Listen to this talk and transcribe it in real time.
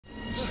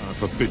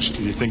of a bitch.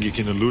 Do you think you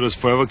can elude us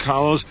forever,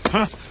 Carlos?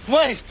 Huh?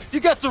 Wait, you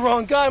got the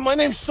wrong guy. My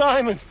name's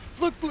Simon.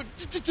 Look,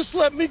 just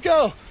let me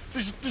go.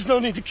 There's no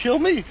need to kill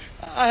me.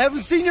 I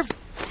haven't seen your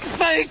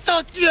face.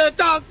 No,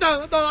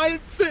 I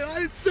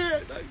didn't see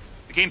it.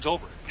 The game's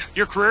over.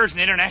 Your career as an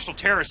international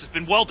terrorist has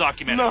been well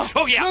documented. No.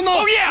 Oh, yeah. No,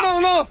 oh,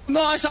 yeah.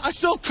 No, I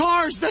sell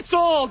cars, that's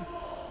all.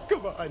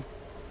 Come on.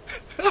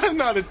 I'm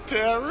not a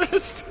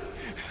terrorist.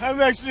 I'm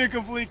actually a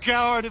complete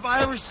coward. If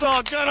I ever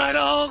saw a gun,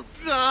 oh,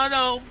 God,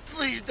 no,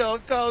 please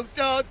don't kill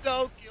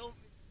me.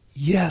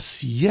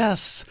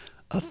 Yes,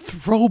 a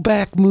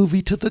throwback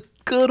movie to the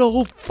good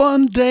old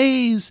fun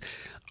days.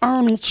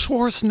 Arnold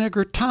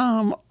Schwarzenegger,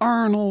 Tom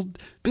Arnold,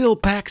 Bill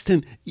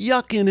Paxton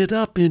yucking it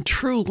up in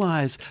True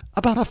Lies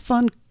about a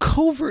fun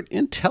covert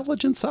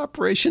intelligence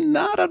operation,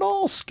 not at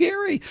all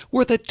scary,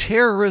 where the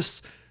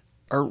terrorists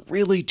are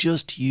really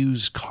just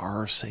used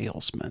car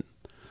salesmen.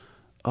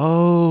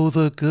 Oh,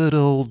 the good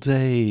old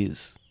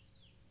days.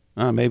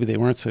 Oh, maybe they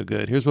weren't so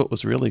good. Here's what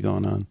was really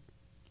going on.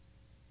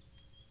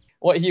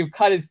 Well, he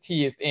cut his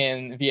teeth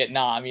in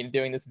Vietnam,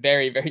 doing this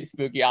very, very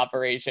spooky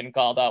operation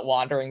called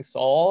Wandering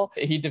Soul.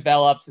 He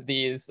developed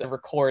these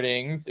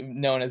recordings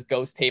known as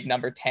Ghost Tape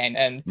Number 10.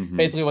 And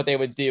basically what they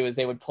would do is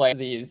they would play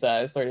these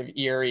sort of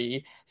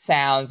eerie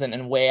sounds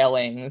and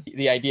wailings.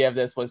 The idea of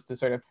this was to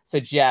sort of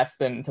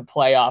suggest and to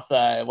play off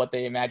what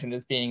they imagined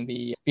as being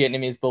the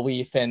Vietnamese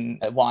belief in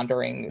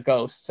wandering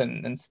ghosts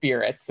and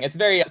spirits. It's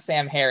very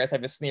Sam Harris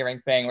type of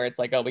sneering thing where it's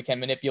like, oh, we can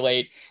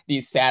manipulate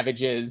these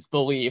savages'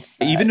 beliefs.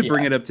 Even to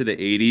bring it up to the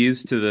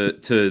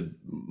 80s, to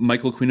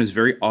Michael Aquino's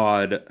very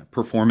odd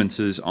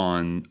performances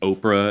on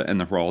Oprah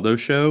and the Geraldo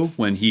Show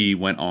when he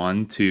went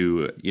on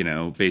to,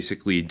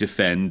 basically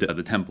defend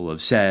the Temple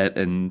of Set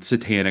and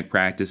satanic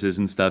practices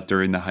and stuff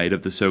during the height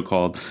of the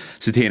so-called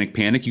satanic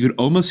panic. You could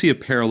almost see a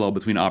parallel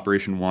between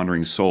Operation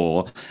Wandering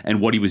Soul and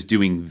what he was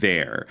doing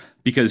there,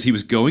 because he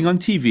was going on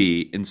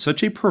TV in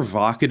such a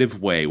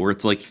provocative way where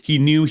it's like he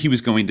knew he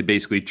was going to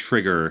basically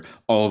trigger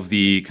all of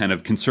the kind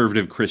of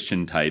conservative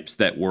Christian types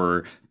that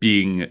were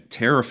being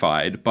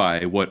terrified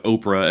by what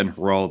Oprah and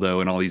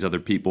Geraldo and all these other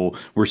people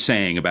were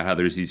saying about how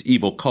there's these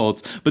evil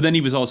cults. But then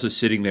he was also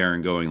sitting there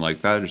and going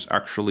like, that is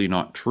actually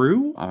not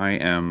true. I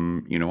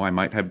am, I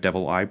might have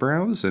devil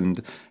eyebrows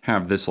and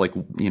have this like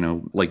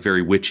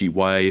very witchy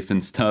wife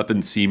and stuff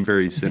and seem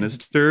very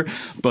sinister.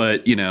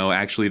 But,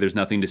 actually there's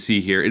nothing to see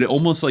here. It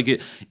almost like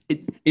it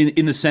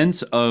in the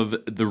sense of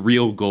the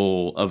real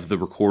goal of the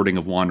recording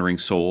of Wandering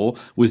Soul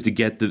was to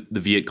get the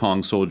Viet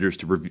Cong soldiers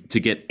to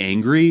get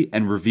angry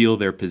and reveal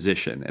their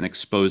position and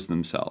expose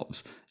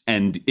themselves.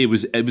 And it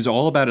was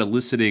all about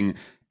eliciting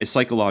a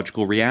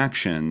psychological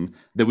reaction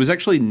that was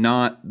actually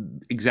not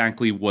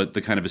exactly what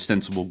the kind of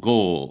ostensible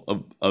goal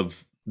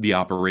of the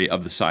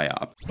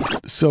PSYOP.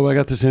 So I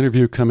got this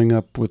interview coming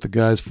up with the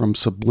guys from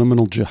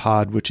Subliminal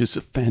Jihad, which is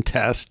a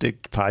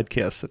fantastic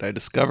podcast that I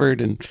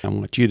discovered and I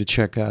want you to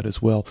check out as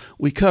well.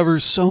 We cover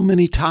so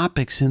many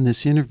topics in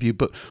this interview,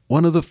 but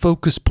one of the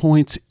focus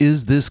points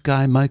is this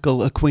guy,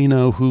 Michael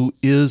Aquino, who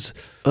is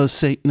a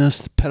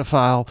Satanist,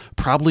 pedophile,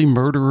 probably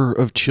murderer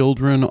of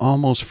children,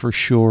 almost for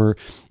sure,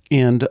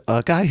 and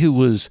a guy who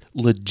was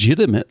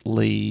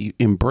legitimately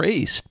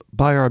embraced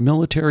by our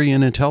military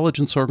and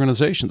intelligence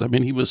organizations. I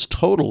mean, he was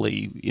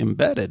totally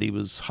embedded. He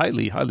was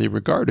highly, highly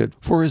regarded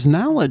for his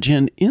knowledge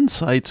and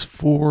insights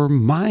for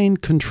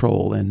mind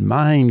control and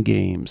mind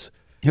games.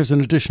 Here's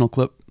an additional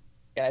clip.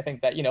 And I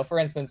think that, for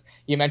instance,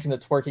 you mentioned the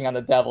twerking on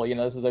the devil.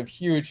 This is a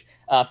huge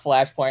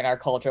flashpoint in our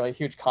culture, a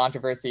huge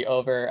controversy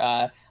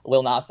over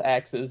Lil Nas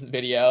X's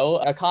video.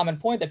 A common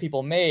point that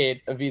people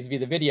made vis-a-vis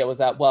the video was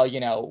that, well,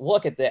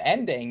 look at the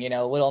ending.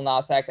 Lil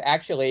Nas X,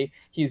 actually,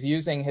 he's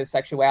using his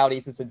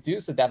sexuality to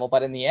seduce the devil,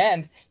 but in the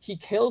end, he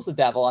kills the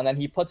devil, and then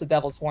he puts the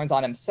devil's horns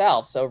on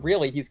himself. So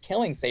really, he's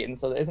killing Satan.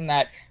 So isn't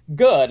that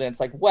good? And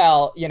it's like,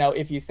 well,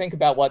 if you think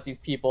about what these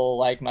people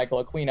like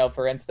Michael Aquino,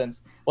 for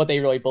instance, what they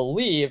really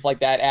believe, like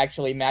that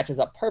actually matches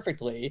up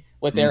perfectly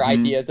with their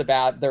ideas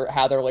about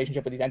how their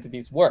relationship with these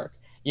entities work.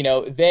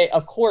 They,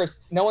 of course,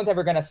 no one's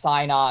ever going to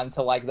sign on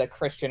to like the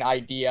Christian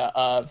idea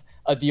of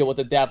a deal with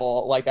the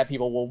devil like that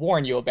people will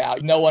warn you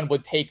about. No one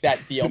would take that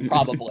deal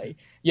probably.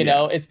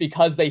 It's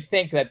because they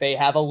think that they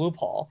have a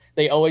loophole.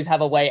 They always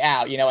have a way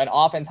out, and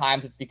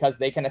oftentimes it's because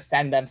they can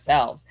ascend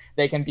themselves.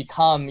 They can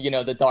become,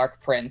 the dark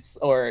prince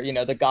or,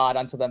 the god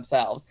unto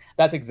themselves.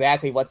 That's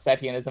exactly what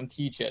Satanism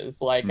teaches,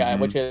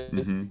 which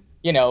is...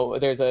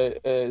 there's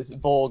a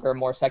vulgar,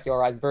 more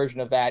secularized version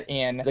of that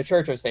in the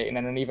Church of Satan,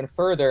 and an even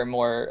further,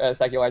 more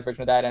secularized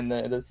version of that in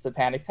the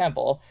Satanic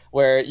Temple,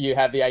 where you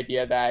have the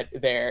idea that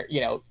there,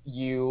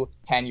 you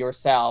can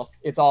yourself,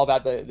 it's all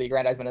about the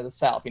aggrandizement of the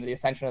self, the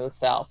ascension of the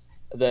self,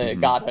 the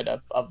godhood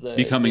of the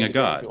becoming a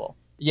god.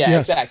 Yeah,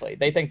 yes. Exactly.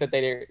 They think that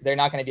they're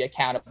not going to be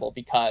accountable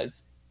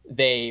because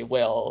they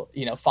will,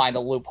 find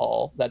a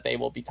loophole that they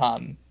will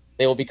become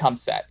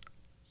set.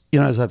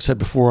 As I've said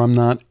before, I'm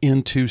not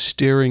into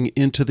staring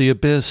into the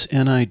abyss,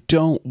 and I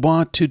don't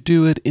want to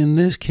do it in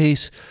this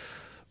case.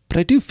 But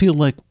I do feel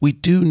like we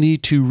do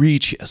need to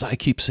reach, as I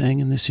keep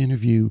saying in this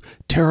interview,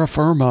 terra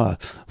firma.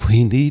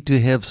 We need to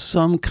have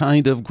some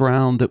kind of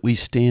ground that we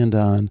stand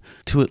on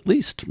to at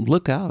least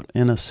look out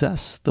and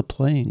assess the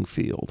playing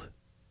field.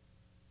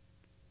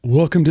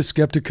 Welcome to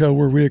Skeptiko,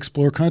 where we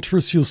explore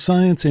controversial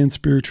science and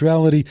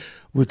spirituality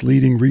with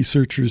leading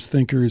researchers,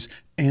 thinkers,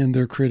 and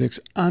their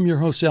critics. I'm your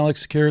host,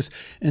 Alex Karras,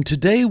 and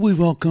today we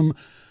welcome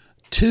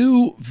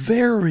two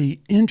very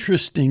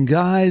interesting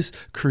guys,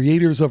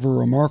 creators of a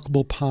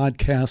remarkable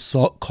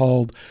podcast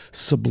called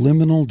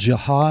Subliminal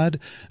Jihad.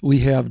 We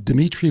have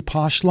Dimitri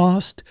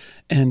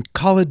and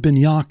Khalid bin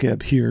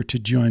Yaqub here to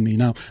join me.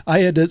 Now,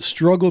 I had to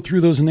struggle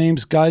through those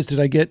names. Guys,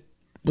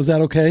 was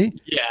that okay?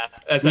 Yeah,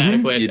 that's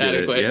adequate. You did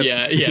adequate. it,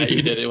 yep. Yeah,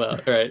 you did it well.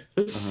 All right.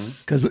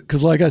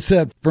 Because like I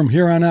said, from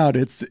here on out,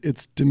 it's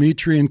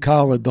Dimitri and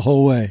Khalid the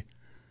whole way.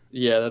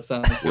 Yeah, that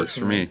sounds Works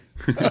for me.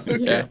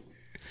 Yeah.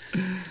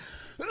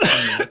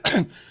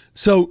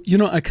 So,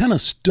 I kind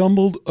of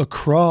stumbled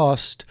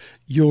across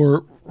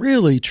your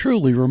really,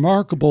 truly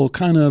remarkable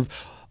kind of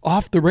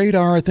off the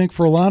radar, I think,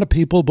 for a lot of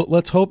people, but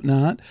let's hope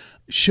not,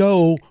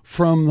 show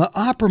from the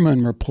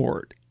Opperman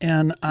Report.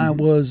 And I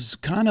was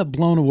kind of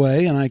blown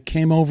away, and I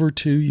came over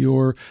to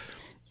your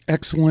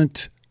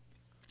excellent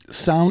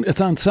sound.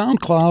 It's on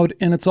SoundCloud,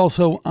 and it's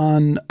also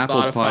on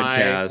Apple Spotify.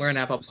 Podcasts. We're an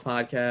Apple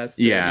Podcast.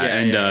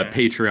 And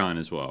Patreon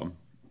as well.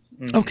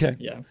 Okay.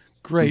 Yeah.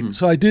 Great.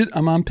 So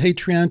I'm on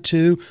Patreon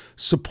too.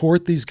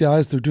 Support these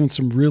guys. They're doing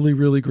some really,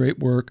 really great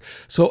work.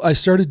 So I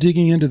started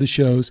digging into the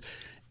shows,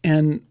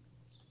 and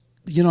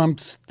I'm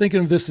thinking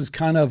of this as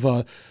kind of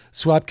a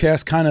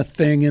Swapcast kind of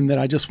thing, in that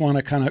I just want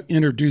to kind of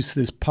introduce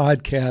this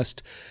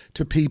podcast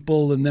to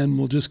people, and then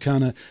we'll just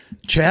kind of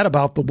chat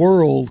about the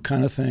world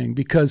kind of thing,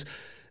 because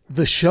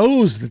the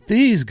shows that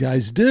these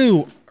guys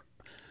do,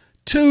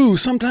 2,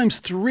 sometimes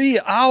 3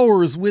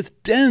 hours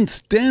with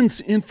dense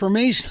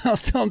information. I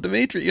was telling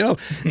Dimitri,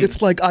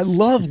 it's like I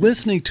love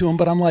listening to them,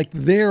 but I'm like,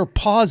 they're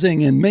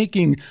pausing and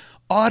making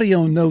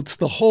audio notes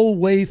the whole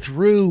way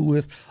through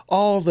with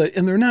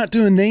and they're not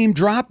doing name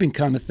dropping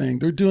kind of thing.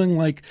 They're doing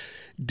like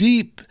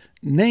deep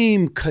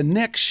name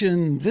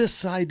connection,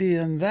 this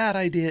idea and that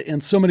idea,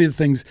 and so many of the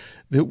things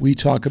that we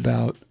talk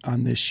about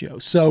on this show.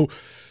 So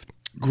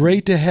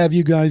great to have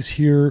you guys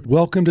here.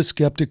 Welcome to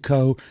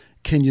Skeptiko.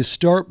 Can you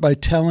start by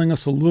telling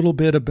us a little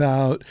bit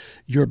about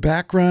your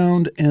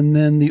background and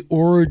then the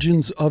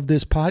origins of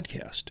this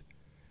podcast?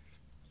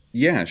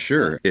 Yeah,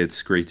 sure.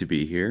 It's great to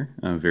be here.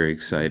 I'm very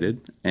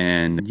excited.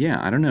 And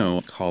I don't know,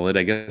 Khalid,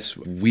 I guess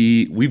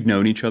we've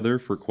known each other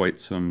for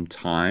quite some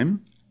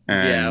time.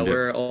 And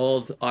we're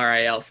old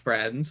RIL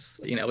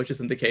friends, which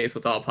isn't the case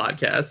with all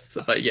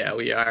podcasts. But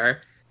we are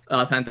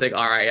authentic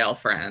RIL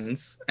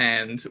friends.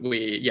 And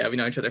we've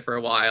known each other for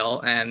a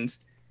while. And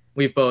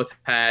we've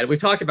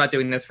talked about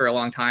doing this for a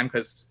long time,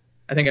 because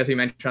I think, as we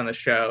mentioned on the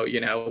show,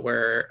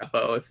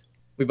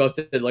 we both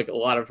did like a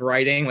lot of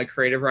writing, like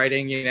creative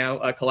writing,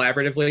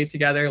 collaboratively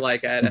together,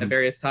 like at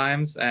various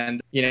times.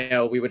 And,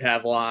 we would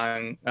have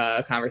long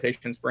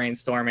conversations,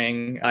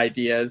 brainstorming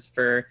ideas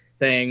for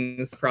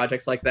things,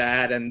 projects like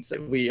that. And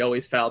we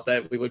always felt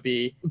that we would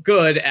be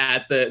good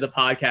at the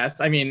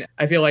podcast. I mean,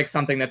 I feel like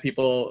something that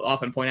people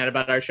often point out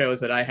about our show is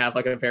that I have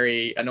like a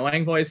very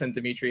annoying voice, and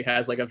Dimitri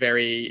has like a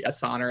very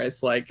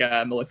sonorous, like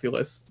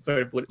mellifluous,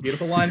 sort of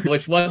beautiful one,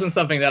 which wasn't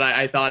something that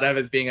I thought of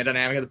as being a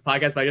dynamic of the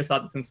podcast. But I just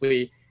thought that since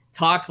we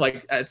talk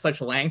like at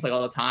such length, like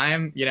all the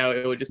time,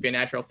 it would just be a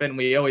natural fit. And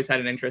we always had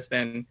an interest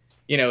in,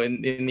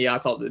 in the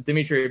occult,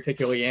 Dimitri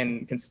particularly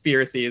in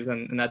conspiracies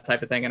and that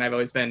type of thing. And I've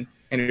always been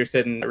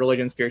interested in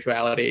religion,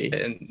 spirituality,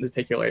 in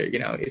particular,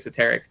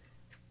 esoteric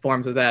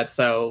forms of that.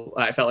 So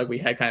I felt like we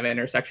had kind of an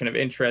intersection of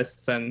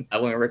interests. And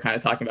when we were kind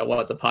of talking about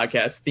what the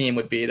podcast theme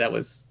would be, that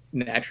was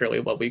naturally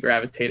what we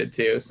gravitated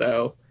to.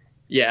 So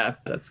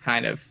that's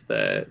kind of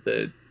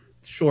the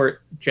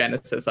short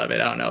genesis of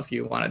it. I don't know if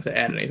you wanted to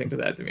add anything to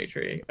that,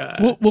 Dimitri.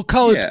 Well,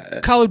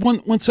 Khalid,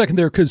 one second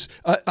there, because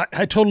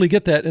I totally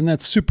get that, and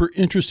that's super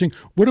interesting.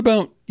 What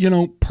about,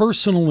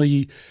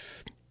 personally,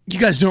 you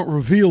guys don't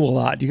reveal a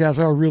lot. You guys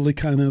are really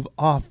kind of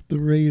off the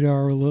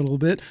radar a little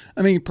bit.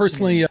 I mean,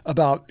 personally,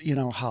 about,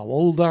 how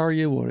old are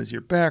you? What is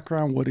your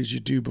background? What did you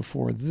do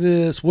before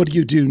this? What do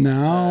you do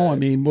now? I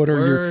mean, what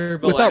are your,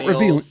 without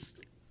revealing?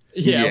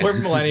 We're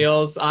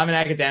millennials. I'm an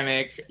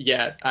academic.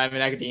 I'm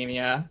in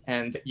academia,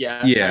 and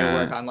I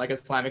work on like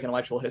Islamic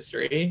intellectual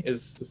history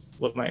is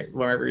what my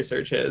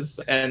research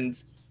is.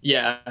 And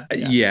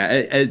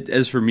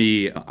as for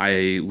me,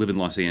 I live in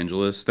Los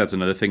Angeles. That's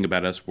another thing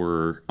about us.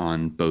 We're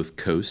on both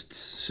coasts.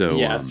 So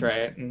yes,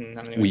 right.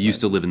 We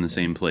used to live in the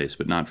same place,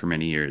 but not for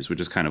many years,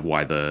 which is kind of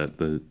why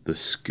the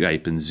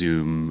Skype and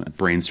Zoom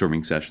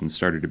brainstorming sessions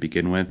started to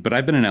begin with. But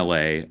I've been in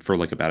LA for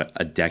like about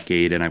a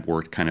decade, and I've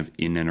worked kind of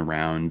in and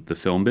around the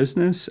film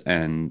business.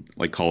 And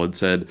like Khalid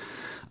said,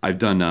 I've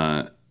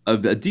done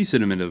a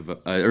decent amount of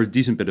or a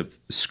decent bit of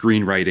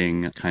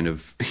screenwriting kind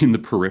of in the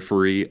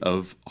periphery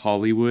of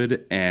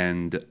Hollywood,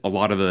 and a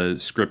lot of the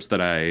scripts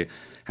that I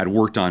had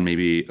worked on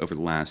maybe over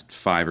the last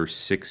 5 or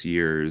 6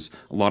 years,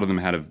 a lot of them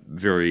had a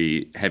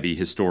very heavy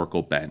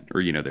historical bent,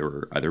 or, you know, they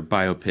were either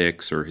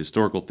biopics or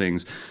historical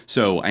things.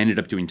 So I ended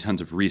up doing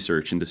tons of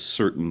research into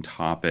certain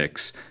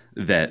topics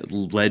that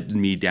led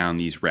me down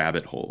these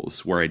rabbit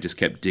holes where I just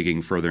kept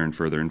digging further and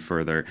further and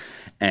further.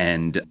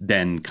 And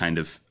then kind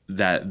of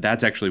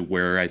that's actually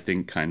where I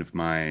think kind of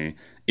my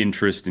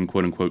interest in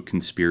quote unquote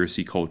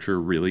conspiracy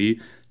culture really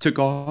took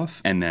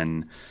off. And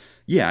then,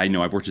 yeah, I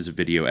know I've worked as a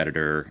video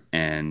editor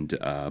and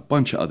a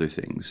bunch of other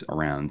things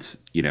around,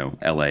 you know,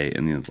 LA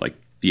and, you know, like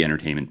the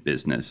entertainment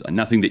business.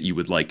 Nothing that you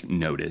would like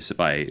notice if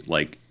I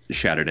like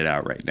shouted it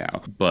out right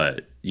now,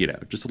 but, you know,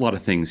 just a lot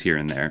of things here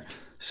and there.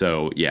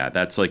 So yeah,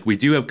 that's like, we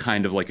do have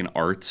kind of like an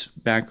arts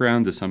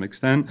background to some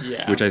extent,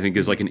 which I think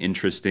is like an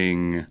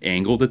interesting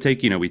angle to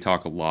take. You know, we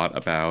talk a lot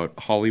about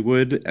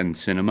Hollywood and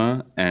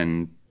cinema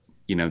and,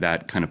 you know,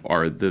 that kind of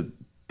are the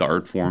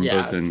art form,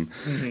 both in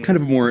kind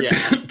of more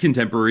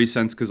contemporary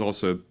sense, because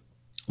also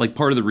like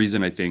part of the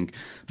reason I think,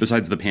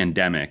 besides the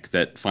pandemic,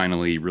 that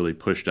finally really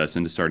pushed us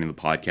into starting the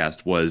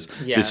podcast was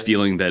this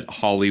feeling that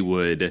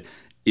Hollywood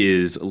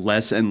is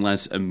less and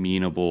less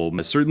amenable,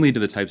 certainly to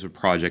the types of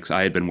projects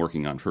I had been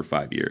working on for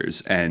 5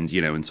 years. And, you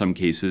know, in some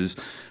cases,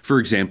 for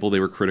example, they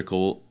were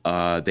critical,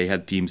 they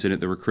had themes in it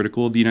that were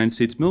critical of the United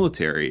States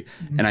military.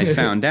 And I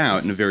found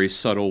out in a very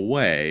subtle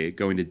way,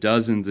 going to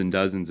dozens and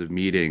dozens of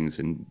meetings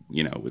and,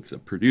 you know, with the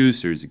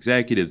producers,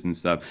 executives and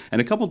stuff. And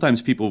a couple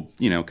times people,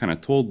 you know, kind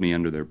of told me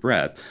under their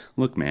breath,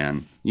 look,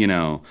 man, you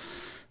know,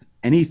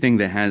 anything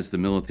that has the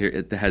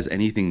military, that has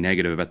anything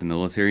negative about the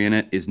military in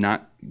it, is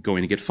not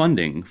going to get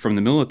funding from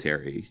the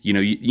military. You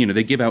know,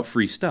 they give out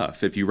free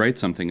stuff if you write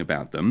something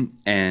about them,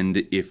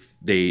 and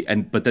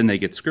but then they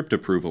get script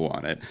approval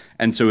on it.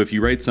 And so if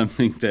you write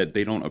something that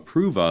they don't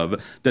approve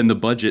of, then the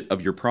budget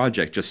of your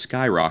project just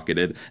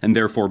skyrocketed, and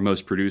therefore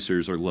most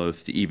producers are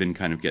loath to even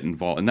kind of get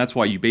involved. And that's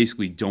why you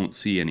basically don't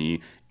see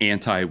any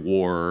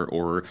anti-war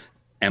or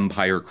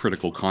empire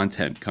critical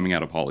content coming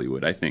out of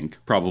Hollywood, I think,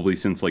 probably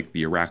since like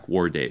the Iraq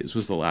War days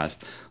was the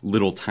last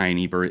little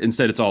tiny bird.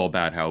 Instead, it's all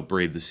about how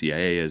brave the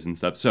CIA is and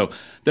stuff. So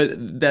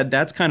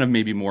that's kind of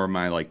maybe more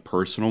my like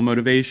personal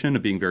motivation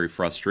of being very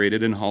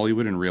frustrated in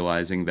Hollywood and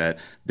realizing that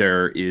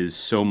there is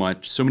so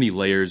many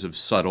layers of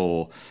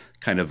subtle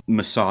kind of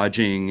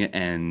massaging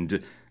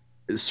and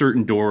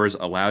certain doors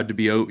allowed to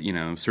be open, you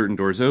know, certain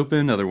doors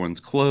open, other ones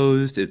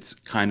closed. It's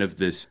kind of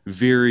this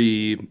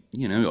very,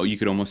 you know, you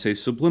could almost say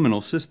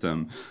subliminal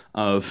system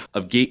of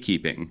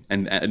gatekeeping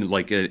and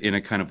like in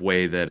a kind of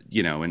way that,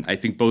 you know, and I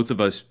think both of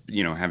us,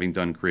 you know, having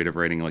done creative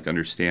writing, like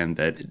understand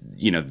that,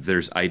 you know,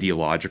 there's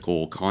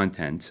ideological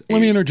content. Let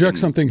me interject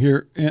something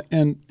here,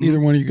 and either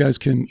one of you guys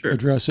can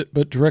address it,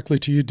 but directly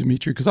to you,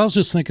 Dimitri, because I was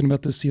just thinking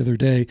about this the other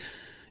day.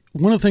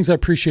 One of the things I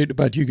appreciate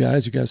about you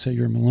guys say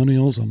you're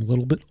millennials. I'm a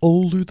little bit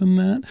older than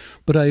that,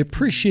 but I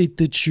appreciate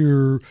that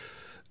you're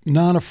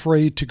not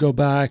afraid to go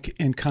back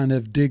and kind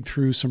of dig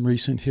through some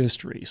recent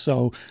history.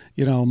 So,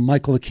 you know,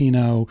 Michael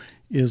Aquino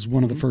is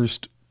one of the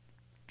first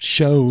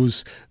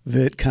shows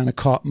that kind of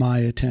caught my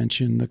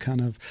attention, the kind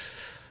of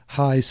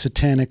high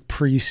satanic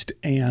priest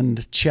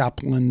and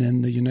chaplain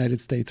in the United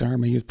States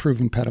Army, a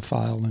proven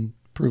pedophile and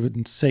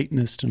proven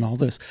Satanist and all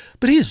this,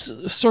 but he's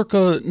circa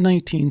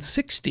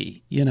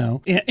 1960, you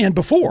know, and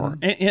before,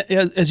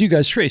 as you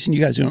guys trace, and you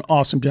guys do an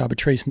awesome job of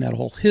tracing that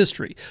whole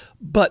history.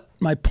 But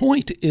my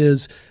point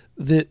is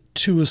that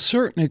to a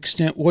certain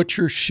extent, what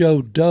your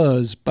show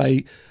does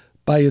by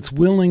its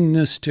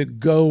willingness to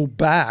go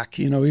back,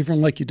 you know, even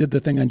like you did the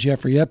thing on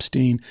Jeffrey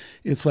Epstein,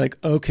 it's like,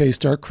 okay,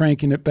 start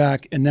cranking it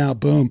back, and now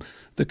boom,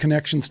 the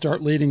connections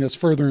start leading us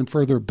further and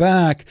further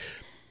back.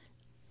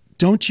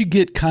 Don't you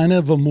get kind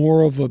of a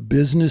more of a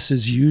business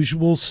as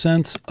usual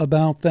sense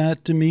about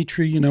that,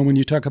 Dimitri? You know, when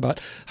you talk about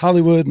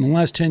Hollywood in the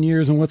last 10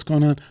 years and what's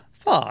going on,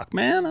 fuck,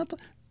 man, that's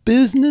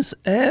business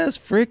as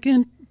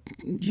freaking,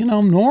 you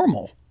know,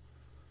 normal.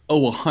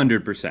 Oh,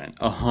 100%,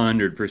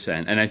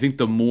 100%. And I think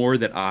the more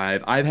that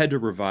I've had to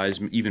revise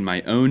even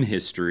my own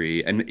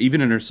history, and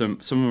even under some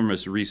of our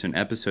most recent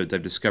episodes,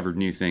 I've discovered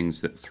new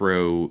things that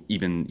throw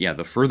even,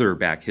 the further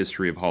back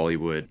history of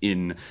Hollywood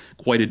in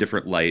quite a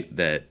different light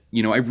that,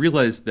 you know, I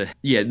realized that,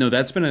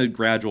 that's been a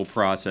gradual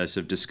process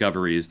of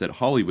discoveries that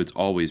Hollywood's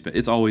always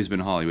been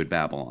Hollywood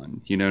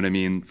Babylon. You know what I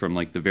mean? From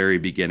like the very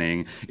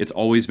beginning, it's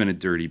always been a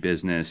dirty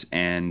business.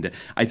 And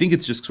I think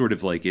it's just sort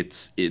of like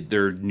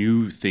there are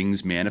new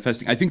things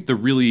manifesting. I think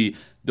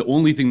the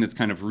only thing that's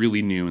kind of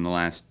really new in the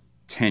last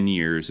 10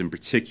 years in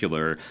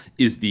particular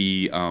is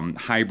the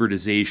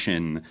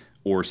hybridization,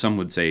 or some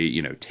would say,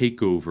 you know,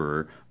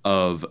 takeover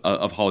of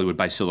Hollywood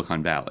by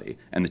Silicon Valley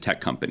and the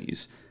tech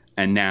companies.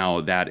 And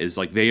now that is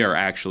like, they are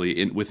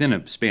actually within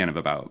a span of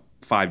about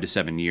 5 to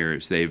 7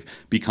 years, they've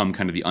become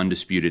kind of the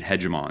undisputed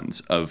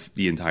hegemons of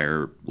the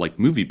entire like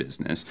movie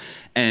business.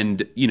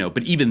 And,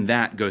 but even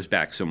that goes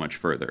back so much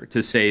further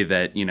to say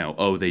that,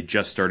 they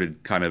just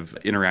started kind of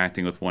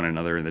interacting with one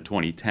another in the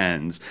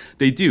 2010s.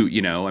 They do,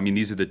 I mean,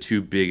 these are the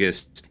two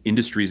biggest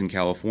industries in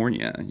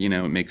California.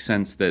 It makes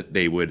sense that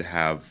they would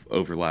have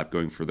overlap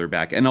going further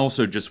back. And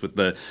also just with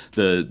the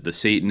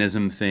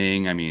Satanism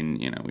thing, I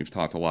mean, we've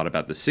talked a lot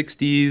about the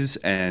 60s,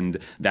 and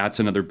that's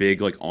another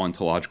big like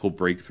ontological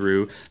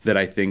breakthrough that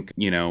I think,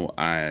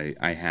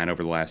 I had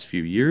over the last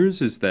few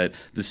years, is that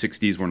the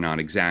 60s were not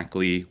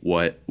exactly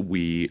what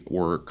we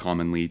were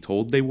commonly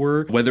told they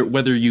were.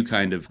 Whether you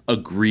kind of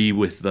agree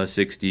with the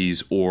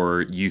 60s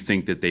or you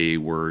think that they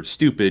were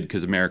stupid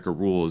because America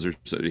rules or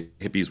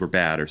hippies were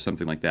bad or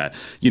something like that,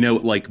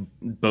 like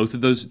both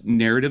of those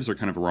narratives are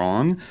kind of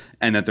wrong,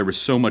 and that there was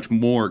so much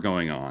more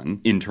going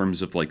on in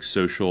terms of like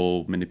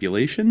social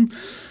manipulation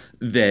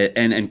that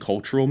and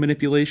cultural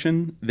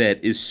manipulation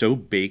that is so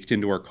baked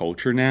into our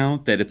culture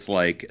now that it's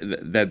like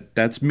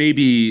that's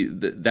maybe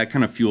that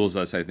kind of fuels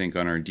us, I think,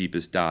 on our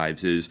deepest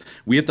dives, is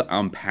we have to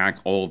unpack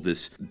all of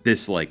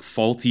this like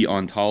faulty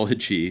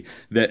ontology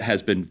that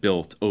has been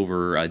built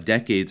over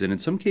decades, and in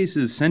some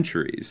cases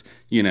centuries,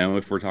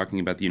 if we're talking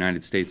about the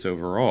United States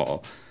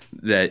overall,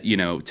 that,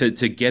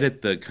 to get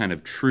at the kind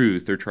of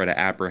truth or try to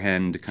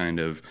apprehend kind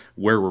of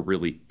where we're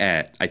really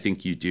at, I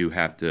think you do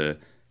have to,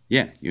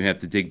 you have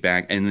to dig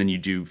back, and then you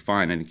do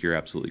find, I think you're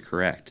absolutely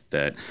correct,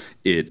 that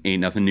it ain't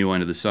nothing new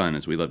under the sun,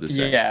 as we love to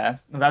say. Yeah,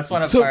 that's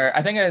one of our,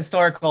 I think a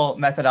historical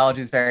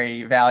methodology is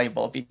very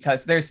valuable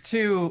because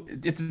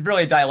it's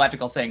really a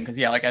dialectical thing, because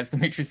like as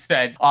Dimitri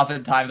said,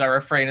 oftentimes our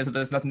refrain is that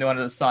there's nothing new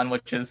under the sun,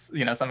 which is,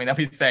 something that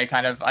we say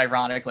kind of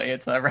ironically.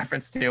 It's a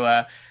reference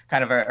to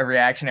kind of a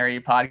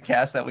reactionary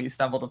podcast that we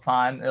stumbled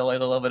upon, a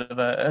little bit of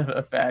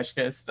a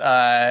fascist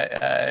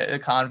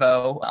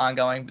convo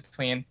ongoing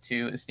between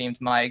two esteemed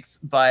mics.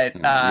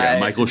 But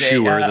Michael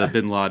Schuer, the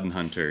Bin Laden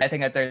hunter. I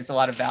think that there's a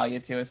lot of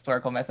value to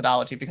historical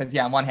methodology because,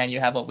 on one hand,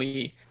 you have what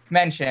we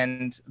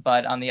mentioned,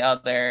 but on the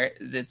other,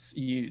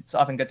 it's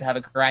often good to have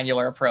a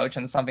granular approach,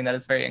 and something that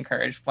is very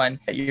encouraged when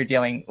you're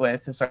dealing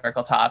with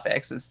historical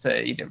topics is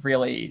to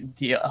really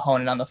hone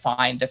in on the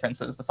fine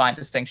differences, the fine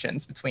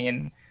distinctions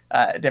between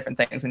different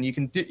things. And you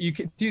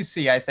can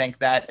see, I think,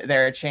 that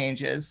there are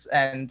changes,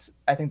 and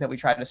I think that we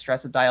try to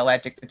stress a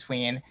dialectic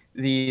between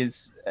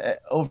these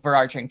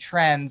overarching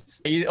trends.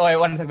 I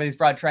want to talk about these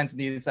broad trends and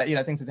these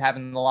things that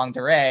happen in the longue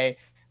durée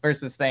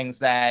versus things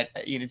that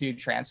do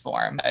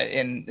transform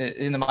in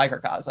the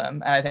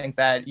microcosm. And I think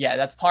that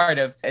that's part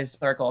of a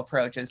historical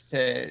approach, is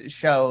to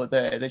show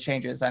the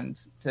changes and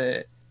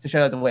to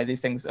show the way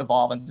these things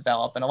evolve and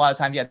develop. And a lot of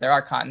times, there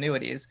are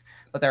continuities,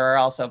 but there are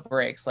also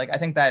breaks. Like I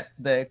think that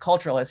the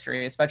cultural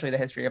history, especially the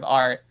history of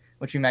art,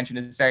 which you mentioned,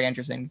 is very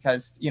interesting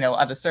because,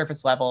 at a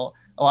surface level,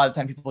 a lot of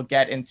time people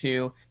get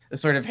into the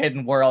sort of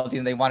hidden world,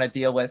 they want to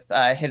deal with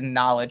hidden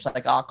knowledge,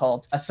 like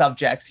occult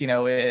subjects.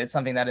 It's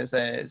something that is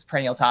a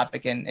perennial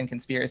topic in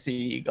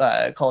conspiracy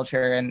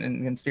culture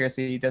and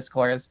conspiracy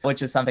discourse,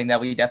 which is something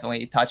that we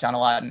definitely touch on a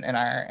lot in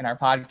our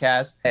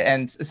podcast.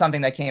 And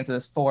something that came to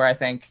this fore, I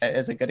think,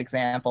 is a good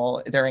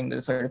example during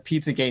the sort of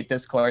Pizzagate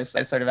discourse,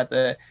 sort of at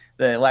the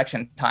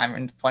election time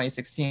in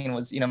 2016,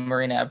 was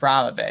Marina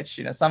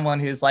Abramovich, someone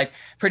who's like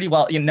pretty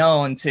well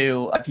known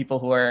to people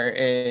who are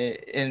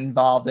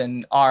involved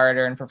in art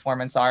or in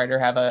performance art or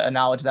have a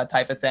knowledge of that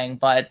type of thing.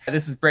 But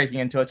this is breaking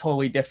into a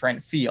totally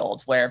different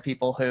field where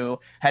people who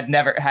had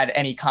never had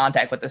any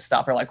contact with this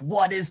stuff are like,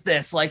 what is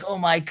this? Like, oh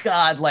my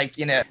God, so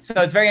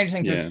it's very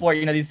interesting to explore.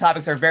 These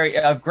topics are very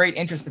of great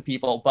interest to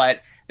people,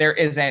 but there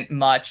isn't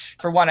much.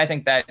 For one, I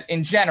think that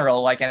in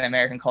general, like in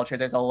American culture,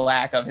 there's a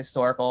lack of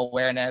historical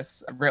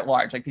awareness writ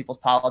large. Like people's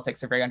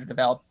politics are very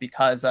underdeveloped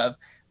because of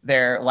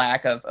their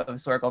lack of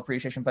historical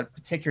appreciation, but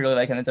particularly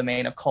like in the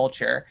domain of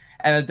culture.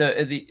 And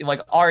the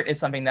like art is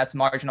something that's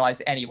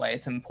marginalized anyway.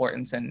 Its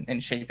importance in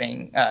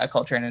shaping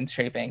culture and in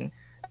shaping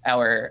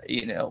our,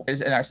 in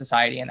our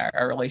society and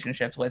our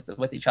relationships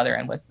with each other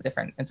and with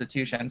different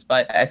institutions.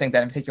 But I think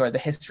that in particular, the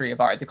history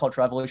of art, the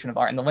cultural evolution of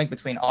art, and the link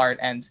between art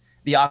and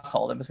the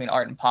occult and between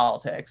art and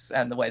politics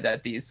and the way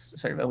that these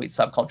sort of elite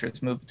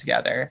subcultures move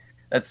together,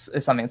 that's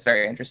something that's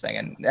very interesting.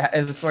 And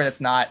it's a story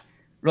that's not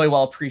really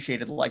well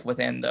appreciated, like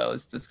within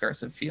those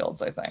discursive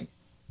fields, I think.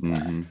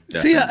 Mm-hmm.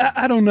 See,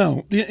 I don't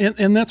know.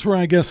 And that's where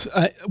I guess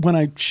when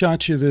I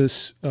shot you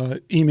this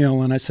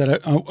email and I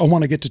said, I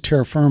want to get to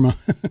terra firma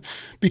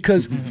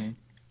because, and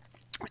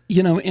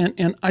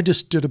I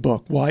just did a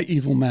book, Why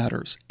Evil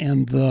Matters.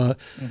 And the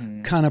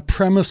kind of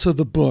premise of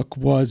the book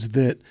was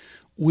that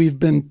we've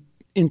been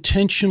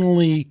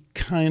intentionally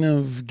kind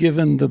of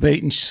given the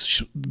bait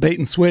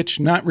and switch,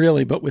 not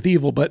really, but with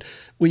evil. But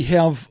we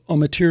have a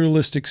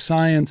materialistic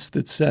science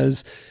that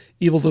says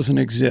evil doesn't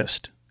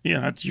exist.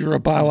 You're a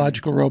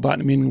biological robot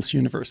in a meaningless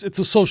universe. It's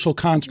a social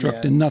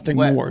construct and nothing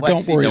more.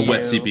 Don't worry about it.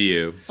 Wet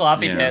CPU.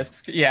 Sloppy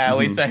disk. Yeah,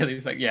 we say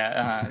these like, these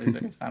are some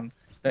things.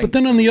 But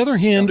then on the other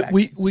hand,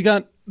 we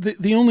got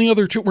the only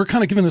other, we're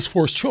kind of given this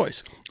forced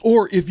choice.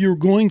 Or if you're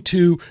going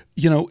to,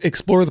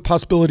 explore the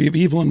possibility of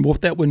evil and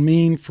what that would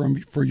mean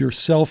for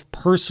yourself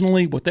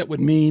personally, what that would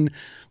mean,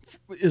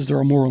 is there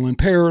a moral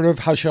imperative?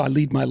 How should I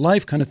lead my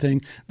life kind of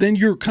thing? Then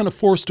you're kind of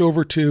forced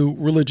over to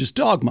religious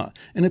dogma.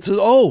 And it says,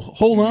 oh,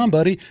 hold on,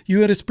 buddy. You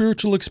had a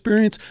spiritual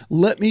experience.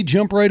 Let me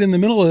jump right in the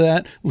middle of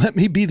that. Let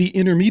me be the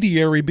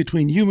intermediary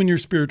between you and your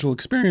spiritual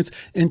experience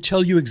and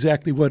tell you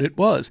exactly what it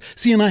was.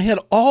 See, and I had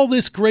all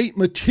this great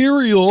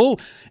material,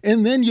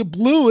 and then you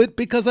blew it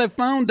because I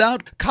found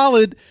out,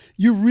 Khalid,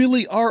 you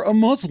really are a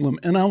Muslim.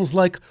 And I was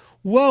like,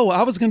 whoa,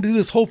 I was going to do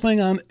this whole thing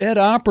on Ed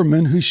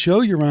Opperman, whose show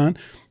you're on,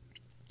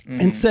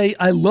 and say,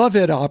 I love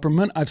Ed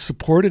Opperman. I've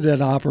supported Ed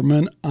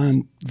Opperman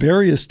on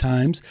various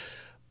times,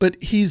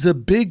 but he's a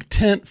big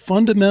tent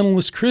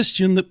fundamentalist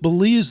Christian that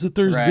believes that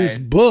there's this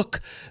book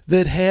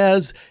that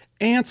has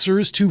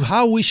answers to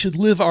how we should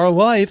live our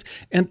life,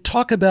 and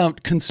talk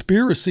about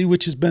conspiracy,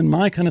 which has been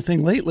my kind of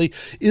thing lately,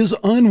 is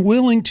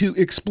unwilling to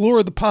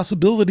explore the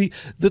possibility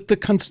that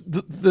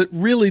that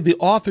really the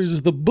authors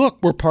of the book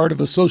were part of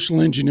a social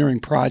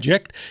engineering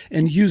project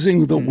and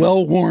using the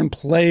well-worn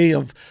play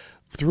of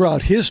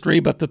throughout history,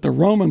 but that the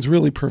Romans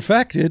really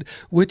perfected,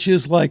 which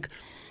is like,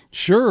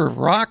 sure,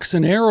 rocks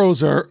and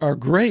arrows are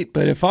great,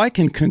 but if I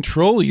can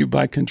control you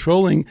by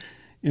controlling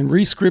and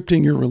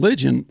re-scripting your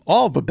religion,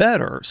 all the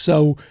better.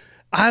 So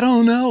I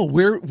don't know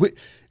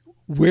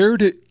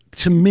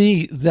to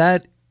me,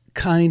 that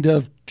kind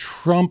of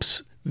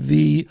trumps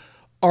the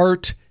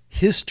art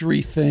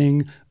history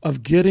thing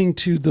of getting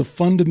to the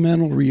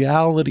fundamental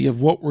reality of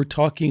what we're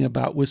talking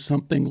about with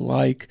something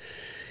like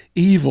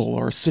evil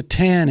or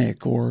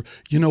satanic or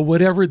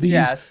whatever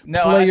these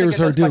players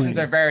are doing. Questions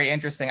are very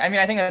interesting. I mean,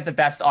 I think that the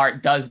best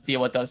art does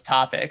deal with those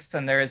topics,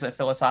 and there is a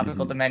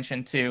philosophical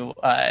dimension to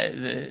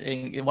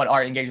what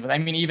art engages with. I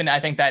mean, even I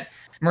think that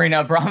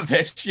Marina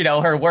Abramovich,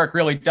 her work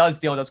really does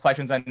deal with those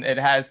questions, and it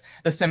has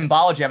the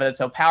symbology of it that's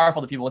so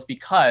powerful to people is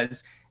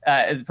because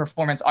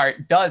performance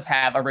art does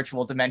have a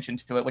ritual dimension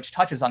to it, which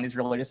touches on these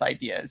religious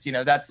ideas.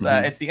 That's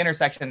it's the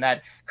intersection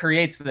that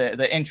creates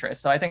the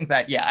interest. So I think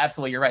that, yeah,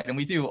 absolutely, you're right. And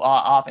we do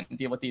often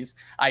deal with these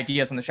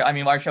ideas on the show. I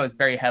mean, our show is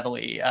very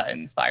heavily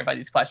inspired by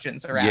these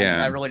questions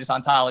around religious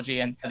ontology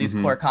and these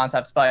core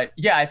concepts. But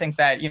yeah, I think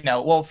that,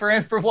 well,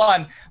 for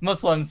one,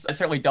 Muslims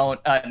certainly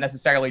don't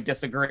necessarily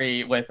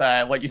disagree with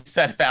what you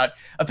said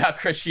about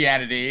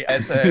Christianity.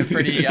 It's a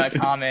pretty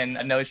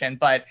common notion,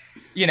 but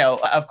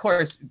of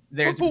course,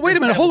 there's. But wait a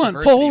minute, hold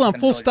on,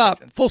 full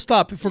stop.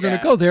 If we're going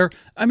to go there,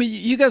 I mean,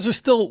 you guys are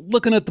still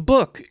looking at the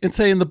book and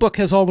saying the book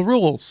has all the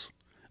rules,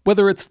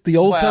 whether it's the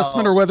Old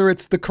Testament or whether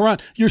it's the Quran.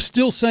 You're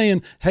still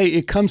saying, hey,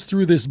 it comes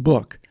through this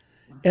book,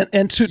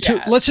 and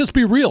to let's just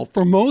be real.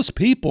 For most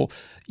people,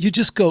 you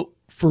just go,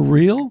 for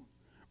real.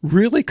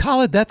 Really,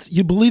 Khalid?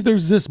 You believe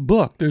there's this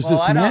book? There's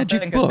this magic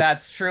book? I don't think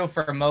that's true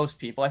for most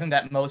people. I think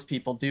that most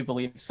people do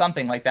believe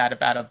something like that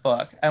about a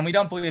book, and we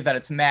don't believe that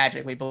it's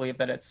magic. We believe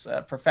that it's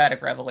a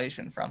prophetic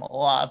revelation from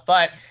Allah.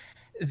 But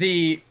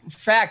the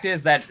fact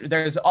is that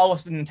there's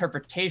always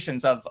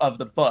interpretations of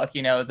the book.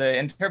 The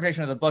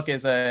interpretation of the book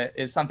is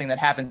something that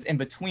happens in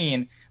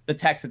between the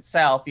text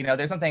itself.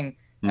 There's something.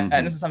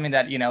 And this is something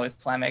that,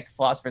 Islamic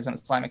philosophers and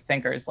Islamic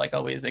thinkers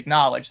always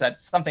acknowledge,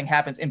 that something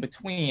happens in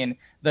between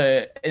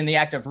in the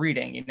act of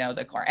reading.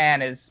 The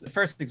Quran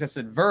first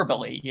existed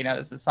verbally.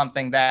 This is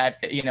something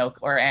that,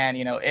 Quran,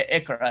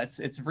 Iqra,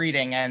 it's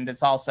reading, and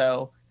it's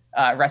also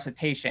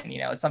recitation.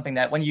 It's something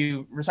that when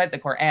you recite the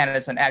Quran,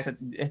 it's an act that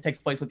it takes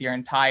place with your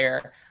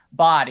entire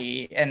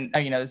body. And,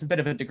 it's a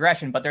bit of a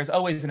digression, but there's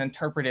always an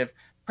interpretive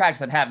practice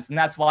that happens. And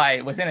that's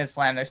why within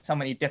Islam, there's so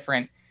many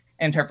different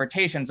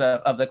interpretations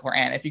of the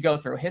Quran. If you go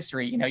through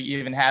history, you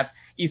even have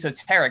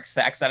esoteric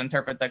sects that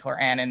interpret the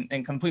Quran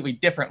in completely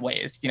different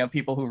ways.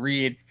 People who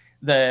read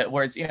the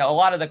words, a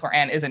lot of the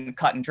Quran isn't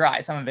cut and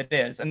dry. Some of it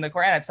is. And the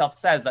Quran itself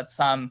says that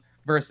some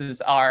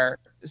verses are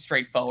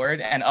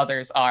straightforward and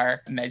others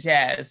are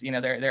majaz.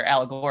 They're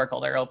allegorical.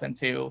 They're open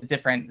to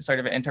different sort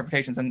of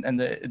interpretations,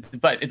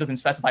 but it doesn't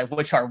specify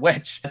which are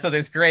which. So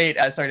there's great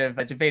sort of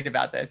a debate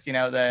about this.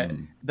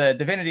 The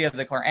divinity of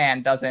the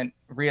Quran doesn't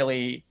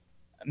really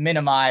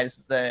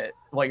minimize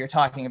what you're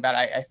talking about,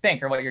 I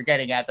think, or what you're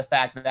getting at, the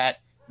fact that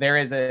there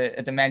is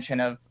a dimension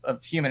of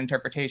human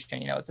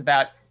interpretation. It's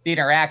about the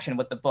interaction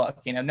with the book.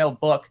 No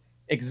book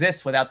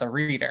exists without the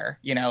reader.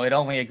 It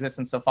only exists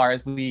insofar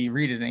as we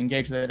read it and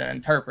engage with it and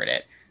interpret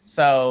it.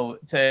 So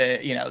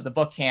the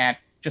book can't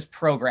just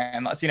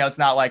program us. It's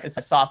not like it's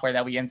a software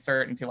that we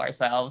insert into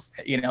ourselves.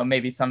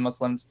 Maybe some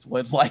Muslims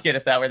would like it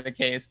if that were the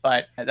case,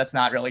 but that's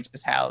not really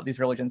just how these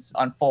religions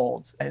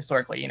unfold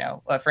historically.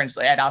 For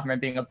instance, Ed Opperman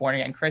being a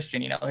born-again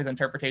Christian, his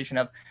interpretation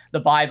of the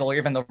Bible or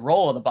even the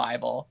role of the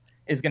Bible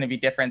is going to be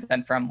different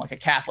than from like a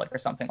Catholic or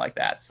something like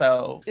that.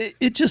 So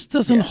it just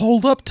doesn't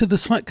hold up to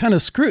this kind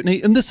of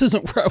scrutiny. And this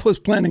isn't where I was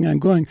planning on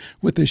going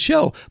with this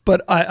show,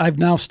 but I've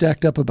now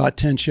stacked up about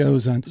 10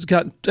 shows on.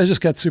 I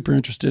just got super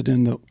interested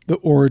in the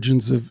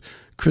origins of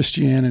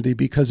Christianity,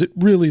 because it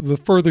really, the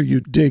further you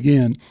dig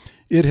in,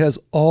 it has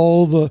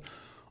all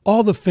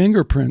the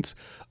fingerprints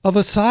of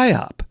a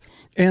psyop.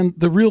 And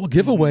the real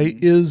giveaway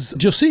is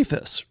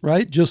Josephus,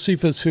 right?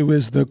 Josephus, who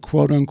is the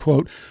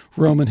quote-unquote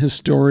Roman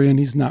historian.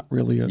 He's not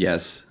really a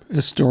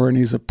historian.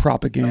 He's a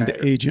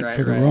propaganda agent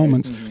for the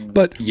Romans.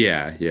 But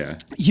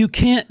you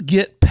can't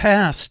get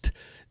past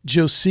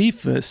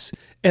Josephus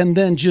and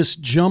then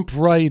just jump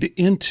right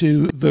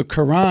into the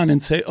Quran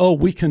and say, oh,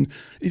 we can,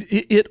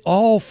 it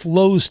all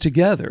flows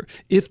together.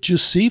 If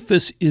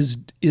Josephus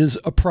is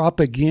a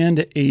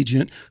propaganda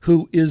agent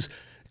who is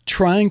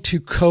trying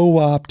to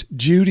co-opt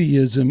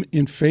Judaism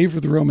in favor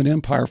of the Roman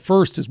Empire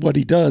first is what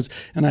he does.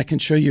 And I can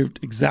show you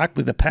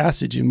exactly the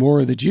passage in War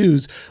of the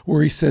Jews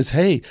where he says,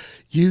 hey,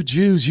 you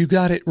Jews, you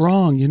got it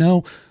wrong. You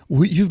know,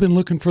 you've been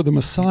looking for the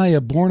Messiah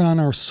born on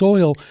our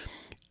soil.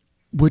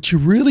 What you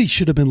really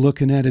should have been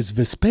looking at is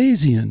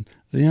Vespasian,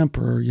 the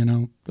emperor, you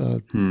know,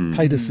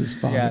 Titus's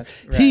father. Yes,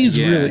 right. He's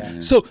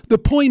really... So the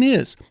point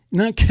is,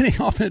 not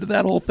getting off into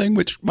that whole thing,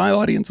 which my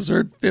audience has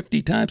heard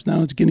 50 times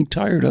now, it's getting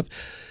tired of.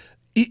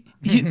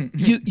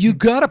 You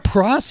got to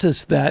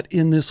process that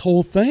in this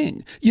whole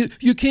thing.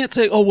 You can't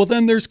say, oh, well,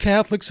 then there's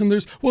Catholics and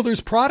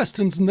there's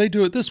Protestants and they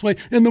do it this way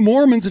and the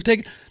Mormons have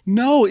taken...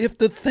 No, if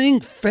the thing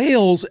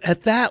fails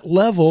at that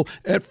level,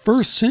 at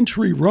first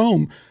century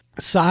Rome,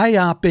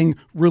 psyoping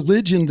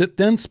religion that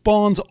then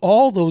spawns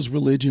all those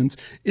religions,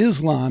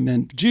 Islam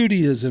and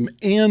Judaism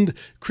and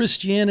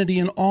Christianity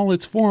in all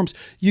its forms,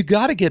 you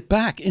got to get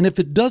back. And if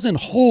it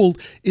doesn't hold,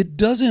 it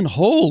doesn't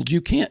hold. You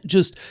can't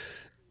just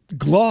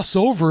gloss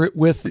over it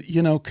with,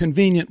 you know,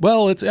 convenient,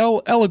 well, it's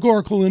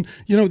allegorical and,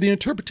 you know, the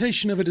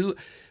interpretation of it is...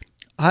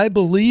 I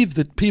believe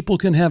that people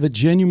can have a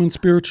genuine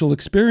spiritual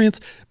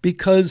experience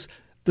because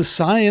the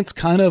science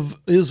kind of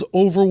is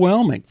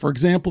overwhelming. For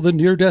example, the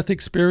near-death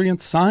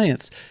experience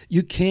science,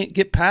 you can't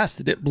get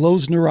past it. It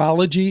blows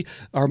neurology,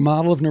 our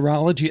model of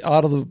neurology,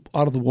 out of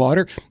the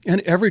water.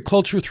 And every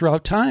culture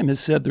throughout time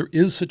has said there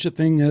is such a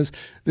thing as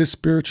this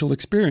spiritual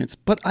experience.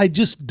 But I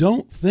just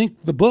don't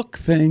think the book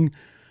thing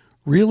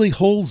really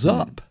holds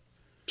up.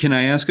 Can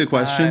I ask a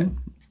question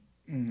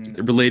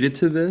related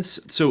to this?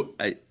 So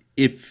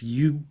if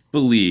you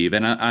believe,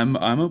 and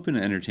I'm open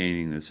to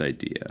entertaining this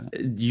idea,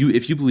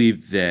 if you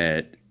believe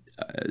that,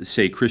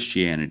 say,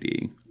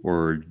 Christianity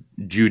or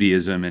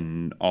Judaism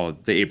and all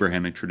the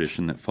Abrahamic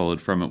tradition that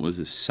followed from it was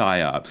a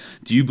psyop,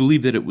 do you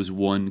believe that it was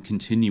one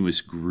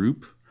continuous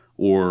group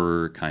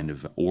or kind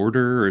of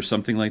order or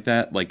something like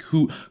that? Like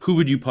who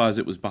would you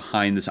posit was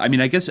behind this? I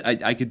mean, I guess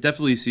I could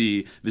definitely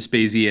see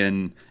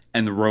Vespasian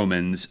and the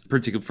Romans,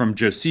 particularly from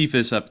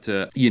Josephus up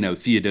to, you know,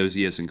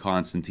 Theodosius and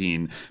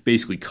Constantine,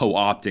 basically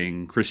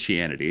co-opting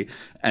Christianity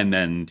and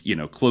then, you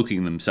know,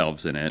 cloaking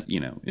themselves in it, you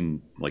know,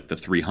 in like the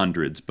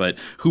 300s. But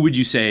who would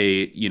you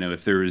say, you know,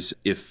 if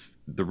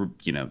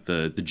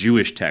the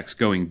Jewish text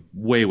going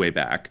way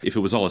back, if it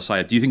was all a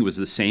psyop, do you think it was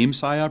the same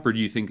psyop, or do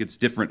you think it's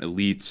different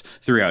elites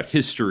throughout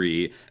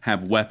history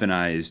have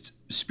weaponized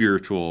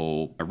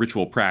spiritual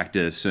ritual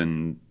practice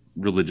and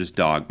religious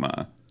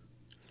dogma?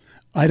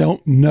 I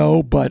don't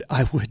know, but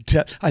I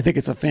think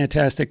it's a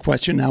fantastic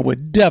question. I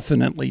would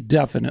definitely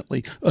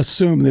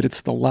assume that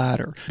it's the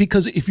latter.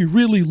 Because if you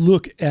really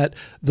look at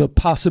the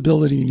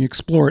possibility and you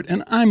explore it,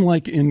 and I'm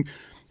like in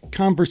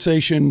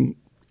conversation,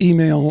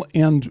 email,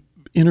 and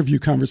interview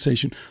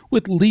conversation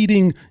with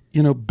leading,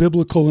 you know,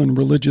 biblical and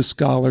religious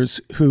scholars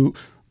who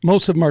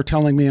most of them are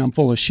telling me I'm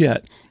full of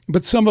shit,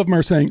 but some of them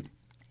are saying,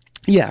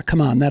 yeah, come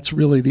on, that's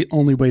really the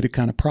only way to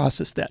kind of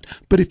process that.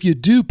 But if you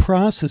do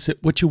process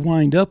it, what you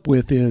wind up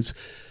with is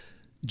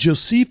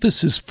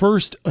Josephus's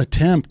first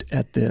attempt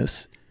at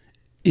this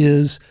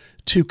is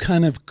to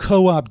kind of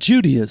co-opt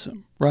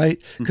Judaism,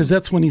 right? Because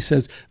that's when he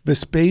says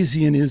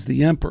Vespasian is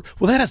the emperor.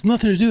 Well, that has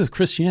nothing to do with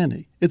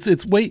Christianity.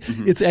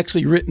 It's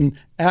actually written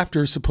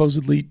after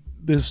supposedly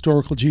the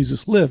historical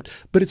Jesus lived,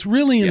 but it's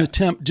really an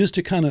attempt just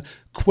to kind of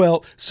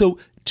quell. So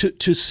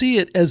to see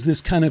it as this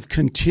kind of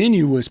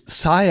continuous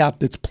psyop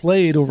that's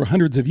played over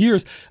hundreds of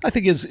years, I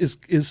think is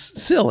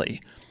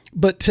silly.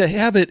 But to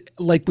have it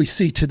like we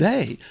see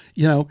today,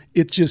 you know,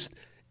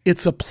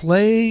 it's a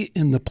play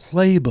in the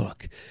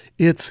playbook.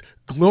 It's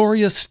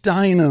Gloria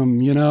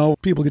Steinem, you know.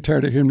 People get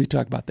tired of hearing me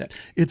talk about that.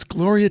 It's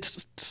Gloria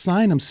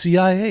Steinem,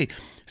 CIA.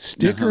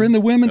 Stick her in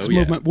the women's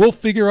movement. We'll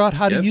figure out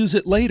how to use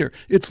it later.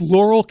 It's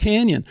Laurel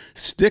Canyon.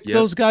 Stick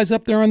those guys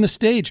up there on the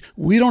stage.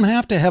 We don't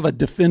have to have a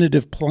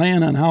definitive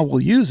plan on how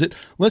we'll use it.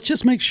 Let's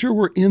just make sure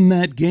we're in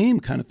that game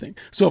kind of thing.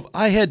 So if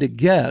I had to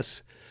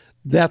guess,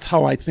 that's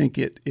how I think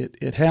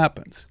it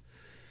happens.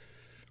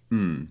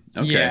 Okay.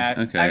 Yeah.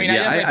 Okay. I mean, I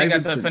definitely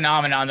think that's a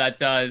phenomenon that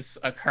does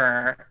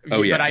occur.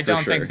 But I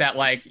don't think that,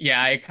 like,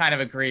 I kind of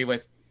agree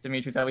with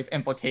Dimitri's at least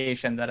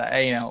implication that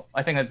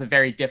I think that's a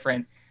very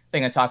different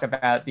thing to talk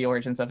about the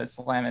origins of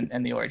Islam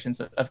and the origins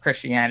of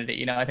Christianity.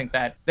 You know, I think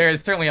that there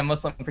is certainly a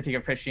Muslim critique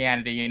of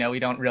Christianity. You know, we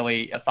don't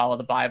really follow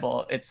the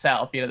Bible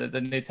itself. You know,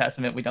 the New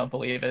Testament we don't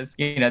believe is,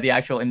 you know, the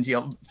actual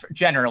Injil,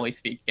 generally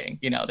speaking.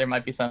 You know, there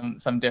might be some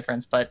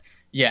difference, but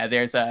yeah,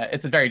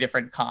 it's a very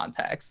different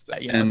context.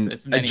 You know, And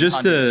it's many just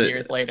hundreds of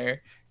years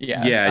later.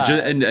 Yeah.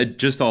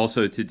 Just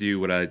also to do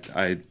what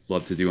I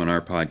love to do on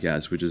our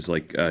podcast, which is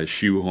like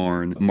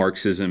shoehorn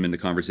Marxism into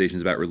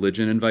conversations about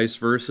religion and vice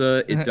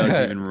versa. It does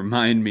even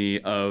remind me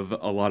of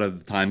a lot of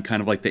the time,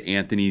 kind of like the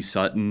Anthony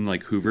Sutton,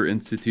 like Hoover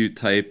Institute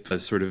type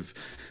sort of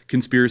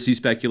conspiracy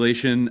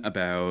speculation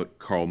about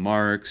Karl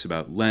Marx,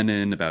 about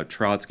Lenin, about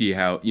Trotsky,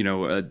 how, you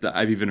know,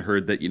 I've even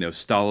heard that, you know,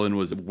 Stalin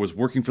was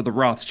working for the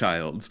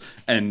Rothschilds,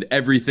 and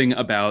everything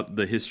about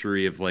the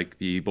history of like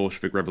the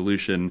Bolshevik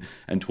Revolution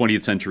and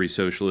 20th century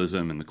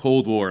socialism and the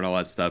Cold War and all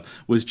that stuff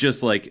was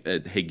just like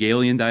a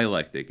Hegelian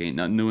dialectic, ain't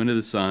nothing new under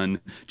the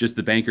sun, just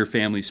the banker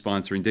family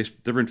sponsoring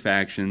different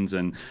factions,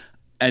 and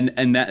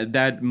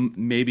that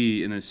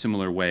maybe in a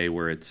similar way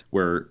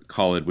where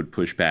Khalid would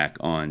push back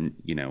on,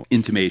 you know,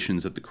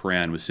 intimations that the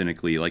Quran was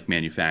cynically like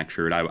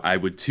manufactured. I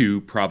would too,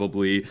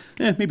 probably,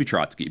 maybe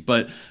Trotsky,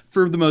 but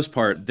for the most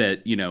part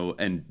that, you know,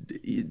 and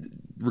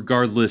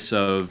regardless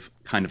of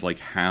kind of like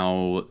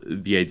how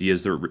the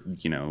ideas that were,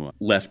 you know,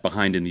 left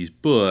behind in these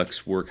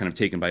books were kind of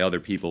taken by other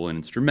people and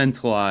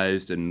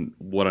instrumentalized, and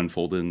what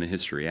unfolded in the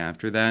history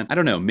after that. I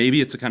don't know, maybe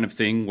it's a kind of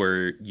thing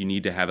where you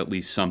need to have at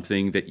least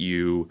something that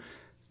you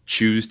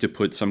choose to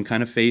put some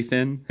kind of faith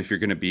in if you're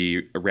going to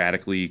be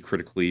radically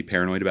critically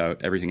paranoid about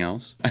everything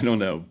else. I don't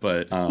know,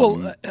 but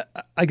well,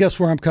 I guess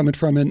where I'm coming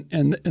from,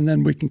 and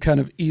then we can kind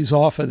of ease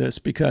off of this,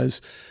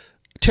 because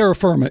terra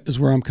firma is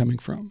where I'm coming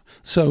from.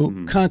 So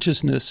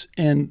consciousness,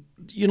 and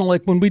you know,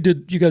 like when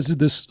you guys did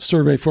this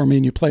survey for me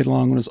and you played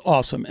along, and it was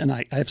awesome, and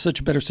I have such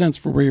a better sense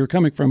for where you're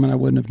coming from, and I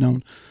wouldn't have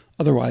known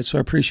otherwise, so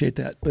I appreciate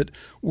that. But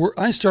where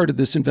I started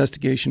this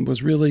investigation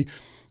was really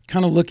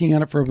kind of looking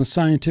at it from a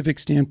scientific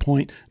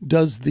standpoint.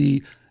 Does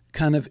the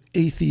kind of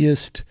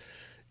atheist,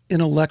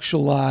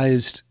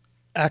 intellectualized,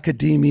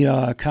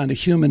 academia, kind of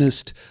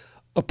humanist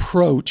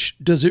approach,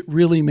 does it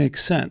really make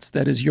sense?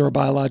 That is, you're a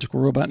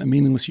biological robot in a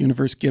meaningless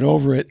universe, get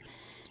over it,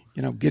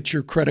 you know, get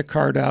your credit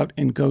card out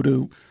and go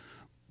to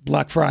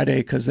Black Friday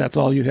because that's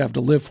all you have to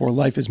live for.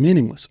 Life is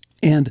meaningless.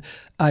 And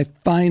I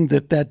find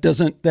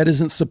that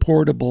isn't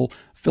supportable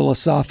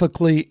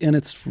philosophically, and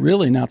it's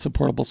really not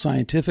supportable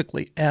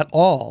scientifically at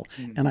all.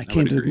 And I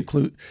came to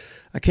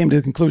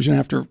the conclusion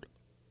after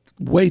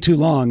way too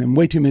long and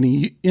way too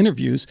many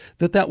interviews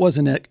that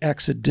wasn't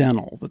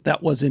accidental,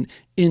 that was an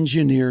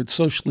engineered,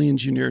 socially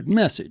engineered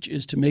message,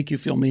 is to make you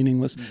feel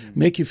meaningless,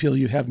 make you feel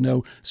you have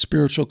no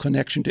spiritual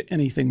connection to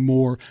anything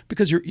more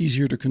because you're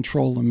easier to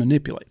control and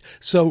manipulate.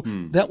 So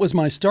that was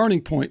my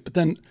starting point. But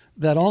then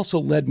that also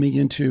led me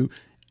into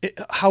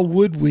how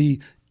would we,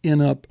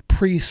 in a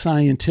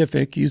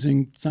pre-scientific,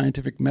 using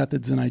scientific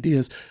methods and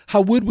ideas,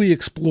 how would we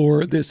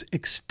explore this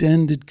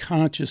extended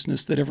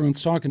consciousness that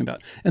everyone's talking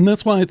about? And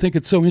that's why I think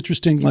it's so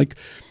interesting, like,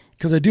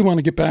 because I do want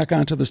to get back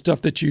onto the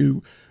stuff that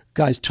you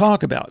guys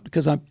talk about,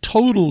 because I'm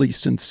totally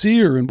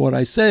sincere in what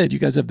I said. You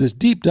guys have this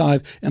deep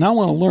dive, and I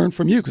want to learn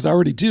from you, because I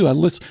already do. I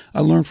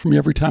learn from you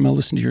every time I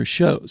listen to your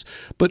shows.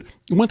 But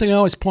one thing I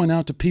always point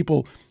out to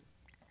people,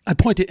 I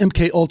point to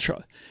MK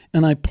Ultra,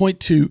 and I point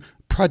to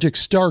Project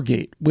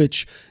Stargate,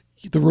 which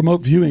the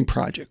remote viewing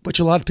project, which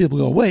a lot of people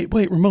go, wait,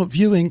 remote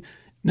viewing.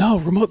 No,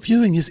 remote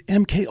viewing is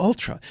MK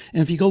Ultra.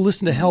 And if you go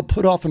listen to Hal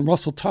Puthoff and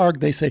Russell Targ,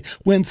 they say,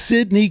 when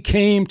Sidney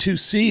came to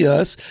see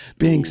us,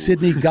 being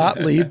Sidney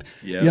Gottlieb,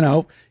 you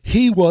know,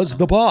 he was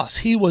the boss.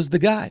 He was the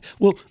guy.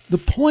 Well, the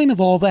point of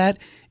all that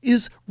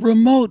is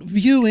remote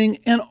viewing,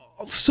 and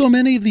so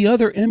many of the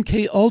other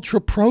MK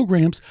Ultra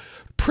programs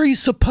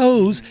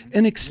presuppose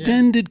an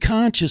extended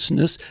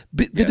consciousness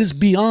that is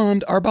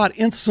beyond our body.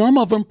 And some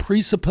of them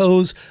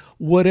presuppose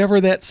whatever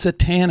that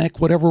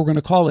satanic, whatever we're going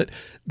to call it,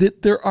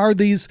 that there are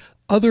these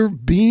other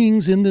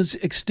beings in these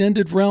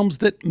extended realms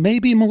that may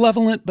be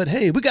malevolent, but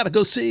hey, we got to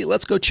go see,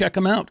 let's go check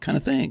them out, kind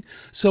of thing.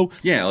 So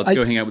yeah, let's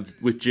go hang out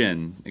with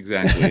Jinn.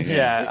 Exactly.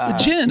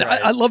 Jinn.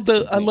 Right. I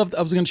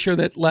was going to share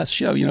that last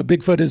show, you know,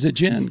 Bigfoot is a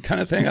Jinn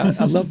kind of thing.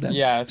 I love that.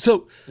 Yes.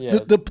 So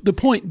the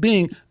point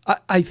being,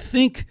 I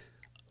think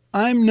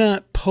I'm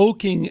not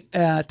poking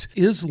at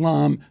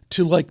Islam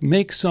to like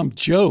make some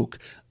joke.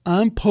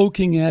 I'm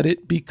poking at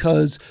it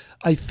because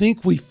I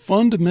think we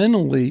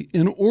fundamentally,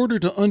 in order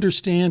to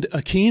understand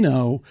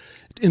Aquino,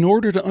 in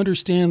order to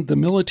understand the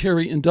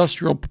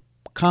military-industrial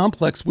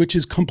complex, which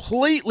is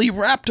completely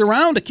wrapped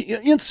around,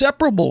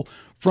 inseparable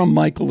from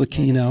Michael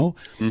Aquino,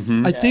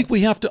 I think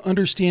we have to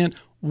understand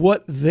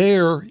what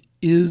there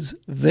is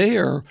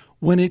there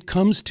when it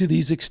comes to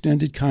these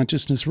extended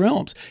consciousness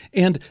realms.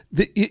 And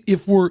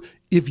if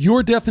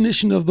your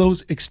definition of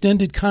those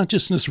extended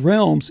consciousness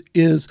realms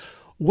is,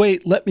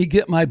 wait, let me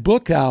get my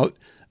book out,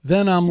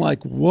 then I'm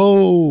like,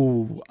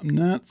 whoa, I'm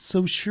not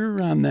so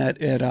sure on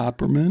that, Ed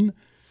Opperman.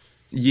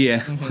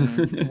 Yeah.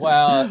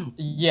 Well,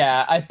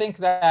 yeah, I think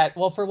that,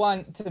 well, for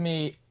one, to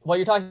me, what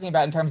you're talking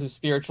about in terms of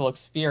spiritual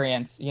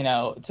experience, you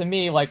know, to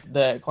me, like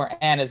the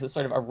Quran is a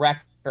sort of a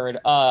record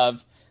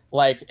of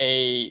like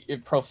a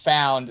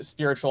profound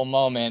spiritual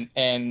moment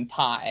in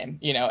time,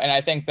 you know, and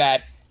I think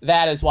that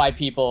that is why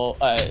people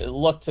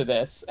look to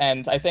this.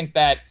 And I think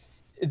that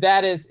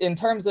that is, in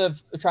terms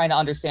of trying to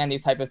understand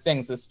these type of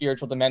things, the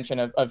spiritual dimension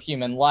of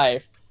human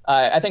life,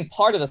 I think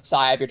part of the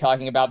psyop you're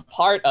talking about,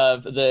 part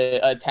of the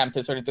attempt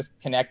to sort of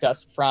disconnect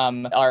us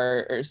from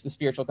the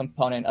spiritual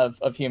component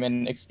of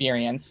human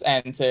experience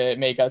and to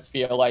make us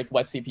feel like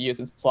wet CPUs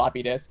and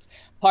floppy disks.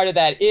 Part of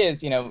that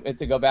is,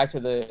 to go back to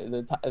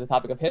the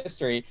topic of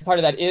history, part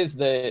of that is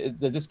the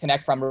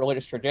disconnect from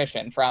religious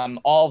tradition, from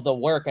all the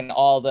work and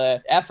all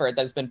the effort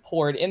that's been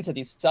poured into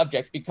these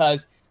subjects,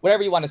 because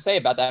whatever you want to say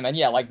about them, and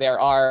there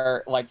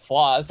are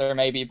flaws, there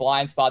may be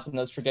blind spots in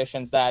those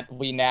traditions that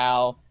we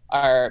now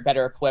are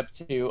better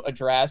equipped to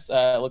address,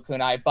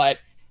 lacunae, but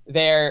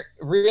there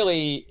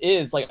really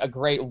is a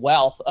great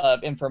wealth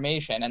of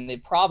information, and the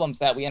problems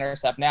that we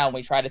intercept now when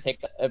we try to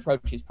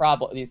approach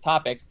these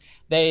topics,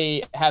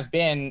 they have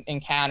been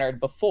encountered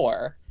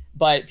before,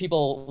 but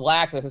people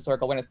lack the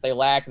historical awareness. They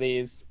lack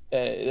these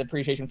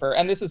appreciation for,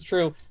 and this is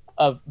true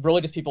of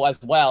religious people as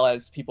well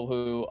as people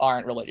who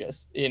aren't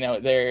religious.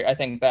 I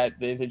think that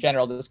there's a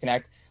general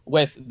disconnect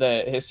with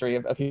the history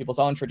of people's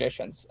own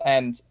traditions,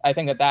 and I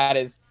think that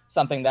is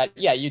something that,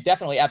 you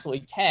definitely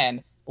absolutely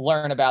can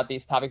learn about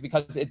these topics,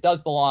 because it does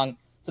belong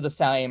to the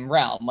same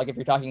realm. Like if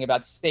you're talking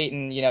about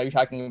Satan, you're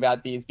talking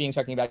about these beings,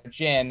 talking about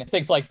jinn,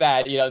 things like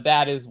that,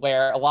 that is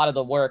where a lot of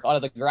the work, a lot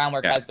of the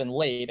groundwork has been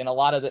laid. And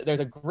there's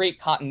a great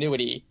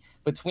continuity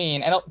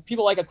between, and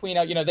people like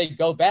Aquino, they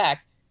go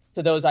back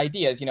to those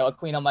ideas.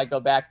 Aquino might go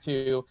back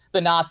to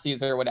the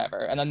Nazis or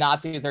whatever, and the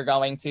Nazis are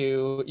going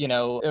to,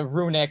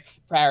 runic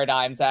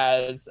paradigms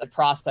as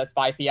processed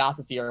by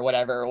theosophy or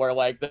whatever, or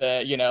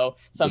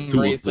some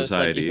racist,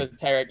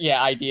 esoteric,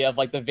 idea of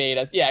the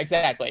Vedas. Yeah,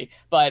 exactly.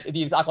 But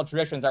these occult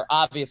traditions are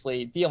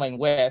obviously dealing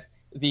with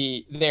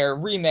their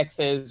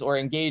remixes or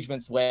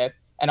engagements with,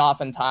 and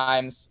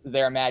oftentimes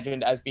they're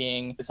imagined as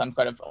being some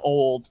kind of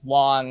old,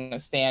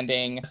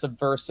 long-standing,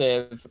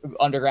 subversive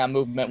underground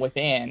movement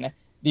within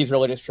these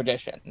religious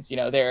traditions.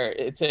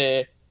 They're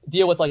to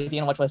deal with the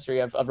intellectual history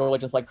of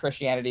religions like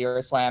Christianity or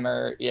Islam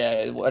or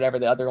whatever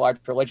the other large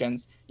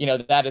religions.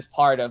 That is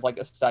part of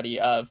a study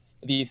of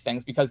these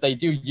things, because they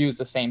do use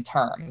the same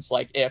terms.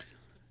 If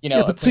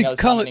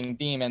Aquino's summoning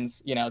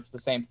demons, it's the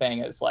same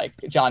thing as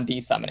John Dee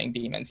summoning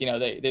demons.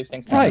 These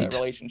things have a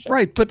relationship.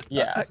 Right, but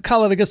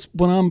Khalid, I guess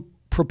what I'm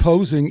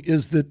proposing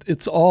is that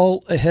it's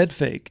all a head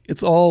fake.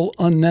 It's all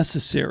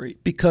unnecessary,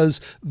 because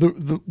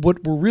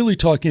what we're really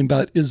talking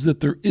about is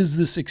that there is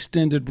this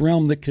extended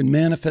realm that can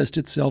manifest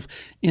itself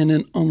in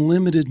an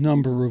unlimited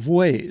number of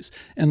ways,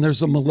 and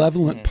there's a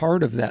malevolent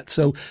part of that.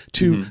 So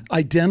to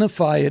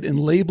identify it and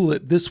label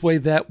it this way,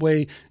 that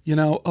way,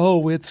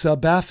 it's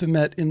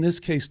Baphomet in this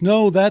case,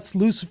 no, that's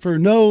Lucifer,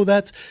 no,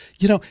 that's,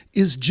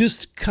 is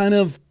just kind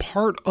of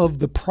part of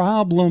the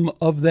problem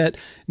of that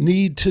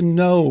need to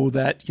know,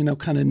 that,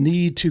 kind of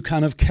need to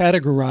kind of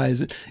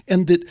categorize it,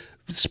 and that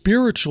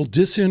spiritual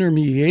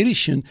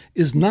disintermediation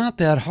is not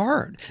that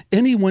hard.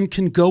 Anyone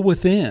can go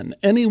within.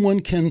 Anyone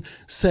can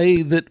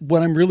say that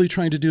what I'm really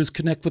trying to do is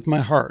connect with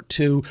my heart,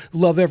 to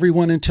love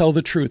everyone and tell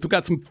the truth. We've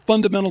got some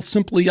fundamental,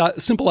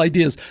 simple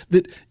ideas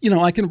that,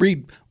 I can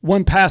read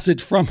one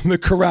passage from the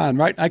Quran,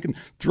 right? I can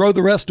throw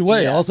the rest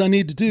away. All I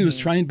need to do is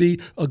try and be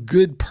a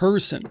good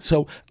person.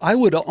 So I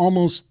would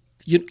almost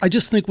I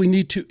just think we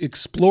need to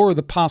explore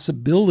the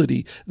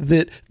possibility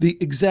that the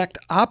exact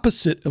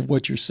opposite of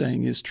what you're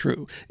saying is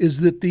true,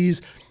 is that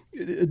these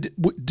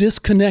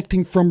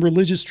disconnecting from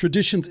religious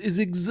traditions is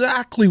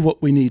exactly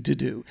what we need to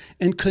do,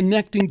 and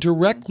connecting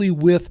directly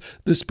with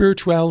the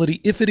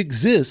spirituality, if it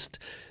exists,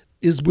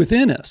 is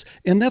within us.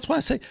 And that's why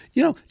I say,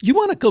 you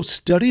want to go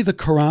study the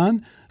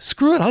Quran?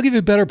 Screw it. I'll give you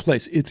a better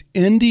place. It's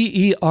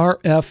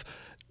NDERF.org.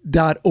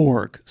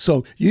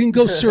 So you can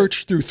go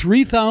search through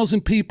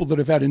 3,000 people that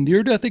have had a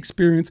near-death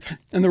experience,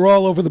 and they're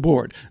all over the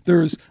board.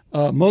 There's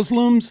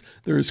Muslims,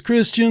 there's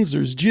Christians,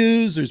 there's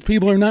Jews, there's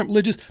people who are not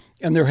religious,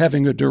 and they're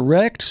having a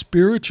direct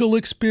spiritual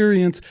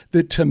experience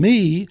that, to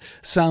me,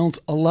 sounds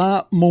a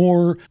lot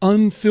more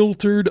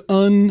unfiltered,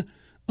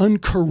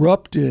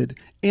 uncorrupted,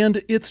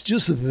 and it's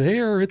just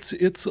there.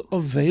 It's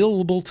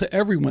available to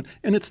everyone,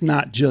 and it's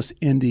not just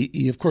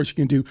NDE. Of course, you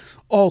can do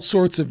all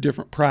sorts of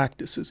different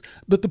practices,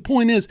 but the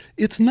point is,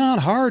 it's not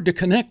hard to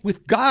connect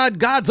with God.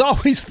 God's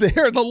always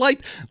there. The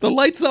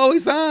light's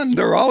always on.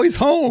 They're always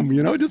home.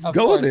 Just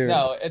go there.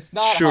 No, it's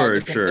not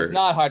hard. It's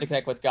not hard to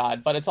connect with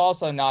God, but it's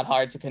also not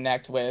hard to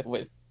connect with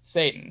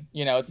Satan.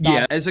 It's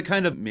not. As a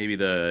kind of maybe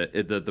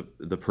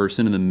the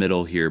person in the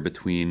middle here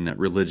between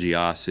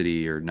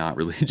religiosity or not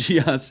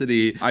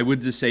religiosity, I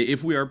would just say,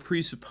 if we are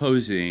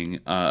presupposing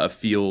a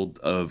field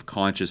of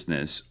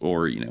consciousness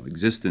or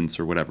existence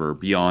or whatever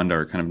beyond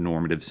our kind of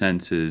normative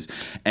senses,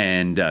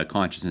 and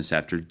consciousness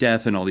after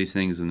death and all these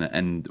things,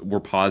 and we're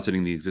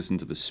positing the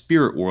existence of a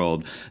spirit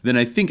world, then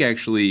I think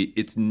actually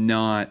it's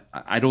not.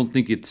 I don't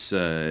think it's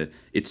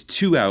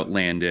too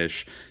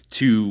outlandish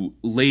to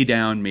lay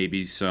down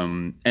maybe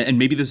some, and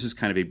maybe this is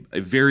kind of a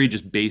very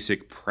just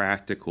basic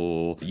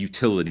practical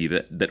utility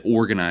that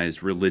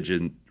organized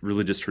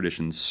religious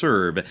traditions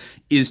serve,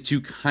 is to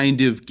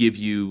kind of give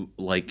you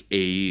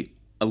a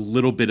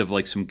little bit of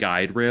some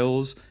guide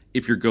rails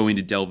if you're going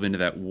to delve into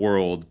that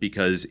world,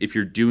 because if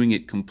you're doing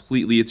it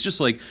completely, it's just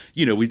like,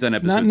 you know, we've done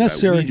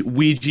episodes about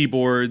Ouija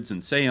boards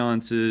and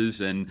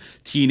seances and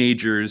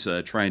teenagers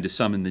trying to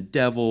summon the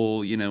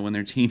devil, you know, when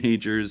they're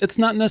teenagers. It's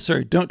not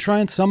necessary. Don't try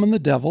and summon the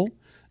devil.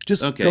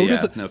 Just okay, go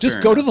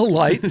to the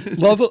light.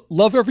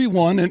 love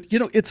everyone, and you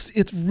know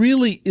it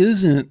really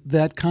isn't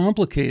that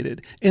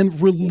complicated.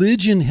 And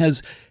religion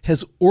has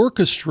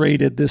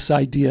orchestrated this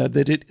idea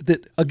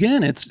that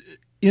again it's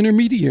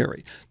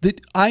intermediary, that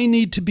I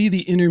need to be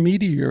the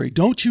intermediary.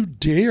 Don't you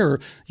dare,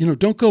 you know,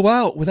 don't go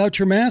out without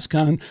your mask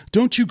on.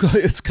 Don't you go.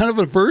 It's kind of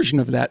a version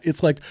of that.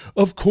 It's like,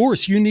 of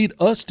course you need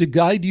us to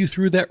guide you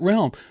through that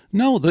realm.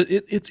 No,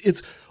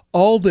 it's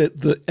all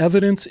the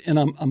evidence, and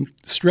I'm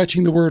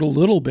stretching the word a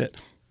little bit.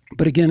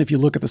 But again, if you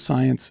look at the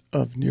science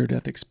of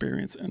near-death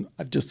experience, and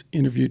I've just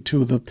interviewed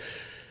two of the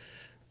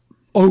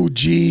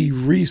OG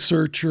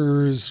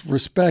researchers,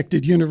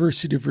 respected,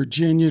 University of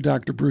Virginia,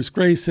 Dr. Bruce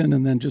Grayson,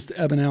 and then just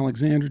Eben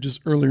Alexander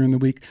just earlier in the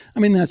week. I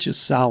mean, that's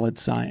just solid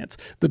science.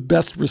 The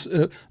best,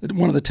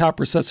 one of the top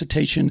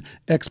resuscitation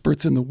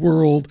experts in the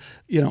world,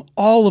 you know,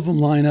 all of them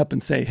line up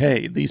and say,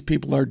 hey, these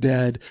people are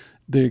dead.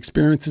 The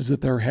experiences that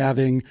they're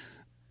having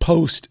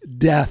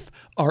post-death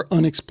are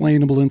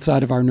unexplainable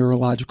inside of our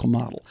neurological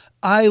model.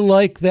 I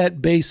like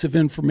that base of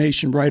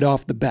information right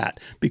off the bat,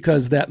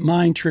 because that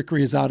mind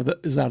trickery is out of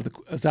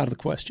the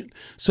question.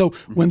 So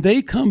when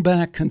they come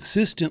back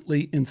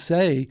consistently and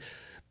say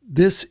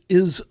this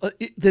is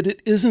that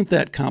it isn't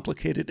that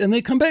complicated, and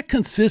they come back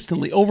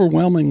consistently,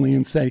 overwhelmingly,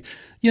 and say,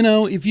 you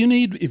know, if you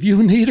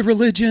need a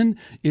religion,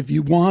 if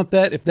you want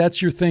that, if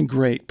that's your thing,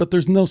 great. But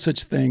there's no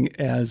such thing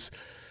as,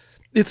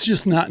 it's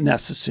just not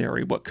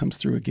necessary what comes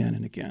through again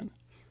and again.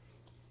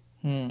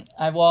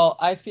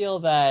 I feel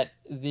that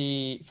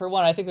for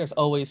one, I think there's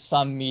always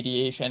some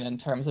mediation in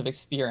terms of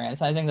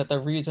experience. I think that the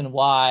reason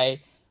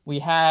why we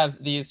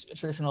have these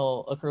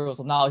traditional accruals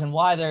of knowledge, and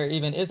why there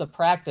even is a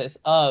practice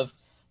of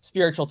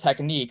spiritual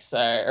techniques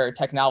or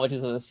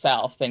technologies of the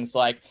self, things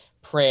like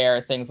prayer,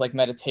 things like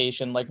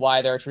meditation, like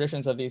why there are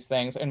traditions of these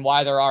things, and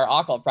why there are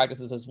occult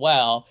practices as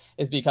well,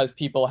 is because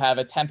people have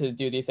attempted to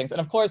do these things.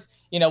 And of course,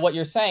 you know, what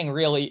you're saying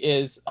really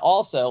is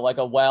also like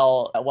a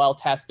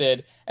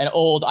well-tested and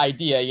old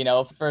idea. You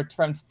know,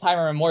 from time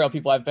immemorial,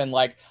 people have been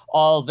like,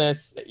 all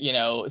this, you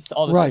know,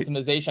 all the right.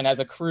 systemization has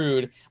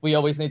accrued. We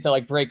always need to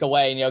like break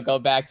away and, you know, go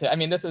back to, I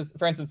mean, this is,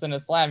 for instance, in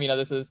Islam, you know,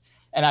 this is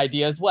an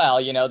idea as well.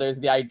 You know, there's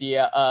the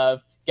idea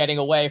of getting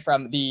away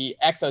from the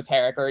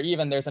exoteric, or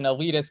even there's an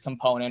elitist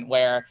component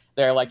where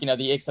they're like, you know,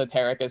 the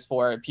exoteric is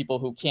for people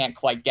who can't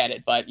quite get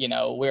it, but, you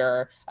know,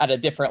 we're at a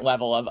different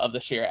level of the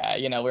Sharia,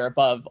 you know, we're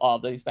above all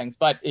these things,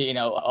 but, you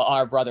know,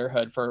 our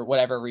brotherhood for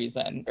whatever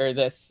reason, or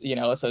this, you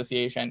know,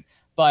 association.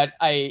 But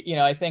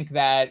I think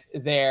that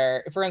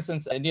for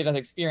instance, near-death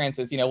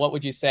experiences, you know, what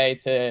would you say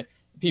to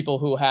people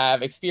who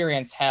have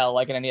experienced hell,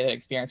 like in a near-death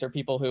experience, or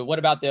people who, what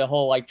about the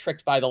whole like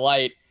tricked by the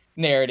light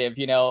narrative?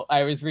 You know,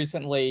 I was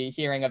recently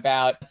hearing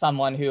about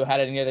someone who had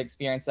a near-death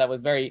experience that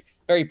was very,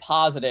 very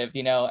positive,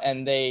 you know,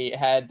 and they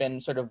had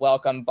been sort of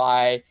welcomed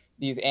by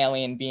these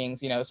alien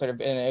beings, you know, sort of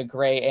in a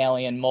gray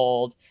alien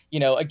mold. You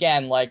know,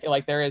 again, like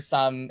there is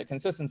some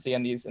consistency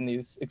in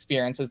these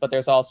experiences, but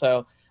there's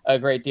also a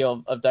great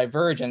deal of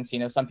divergence. You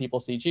know, some people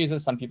see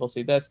Jesus, some people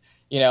see this,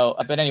 you know,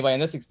 but anyway, in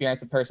this experience,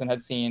 the person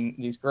had seen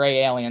these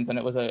gray aliens, and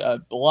it was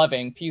a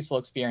loving, peaceful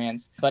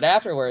experience. But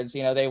afterwards,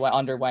 you know, they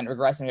underwent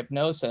regressive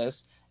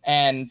hypnosis,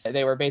 and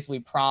they were basically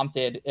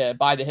prompted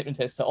by the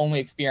hypnotist to only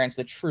experience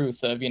the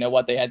truth of, you know,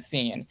 what they had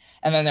seen.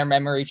 And then their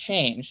memory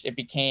changed. It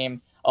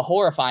became a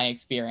horrifying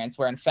experience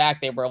where, in fact,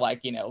 they were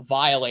like, you know,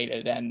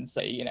 violated and,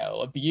 you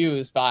know,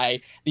 abused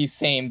by these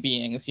same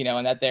beings, you know,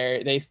 and that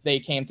they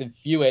came to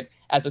view it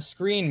as a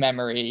screen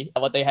memory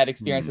of what they had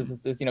experienced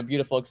as this, you know,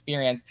 beautiful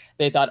experience.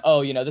 They thought,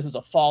 oh, you know, this was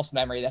a false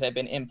memory that had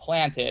been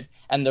implanted,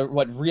 and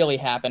what really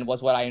happened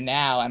was what I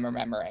now am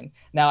remembering.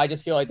 Now, I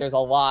just feel like there's a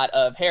lot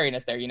of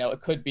hairiness there. You know,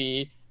 it could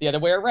be the other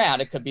way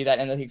around. It could be that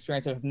in the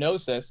experience of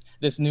hypnosis,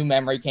 this new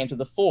memory came to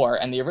the fore,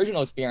 and the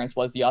original experience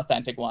was the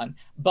authentic one.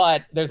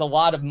 But there's a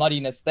lot of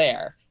muddiness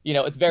there. You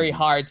know, it's very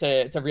hard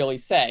to really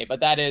say,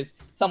 but that is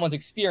someone's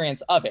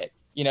experience of it.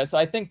 You know, so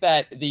I think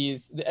that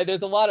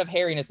there's a lot of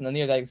hairiness in the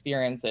near-death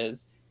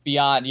experiences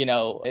beyond, you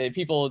know,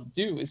 people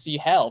do see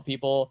hell.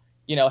 People,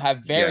 you know, have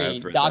very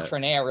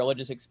doctrinaire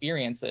religious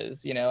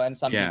experiences, you know, and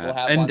some people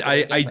have. And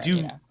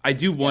I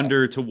do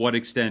wonder to what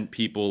extent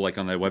people, like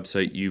on that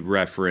website you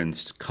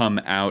referenced, come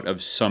out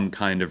of some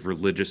kind of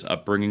religious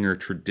upbringing or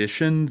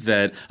tradition.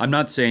 That I'm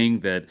not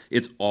saying that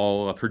it's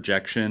all a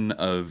projection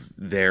of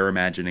their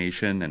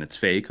imagination and it's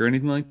fake or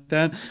anything like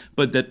that,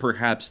 but that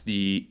perhaps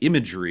the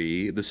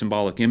imagery, the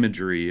symbolic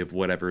imagery of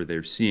whatever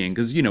they're seeing,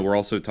 because, you know, we're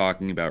also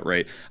talking about,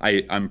 right,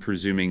 I'm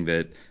presuming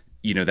that,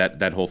 you know,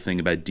 that whole thing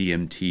about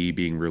DMT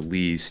being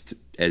released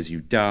as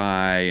you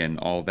die and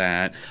all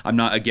that. I'm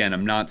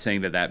not saying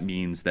that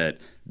means that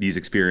these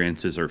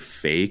experiences are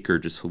fake or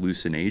just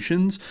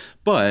hallucinations,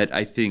 but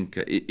I think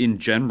in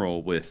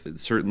general,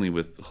 certainly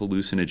with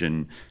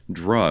hallucinogen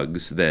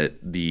drugs, that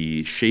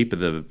the shape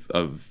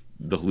of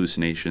the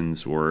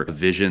hallucinations or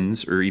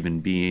visions or even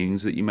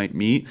beings that you might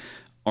meet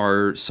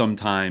are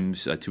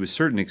sometimes, to a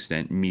certain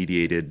extent,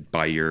 mediated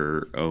by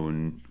your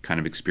own kind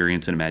of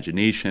experience and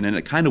imagination. And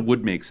it kind of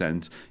would make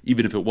sense,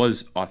 even if it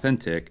was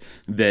authentic,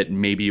 that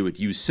maybe it would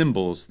use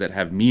symbols that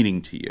have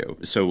meaning to you.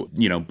 So,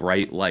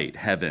 bright light,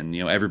 heaven,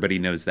 everybody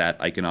knows that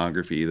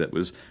iconography that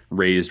was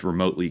raised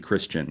remotely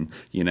Christian.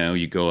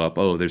 You go up,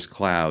 oh, there's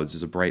clouds,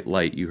 there's a bright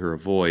light, you hear a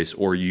voice,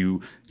 or you're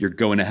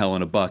going to hell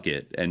in a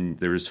bucket and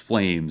there's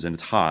flames and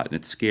it's hot and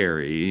it's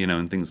scary,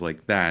 and things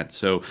like that.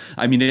 So,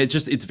 I mean,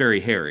 it's very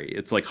hairy.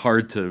 It's like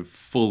hard to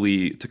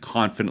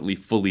confidently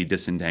fully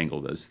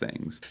disentangle those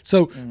things.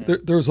 So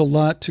there's a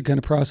lot to kind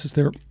of process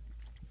there.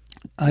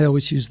 I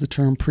always use the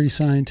term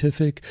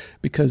pre-scientific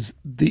because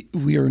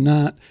we are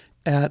not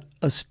at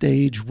a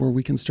stage where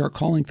we can start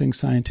calling things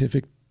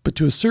scientific. But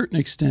to a certain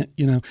extent,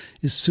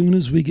 as soon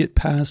as we get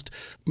past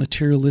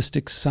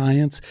materialistic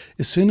science,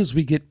 as soon as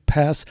we get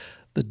past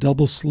the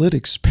double slit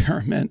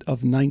experiment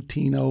of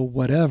 1900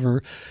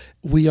 whatever,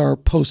 we are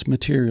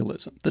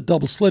post-materialism. The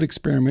double slit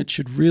experiment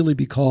should really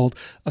be called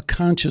a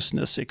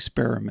consciousness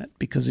experiment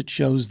because it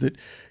shows that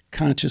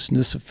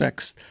consciousness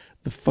affects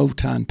the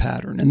photon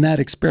pattern. And that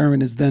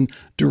experiment is then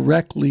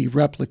directly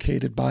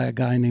replicated by a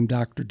guy named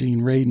Dr.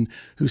 Dean Radin,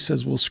 who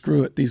says, well,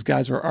 screw it. These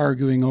guys are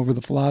arguing over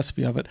the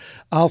philosophy of it.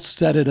 I'll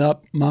set it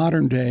up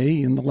modern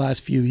day in the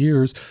last few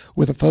years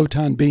with a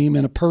photon beam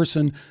and a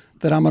person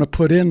that I'm going to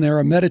put in there,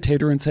 a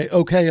meditator, and say,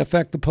 okay,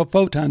 affect the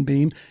photon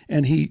beam.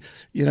 And he,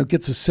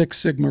 gets a 6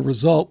 sigma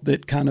result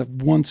that kind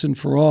of once and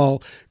for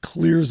all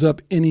clears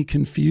up any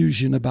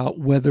confusion about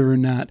whether or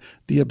not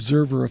the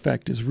observer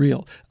effect is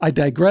real. I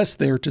digress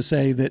there to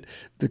say that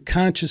the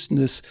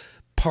consciousness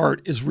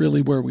part is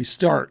really where we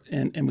start.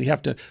 And we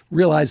have to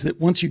realize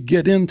that once you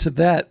get into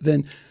that,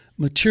 then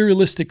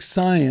materialistic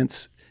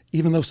science,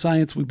 even though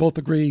science, we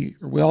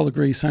all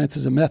agree, science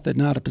is a method,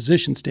 not a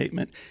position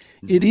statement.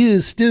 It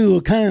is still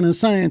kind of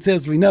science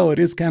as we know it.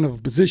 Is kind of a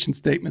position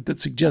statement that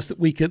suggests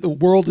that the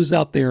world is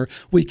out there,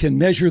 we can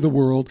measure the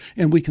world,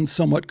 and we can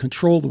somewhat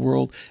control the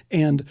world.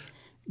 And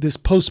this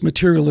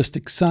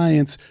post-materialistic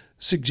science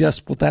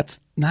suggests, well,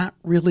 that's not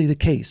really the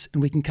case.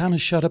 And we can kind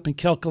of shut up and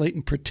calculate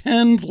and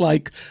pretend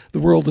like the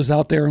world is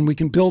out there and we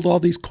can build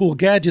all these cool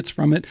gadgets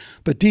from it.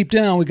 But deep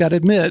down, we got to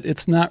admit,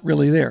 it's not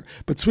really there.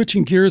 But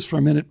switching gears for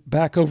a minute,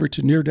 back over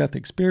to near-death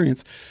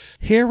experience.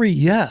 Hairy,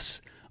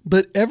 yes.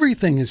 But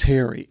everything is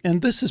hairy.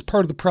 And this is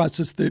part of the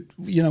process that,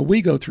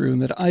 we go through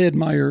and that I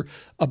admire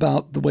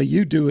about the way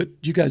you do it.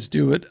 You guys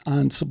do it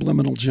on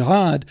Subliminal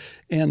Jihad.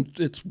 And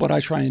it's what I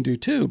try and do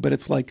too. But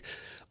it's like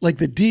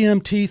the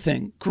DMT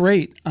thing.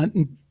 Great.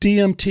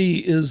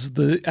 DMT is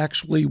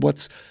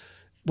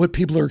what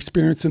people are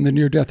experiencing, the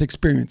near-death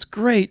experience.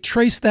 Great.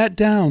 Trace that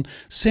down.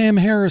 Sam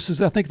Harris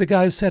is, I think the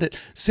guy who said it,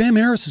 Sam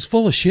Harris is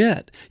full of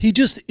shit. He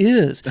just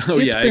is. Oh,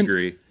 yeah, I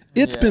agree.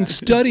 It's been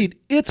studied.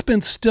 It's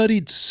been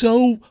studied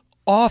so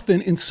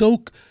often and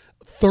so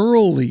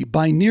thoroughly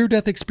by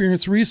near-death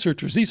experience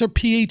researchers. These are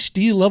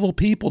PhD level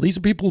people. These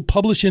are people who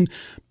publish in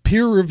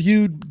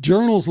peer-reviewed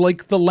journals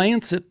like The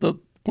Lancet,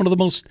 one of the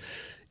most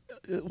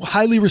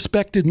highly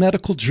respected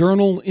medical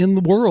journal in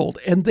the world.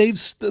 And they've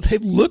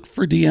looked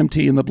for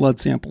DMT in the blood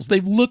samples.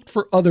 They've looked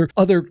for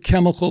other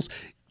chemicals.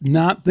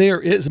 Not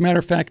there. As a matter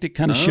of fact, it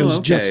kind of shows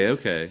just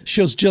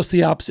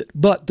the opposite.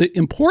 But the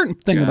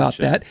important thing about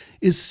that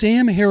is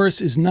Sam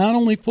Harris is not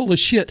only full of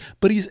shit,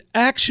 but he's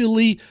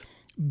actually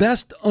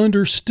best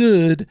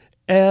understood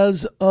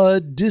as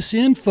a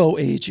disinfo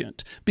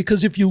agent.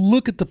 Because if you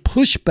look at the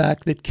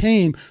pushback that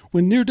came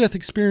when near-death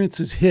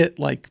experiences hit,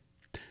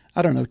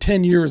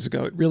 10 years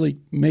ago, it really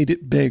made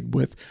it big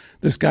with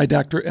this guy,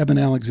 Dr. Eben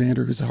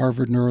Alexander, who's a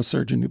Harvard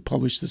neurosurgeon who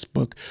published this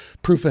book,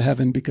 Proof of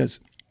Heaven, because...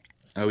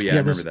 Oh, yeah, I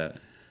remember that.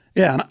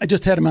 Yeah, and I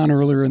just had him on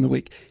earlier in the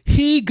week.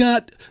 He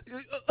got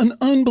an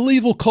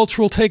unbelievable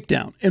cultural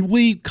takedown, and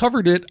we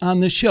covered it on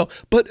this show.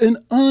 But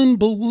an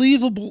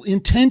unbelievable,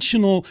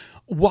 intentional,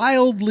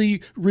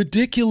 wildly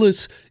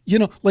ridiculous,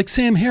 like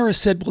Sam Harris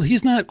said, well,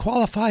 he's not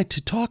qualified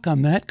to talk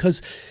on that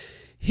because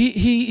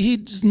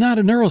he's not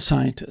a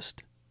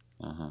neuroscientist.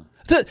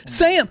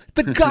 Sam,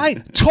 the guy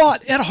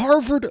taught at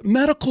Harvard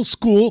Medical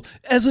School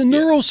as a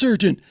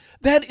neurosurgeon.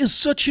 That is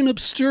such an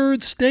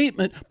absurd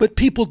statement, but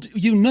people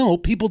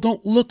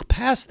don't look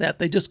past that.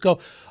 They just go,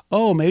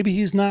 "Oh, maybe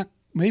he's not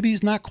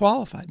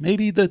qualified.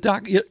 Maybe the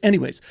doc."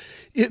 Anyways,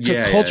 it's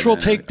a cultural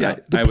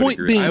takedown. The point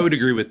being, I would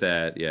agree with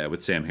that. Yeah,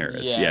 with Sam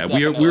Harris. Yeah,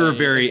 we were a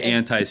very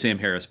anti-Sam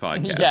Harris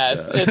podcast.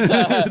 Yes,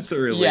 it's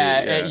thoroughly.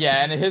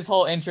 And his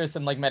whole interest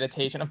in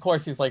meditation. Of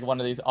course, he's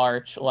one of these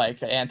arch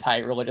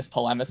anti-religious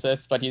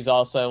polemicists, but he's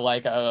also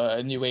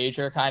a New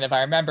Ager kind of. I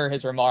remember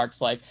his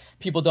remarks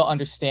people don't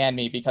understand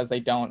me because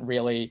they don't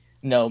really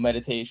know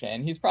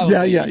meditation. He's probably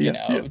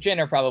Jinn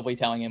are probably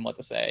telling him what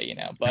to say,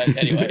 but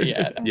anyway,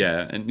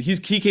 yeah. And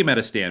he came out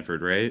of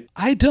Stanford, right?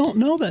 I don't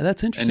know that.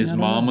 That's interesting. And his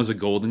mom was a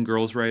Golden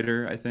Girls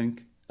writer, I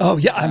think. Oh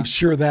yeah, I'm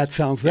sure that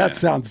sounds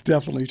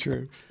definitely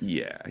true.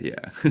 Yeah.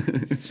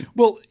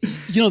 Well,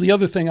 the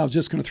other thing I was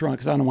just going to throw on,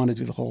 because I don't want to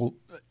do the whole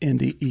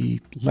NDE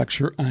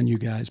lecture on you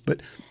guys,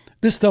 but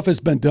this stuff has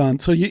been done.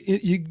 So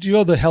you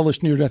know the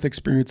hellish near-death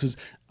experiences.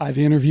 I've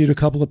interviewed a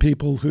couple of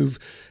people who've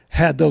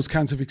had those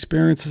kinds of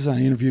experiences. I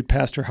interviewed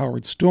Pastor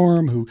Howard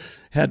Storm, who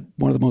had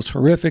one of the most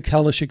horrific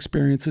hellish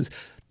experiences.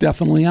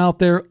 Definitely out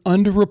there,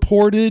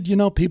 underreported. You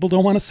know, people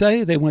don't want to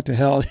say they went to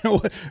hell. You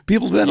know,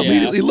 people then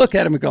immediately look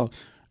at him and go,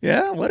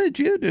 "Yeah, what did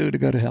you do to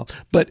go to hell?"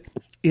 But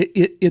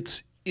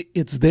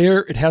it's there.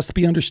 It has to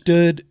be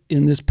understood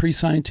in this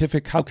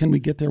pre-scientific. How can we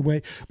get their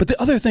way? But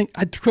the other thing,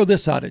 I'd throw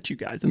this out at you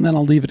guys, and then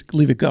I'll leave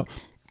it go.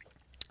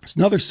 It's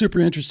another super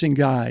interesting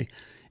guy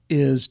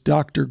is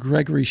Dr.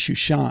 Gregory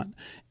Shushan,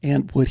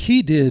 and what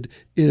he did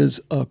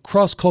is a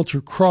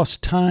cross-culture,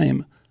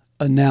 cross-time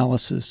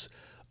analysis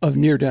of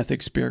near-death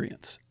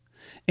experience.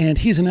 And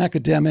he's an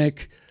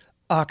academic,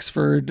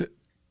 Oxford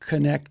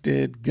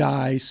connected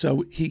guy,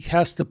 so he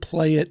has to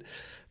play it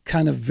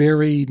kind of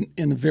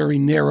in a very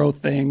narrow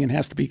thing, and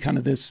has to be kind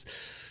of this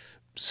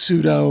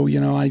pseudo,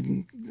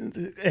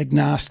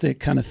 agnostic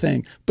kind of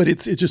thing. But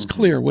it's just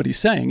clear what he's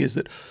saying is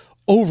that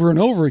over and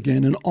over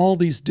again in all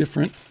these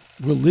different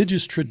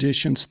religious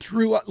traditions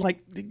throughout,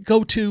 like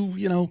go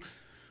to,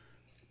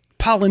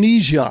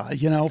 Polynesia,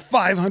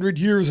 500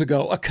 years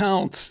ago,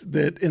 accounts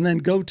that, and then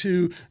go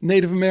to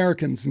Native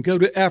Americans and go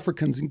to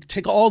Africans and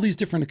take all these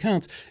different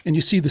accounts, and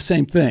you see the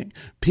same thing.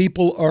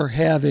 People are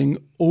having,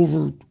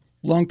 over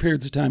long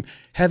periods of time,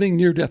 having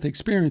near-death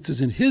experiences,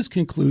 and his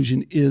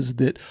conclusion is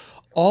that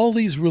all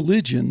these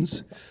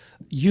religions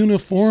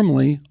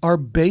uniformly are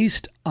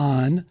based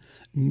on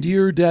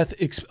near-death,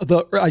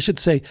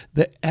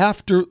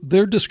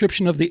 their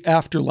description of the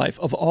afterlife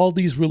of all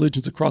these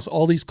religions across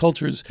all these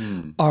cultures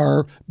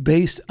are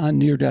based on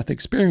near-death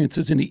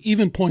experiences. And he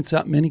even points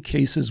out many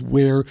cases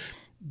where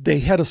they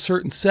had a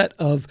certain set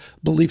of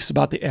beliefs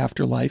about the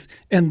afterlife,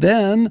 and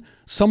then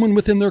someone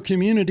within their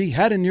community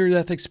had a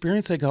near-death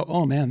experience. They go,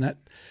 "Oh man,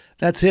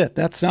 that's it.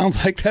 That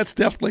sounds like that's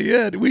definitely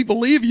it. We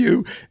believe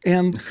you."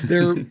 And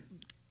their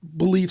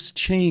beliefs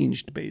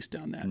changed based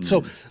on that.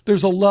 So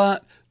there's a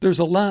lot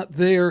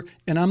there,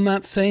 and I'm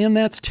not saying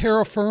that's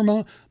terra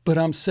firma, but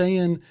I'm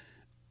saying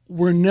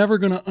we're never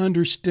going to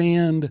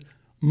understand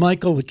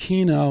Michael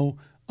Aquino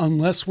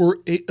unless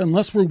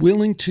we're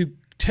willing to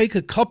take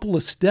a couple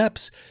of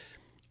steps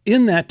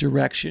in that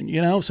direction,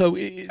 So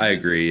I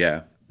agree.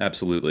 Yeah,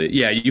 absolutely.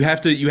 Yeah, you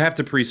have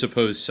to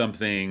presuppose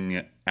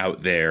something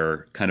out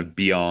there, kind of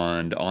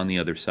beyond, on the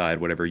other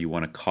side, whatever you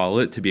want to call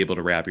it, to be able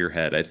to wrap your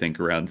head, I think,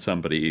 around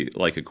somebody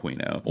like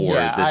Aquino or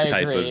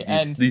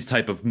these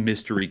type of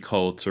mystery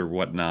cults or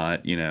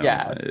whatnot.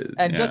 Yes,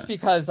 and just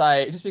because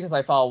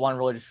I follow one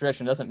religious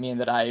tradition doesn't mean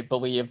that I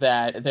believe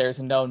that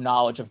there's no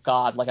knowledge of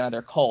God like in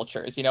other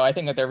cultures. I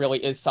think that there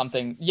really is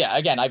something. Yeah,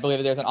 again, I believe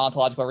that there's an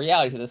ontological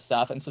reality to this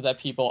stuff, and so that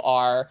people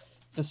are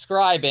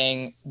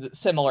describing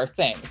similar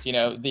things,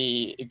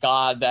 the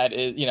God that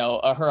is,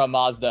 Ahura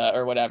Mazda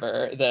or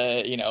whatever,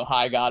 the,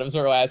 high God of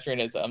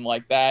Zoroastrianism,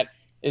 like that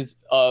is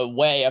a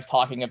way of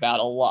talking about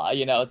Allah.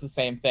 It's the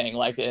same thing,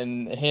 like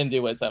in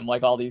Hinduism,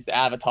 like all these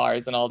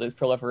avatars and all this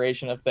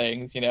proliferation of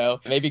things,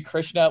 maybe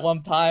Krishna at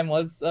one time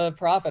was a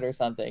prophet or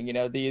something,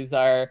 these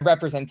are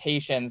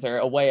representations or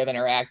a way of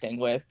interacting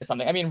with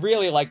something. I mean,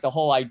 really, like the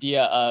whole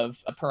idea of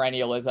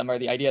perennialism, or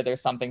the idea there's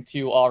something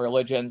to all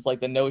religions, like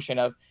the notion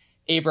of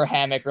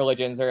Abrahamic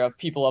religions or of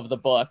people of the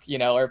book,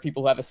 or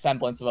people who have a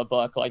semblance of a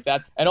book. Like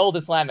that's an old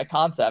Islamic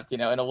concept,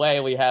 in a way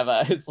we have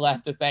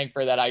Islam to thank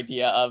for that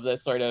idea of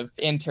this sort of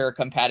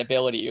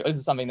intercompatibility. This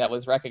is something that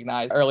was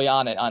recognized early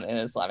on in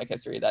Islamic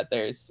history, that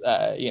there's,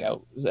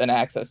 an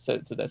access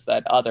to this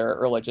that other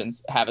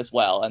religions have as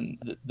well.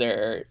 And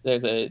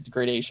there's a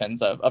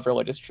gradations of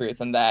religious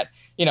truth, and that,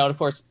 and of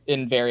course,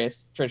 in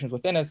various traditions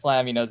within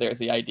Islam, there's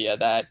the idea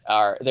that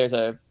there's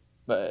a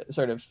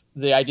sort of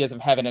the ideas of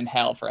heaven and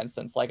hell, for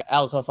instance, like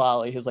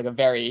Al-Ghazali, who's like a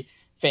very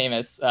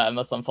famous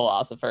Muslim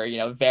philosopher,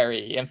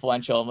 very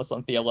influential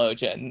Muslim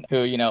theologian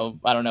who,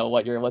 I don't know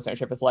what your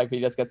listenership is like, but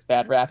he just gets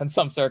bad rap in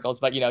some circles.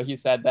 But, he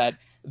said that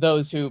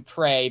those who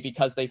pray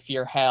because they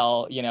fear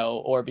hell,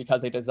 or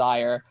because they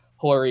desire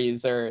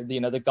houris or,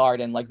 the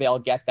garden, like they all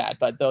get that.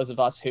 But those of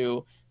us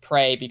who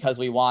pray because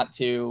we want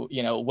to,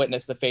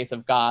 witness the face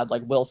of God,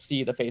 like we'll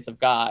see the face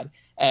of God.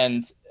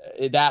 And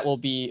that will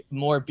be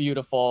more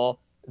beautiful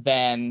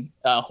than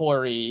a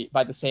houri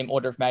by the same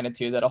order of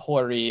magnitude that a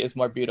houri is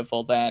more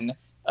beautiful than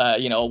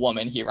a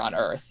woman here on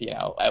earth,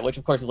 which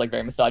of course is like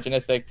very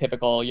misogynistic,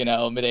 typical,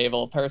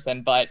 medieval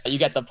person, but you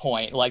get the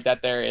point, like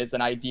that there is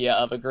an idea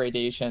of a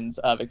gradations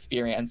of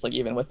experience, like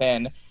even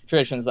within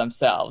traditions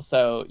themselves.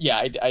 So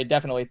yeah, I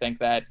definitely think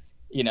that,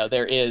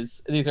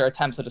 these are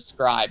attempts to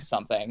describe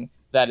something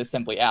that is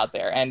simply out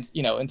there. And,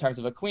 in terms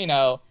of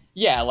Aquino,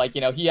 yeah, like,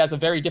 he has a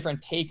very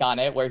different take on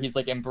it, where he's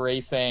like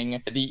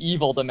embracing the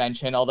evil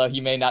dimension, although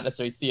he may not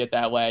necessarily see it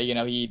that way.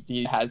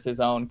 He has his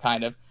own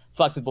kind of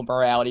flexible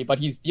morality, but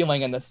he's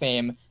dealing in the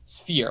same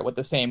sphere with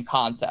the same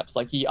concepts.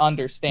 Like he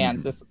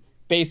understands this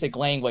basic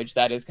language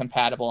that is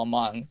compatible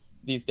among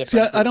these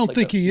different groups. I don't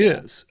think he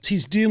is.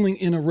 He's dealing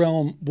in a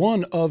realm,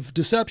 one, of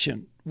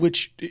deception,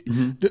 which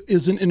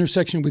is an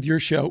intersection with your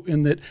show,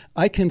 in that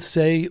I can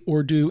say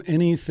or do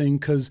anything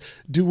because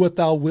do what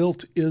thou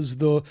wilt is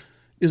the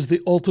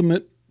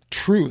ultimate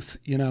truth,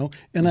 you know?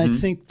 And I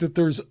think that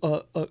there's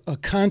a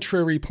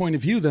contrary point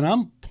of view that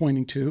I'm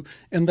pointing to,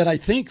 and that I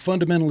think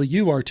fundamentally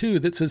you are too,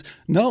 that says,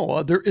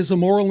 no, there is a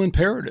moral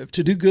imperative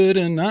to do good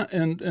and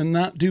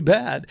not do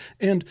bad.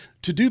 And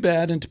to do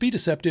bad and to be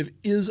deceptive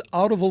is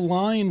out of a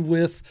line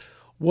with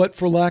what,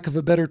 for lack of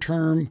a better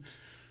term,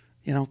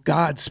 you know,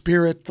 God,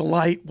 spirit, the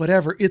light,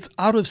 whatever. It's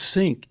out of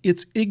sync.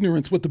 It's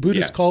ignorance, what the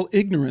Buddhists call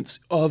ignorance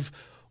of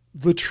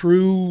the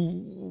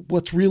true,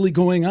 what's really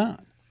going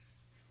on.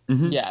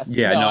 Yes.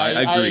 Yeah, no,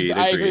 I agree.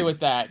 I agree with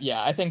that.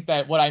 Yeah, I think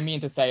that what I mean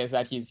to say is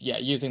that he's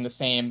using the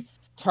same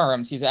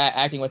terms. He's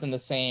acting within the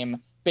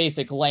same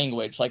basic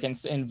language, like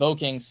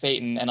invoking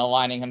Satan and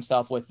aligning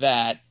himself with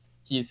that.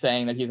 He's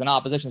saying that he's in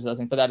opposition to those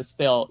things, but that is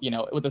still, you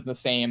know, within the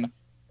same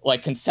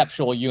like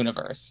conceptual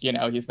universe. You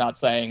know, he's not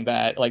saying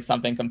that like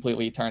something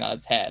completely turned on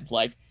its head.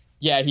 Like,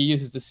 yeah, he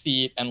uses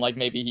deceit and like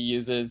maybe he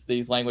uses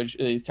these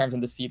terms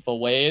in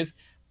deceitful ways,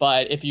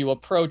 but if you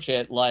approach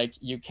it like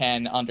you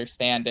can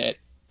understand it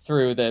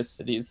through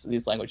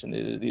these language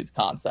and these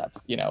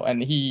concepts, you know,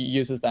 and he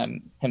uses them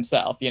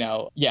himself, you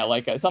know. Yeah,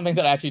 like something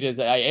that I actually did is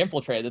I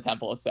infiltrated the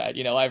Temple of Set.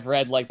 You know, I've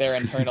read like their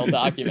internal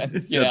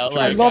documents, you know.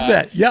 Like, I love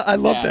that. Yeah, I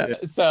love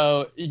that.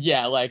 So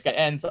yeah, like,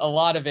 and a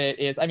lot of it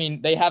is, I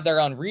mean, they have their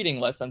own reading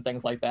lists and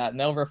things like that, and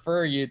they'll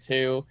refer you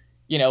to,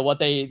 you know, what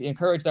they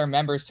encourage their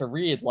members to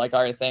read, like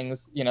are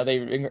things, you know, they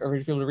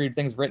encourage people to read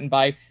things written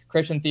by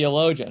Christian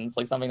theologians,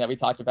 like something that we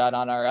talked about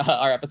on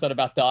our episode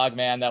about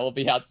Dogman that will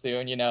be out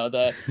soon, you know,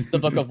 the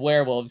book of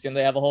werewolves. You know,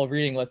 they have a whole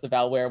reading list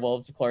about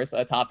werewolves, of course,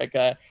 a topic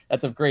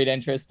that's of great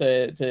interest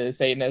to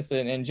Satanists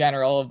in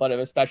general, but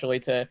especially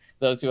to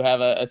those who have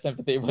a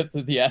sympathy with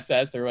the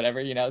SS or whatever,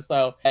 you know.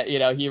 So, you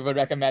know, he would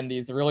recommend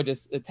these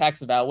religious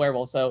texts about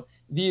werewolves. So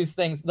these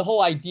things, the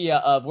whole idea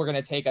of we're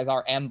going to take as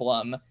our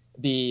emblem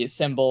the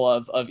symbol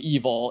of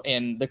evil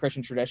in the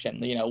Christian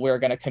tradition, you know, we're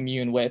going to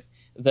commune with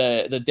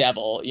the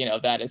devil, you know,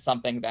 that is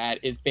something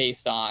that is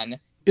based on.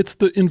 It's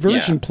the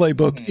inversion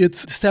playbook.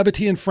 It's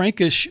Sabbatean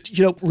Frankish,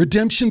 you know,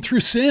 redemption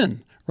through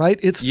sin, right?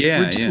 It's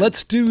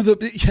let's do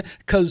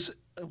because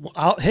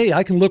hey,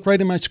 I can look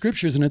right in my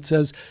scriptures and it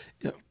says,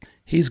 you know,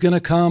 he's going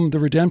to come, the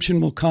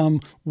redemption will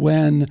come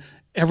when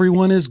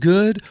everyone is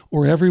good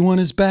or everyone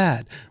is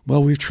bad.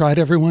 Well, we've tried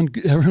everyone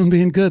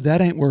being good. That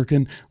ain't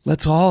working.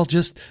 Let's all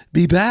just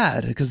be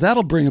bad because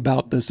that'll bring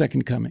about the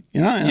second coming.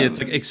 You know? Yeah, it's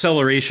like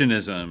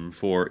accelerationism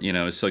for, you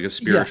know, it's like a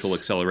spiritual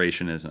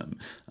accelerationism.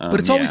 But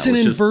it's always an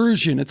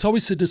inversion. It's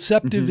always a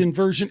deceptive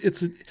inversion.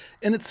 It's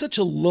such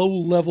a low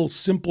level,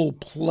 simple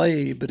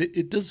play, but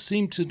it does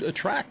seem to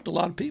attract a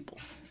lot of people.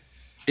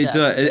 It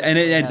does,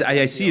 and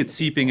I see it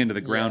seeping into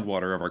the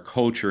groundwater of our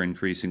culture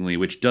increasingly,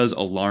 which does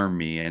alarm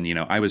me. And you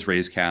know, I was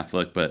raised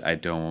Catholic, but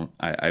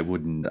I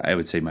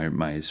would say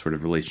my sort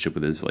of relationship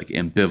with it is like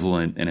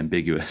ambivalent and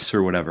ambiguous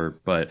or whatever.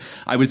 But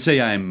I would say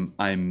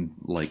I'm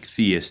like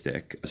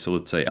theistic. So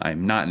let's say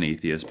I'm not an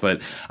atheist,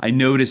 but I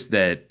noticed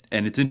that,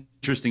 and it's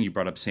interesting you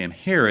brought up Sam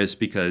Harris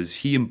because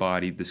he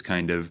embodied this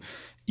kind of,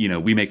 you know,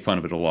 we make fun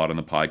of it a lot on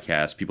the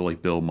podcast. People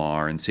like Bill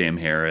Maher and Sam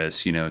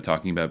Harris, you know,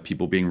 talking about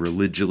people being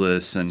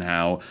religious and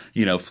how,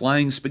 you know,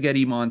 flying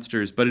spaghetti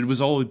monsters. But it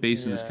was all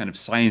based in this kind of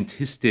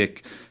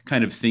scientific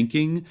kind of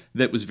thinking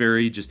that was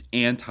very just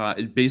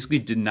basically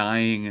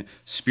denying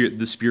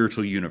the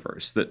spiritual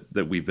universe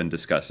that we've been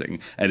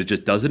discussing. And it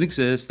just doesn't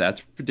exist.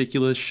 That's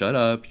ridiculous. Shut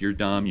up. You're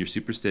dumb. You're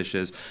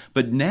superstitious.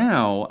 But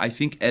now I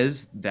think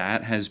as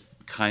that has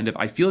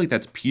I feel like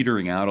that's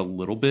petering out a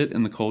little bit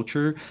in the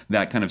culture,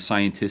 that kind of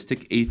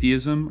scientific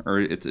atheism, or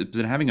it's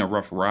been having a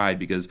rough ride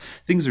because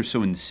things are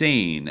so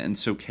insane and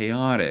so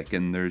chaotic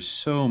and there's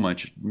so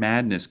much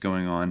madness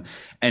going on.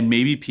 And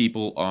maybe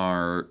people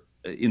are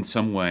in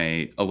some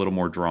way a little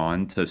more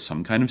drawn to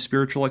some kind of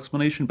spiritual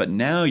explanation. But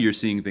now you're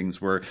seeing things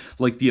where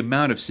like the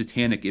amount of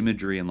satanic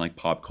imagery in like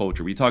pop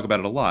culture, we talk about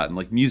it a lot in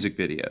like music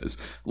videos,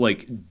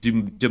 like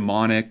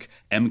demonic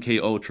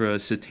MK Ultra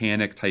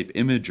satanic type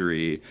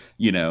imagery,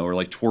 you know, or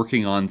like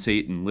twerking on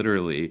Satan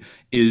literally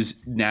is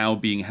now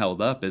being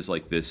held up as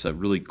like this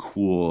really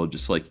cool,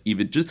 just like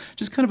even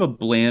just kind of a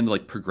bland,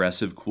 like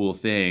progressive cool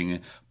thing.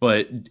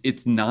 But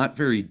it's not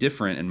very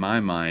different in my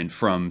mind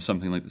from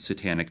something like the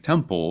Satanic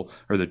Temple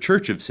or the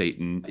Church of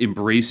Satan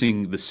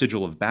embracing the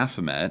sigil of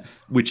Baphomet,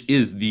 which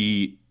is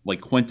the like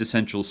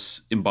quintessential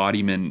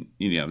embodiment,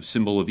 you know,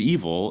 symbol of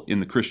evil in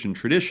the Christian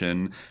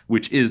tradition,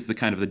 which is the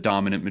kind of the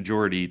dominant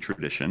majority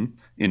tradition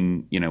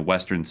in, you know,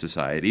 Western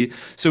society.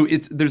 So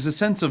there's a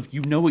sense of,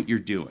 you know what you're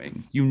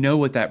doing, you know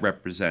what that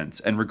represents,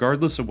 and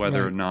regardless of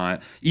whether or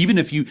not, even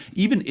if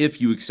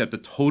you accept a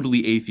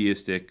totally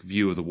atheistic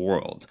view of the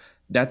world,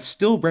 that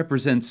still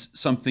represents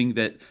something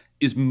that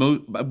is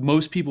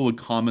most people would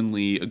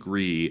commonly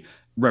agree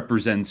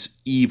represents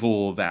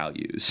evil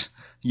values.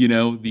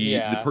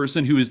 the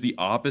person who is the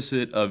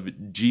opposite of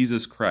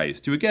Jesus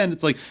Christ, who again,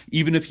 it's like,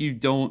 even if you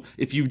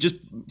just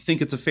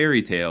think it's a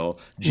fairy tale,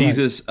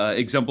 Jesus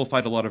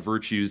exemplified a lot of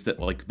virtues that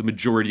like the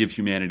majority of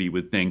humanity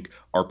would think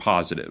are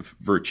positive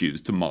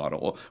virtues to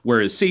model,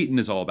 whereas Satan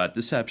is all about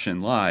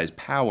deception, lies,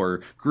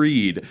 power,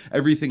 greed,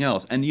 everything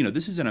else. And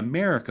this is in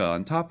America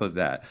on top of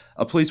that,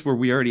 a place where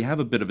we already have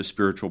a bit of a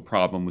spiritual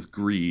problem with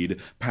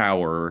greed,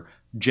 power,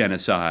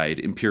 genocide,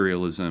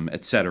 imperialism,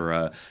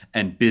 etc.,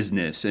 and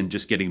business, and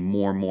just getting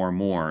more,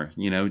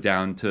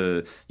 down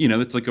to,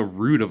 it's like a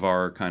root of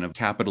our kind of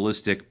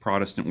capitalistic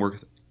Protestant work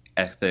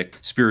ethic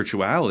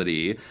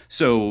spirituality.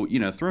 So,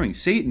 throwing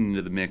Satan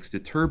into the mix to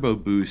turbo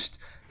boost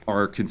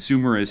our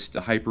consumerist,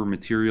 hyper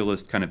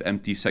materialist kind of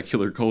empty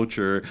secular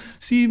culture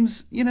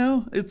seems,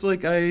 it's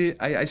like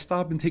I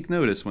stop and take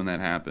notice when that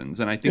happens.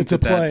 And I think it's a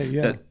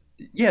play,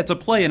 it's a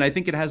play, and I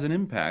think it has an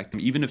impact.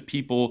 Even if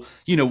people,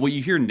 what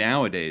you hear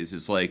nowadays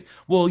is like,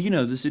 well,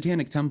 the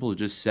Satanic Temple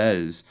just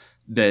says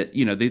that,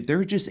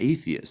 they're just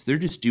atheists. They're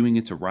just doing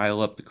it to rile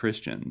up the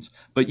Christians.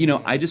 But,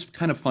 I just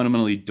kind of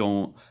fundamentally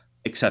don't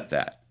accept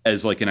that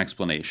as like an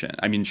explanation.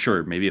 I mean,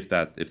 sure, maybe if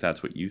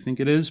that's what you think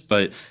it is,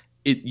 but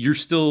you're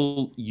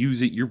still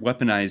you're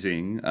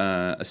weaponizing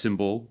a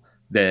symbol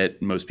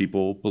that most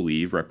people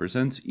believe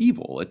represents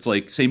evil. It's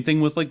like same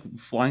thing with like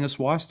flying a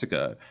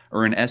swastika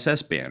or an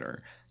SS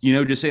banner.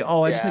 Just say,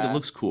 oh, I just think it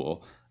looks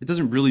cool. It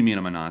doesn't really mean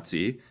I'm a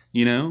Nazi,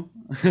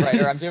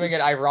 Right, or I'm doing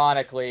it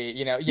ironically,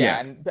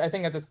 and I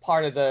think that this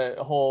part of the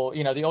whole,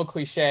 the old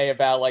cliche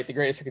about like the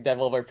greatest trick the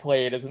devil ever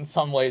played is in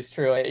some ways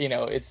true.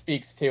 It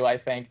speaks to, I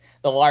think,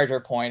 the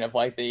larger point of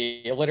like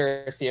the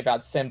illiteracy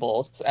about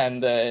symbols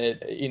and the,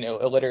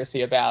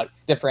 illiteracy about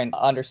different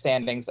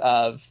understandings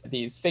of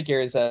these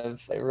figures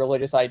of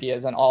religious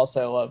ideas and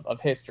also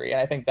of history.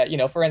 And I think that,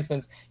 for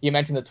instance, you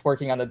mentioned the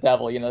twerking on the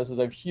devil, this is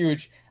a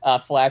huge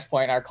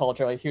flashpoint in our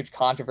culture, a huge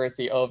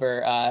controversy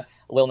over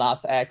Lil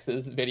Nas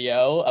X's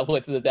video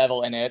with the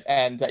devil in it.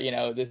 And,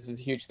 this is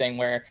a huge thing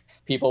where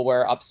people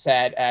were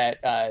upset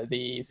at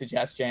the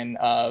suggestion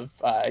of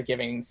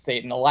giving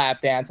Satan a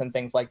lap dance and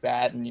things like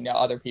that. And,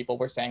 other people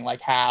were saying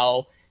like,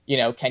 how,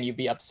 can you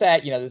be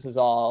upset? This is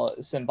all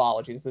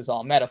symbology. This is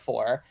all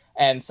metaphor.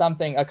 And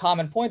a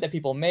common point that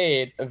people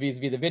made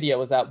vis-a-vis the video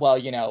was that, well,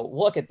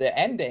 look at the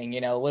ending,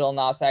 Lil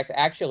Nas X,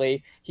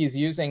 actually, he's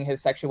using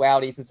his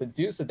sexuality to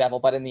seduce the devil,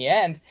 but in the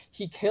end,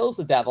 he kills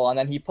the devil, and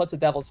then he puts the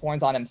devil's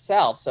horns on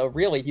himself. So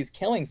really, he's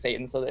killing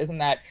Satan. So isn't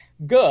that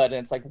good?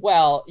 And it's like,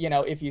 well,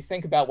 if you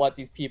think about what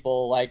these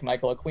people like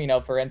Michael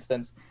Aquino, for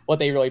instance, what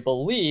they really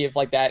believe,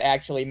 like that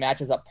actually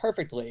matches up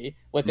perfectly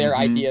with their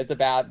ideas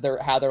about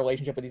how their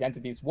relationship with these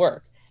entities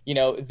work.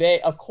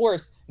 Of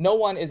course, no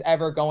one is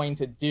ever going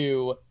to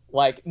do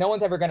no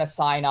one's ever going to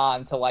sign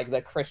on to like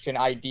the Christian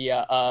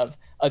idea of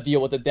a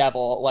deal with the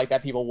devil, like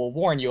that people will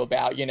warn you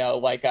about,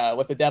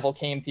 if the devil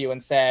came to you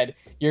and said,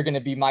 you're going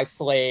to be my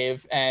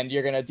slave and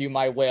you're going to do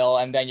my will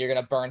and then you're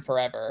going to burn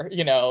forever.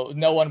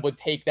 No one would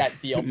take that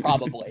deal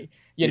probably.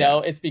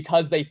 It's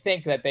because they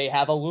think that they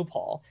have a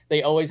loophole.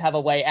 They always have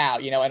a way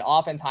out, and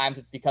oftentimes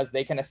it's because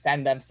they can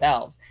ascend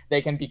themselves.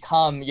 They can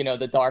become,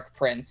 the dark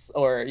prince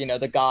or,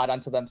 the god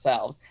unto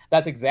themselves.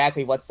 That's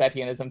exactly what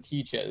Satanism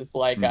teaches,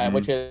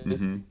 which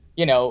is,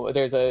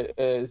 there's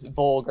a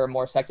vulgar,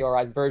 more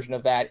secularized version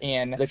of that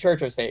in the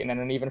Church of Satan, and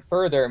an even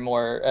further,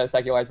 more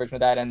secularized version of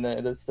that in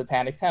the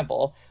Satanic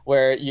Temple,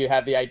 where you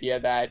have the idea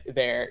that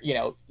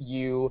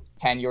you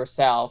can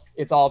yourself,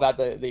 it's all about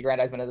the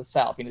aggrandizement of the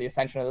self, the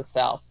ascension of the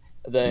self,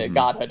 the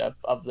godhood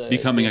of the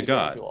becoming a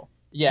god.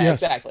 Yeah,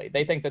 yes. Exactly.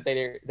 They think that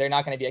they're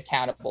not going to be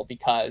accountable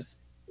because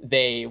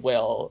they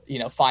will,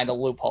 find a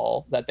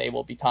loophole that they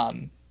will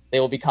become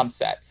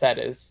set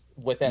is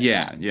within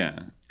them. Yeah.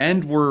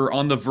 And we're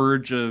on the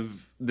verge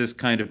of this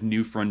kind of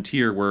new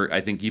frontier where I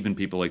think even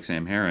people like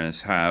Sam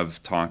Harris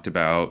have talked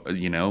about,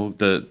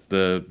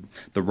 the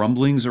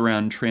rumblings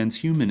around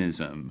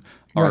transhumanism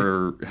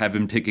have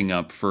been picking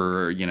up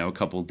for, a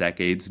couple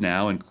decades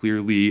now. And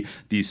clearly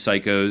these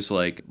psychos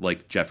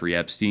like Jeffrey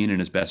Epstein and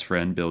his best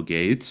friend Bill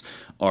Gates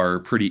are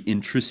pretty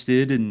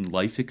interested in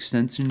life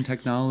extension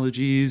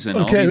technologies.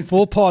 And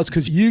full pause,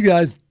 because you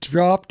guys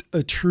dropped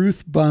a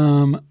truth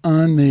bomb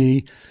on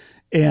me.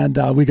 And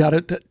we got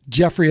it.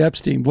 Jeffrey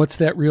Epstein. What's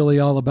that really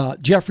all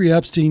about? Jeffrey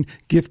Epstein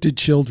gifted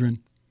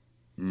children.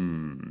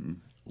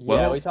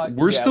 Well,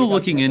 we're still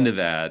looking into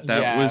that.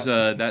 That was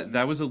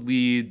a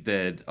lead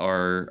that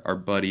our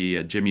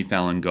buddy Jimmy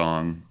Fallon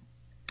Gong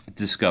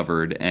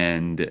discovered,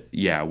 and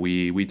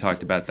we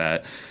talked about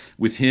that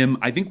with him.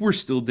 I think we're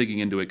still digging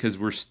into it because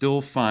we're still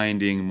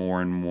finding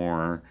more and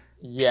more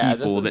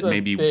people that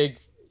maybe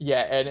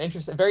Yeah,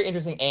 very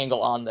interesting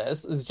angle on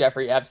this is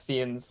Jeffrey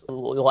Epstein's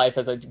life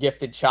as a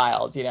gifted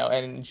child,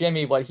 and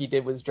Jimmy, what he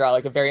did was draw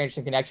like a very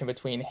interesting connection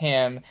between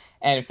him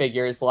and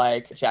figures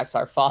like Jack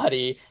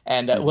Sarfati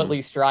and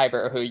Whitley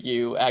Strieber, who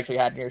you actually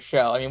had in your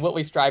show. I mean,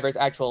 Whitley Strieber's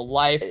actual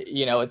life,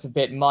 it's a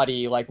bit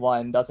muddy, like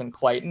one doesn't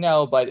quite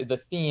know, but the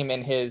theme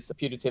in his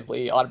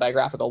putatively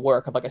autobiographical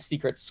work of like a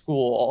secret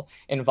school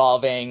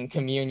involving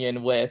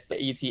communion with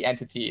ET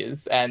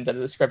entities, and the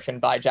description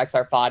by Jack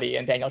Sarfati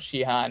and Daniel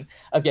Sheehan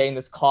of getting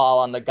this call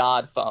on the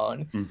God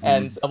phone.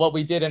 And what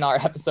we did in our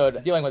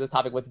episode dealing with this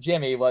topic with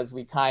Jimmy was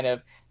we kind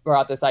of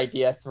brought this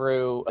idea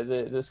through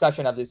the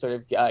discussion of this sort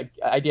of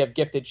idea of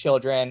gifted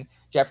children,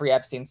 Jeffrey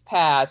Epstein's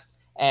past,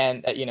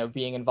 and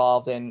being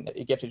involved in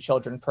gifted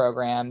children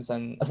programs,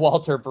 and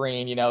Walter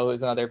Breen,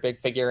 who's another big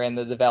figure in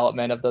the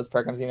development of those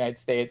programs in the United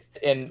States.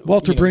 And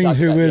Walter Breen,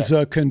 who is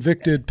a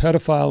convicted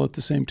pedophile at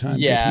the same time.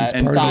 Yeah, he's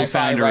and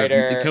co-founder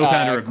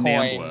of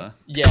NAMBLA.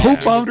 Yeah,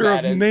 co-founder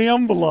of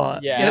NAMBLA.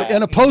 Yeah.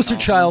 And a poster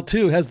child,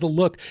 too, has the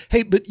look.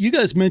 Hey, but you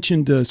guys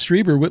mentioned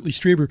Whitley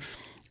Strieber.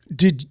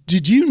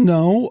 Did you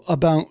know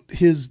about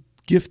his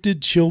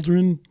gifted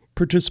children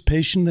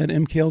participation, that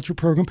MK Ultra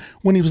program,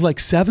 when he was like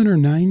 7 or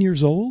 9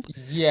 years old?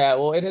 Yeah,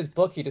 well, in his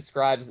book, he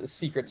describes a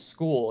secret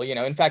school.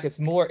 In fact, it's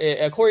more,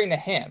 according to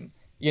him,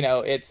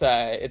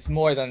 it's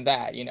more than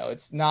that.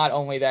 It's not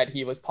only that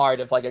he was part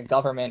of like a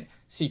government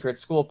secret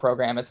school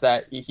program, it's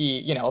that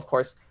he, of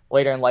course,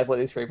 later in life,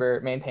 Whitley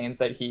Strieber maintains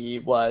that he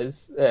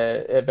was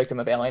a victim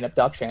of alien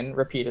abduction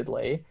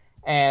repeatedly.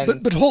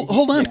 And but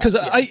hold on, because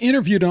I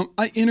interviewed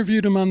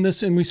him on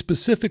this, and we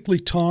specifically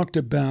talked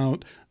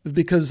about,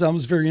 because I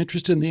was very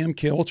interested in the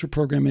MK Ultra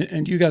program,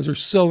 and you guys are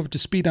so up to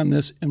speed on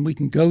this, and we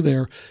can go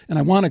there, and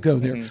I want to go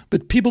there,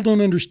 but people don't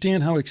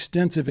understand how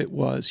extensive it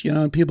was,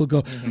 and people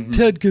go,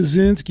 Ted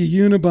Kaczynski,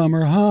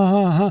 Unabomber, ha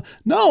ha ha.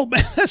 No,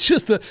 man, that's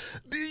just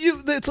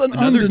it's an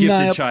another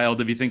undeniable gifted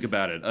child, if you think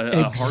about it.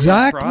 A Exactly.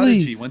 Harvard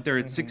prodigy went there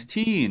at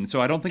 16,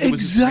 so I don't think it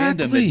was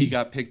random that he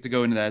got picked to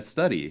go into that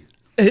study.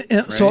 And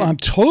right? So I'm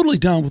totally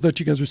down with what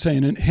you guys are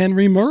saying. And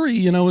Henry Murray,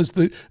 is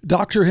the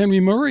Dr. Henry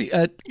Murray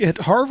at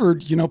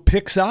Harvard,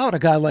 picks out a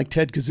guy like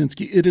Ted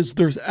Kaczynski.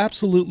 There's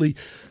absolutely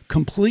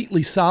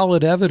completely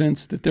solid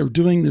evidence that they're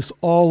doing this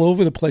all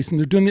over the place, and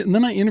they're doing it. And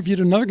then I interviewed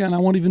another guy, and I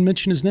won't even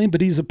mention his name,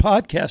 but he's a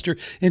podcaster,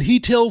 and he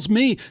tells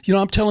me,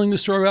 I'm telling the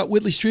story about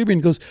Whitley Strieber,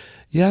 and he goes,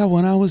 yeah,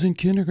 when I was in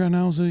kindergarten,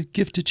 I was a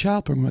gifted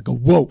child program. I go,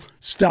 whoa,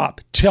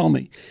 stop, tell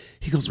me.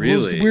 He goes, really?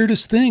 What was the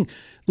weirdest thing?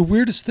 The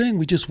weirdest thing,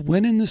 we just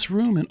went in this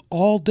room, and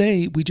all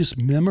day we just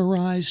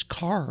memorized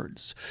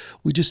cards.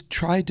 We just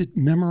tried to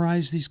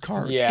memorize these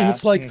cards. Yeah. And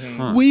it's like,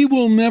 we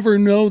will never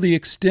know the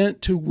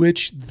extent to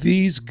which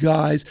these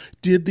guys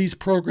did these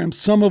programs,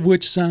 some of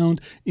which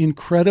sound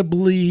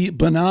incredibly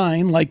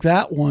benign, like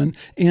that one,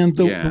 and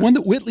the one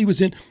that Whitley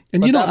was in.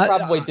 And but that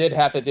probably did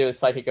have to do with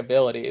psychic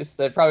abilities.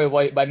 That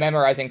probably, by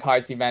memorizing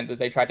cards, he meant that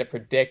they tried to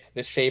predict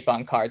the shape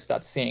on cards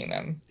without seeing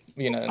them.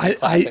 In the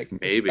classic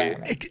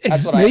experiment.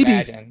 That's what I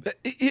imagine.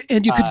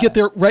 And you could get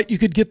there, right? You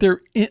could get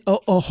there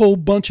a whole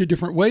bunch of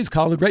different ways,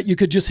 Khalid, right? You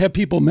could just have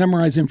people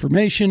memorize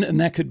information,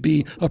 and that could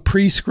be a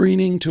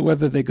pre-screening to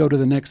whether they go to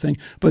the next thing.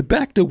 But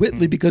back to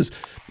Whitley, because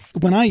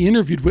when I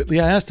interviewed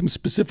Whitley, I asked him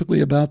specifically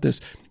about this,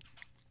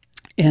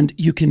 and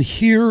you can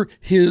hear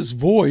his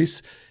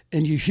voice,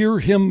 and you hear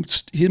him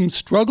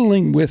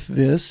struggling with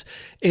this,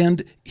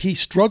 and he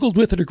struggled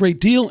with it a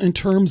great deal in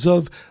terms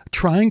of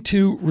trying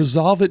to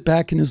resolve it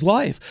back in his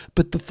life.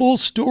 But the full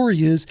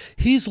story is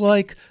he's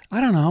like,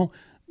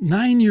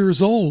 9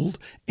 years old,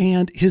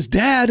 and his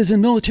dad is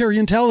in military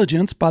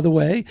intelligence, by the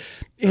way,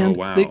 and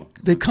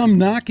they come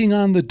knocking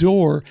on the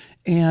door,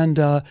 and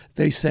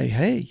they say,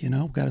 hey,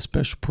 we've got a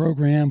special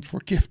program for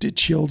gifted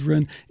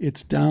children.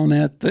 It's down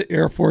at the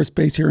Air Force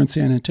Base here in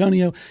San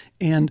Antonio,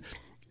 and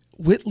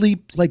Whitley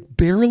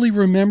barely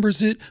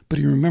remembers it, but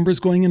he remembers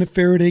going in a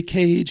Faraday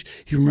cage.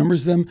 He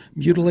remembers them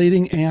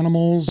mutilating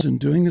animals and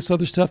doing this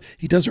other stuff.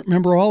 He doesn't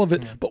remember all of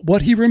it, but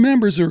what he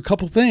remembers are a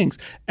couple things.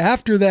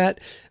 After that,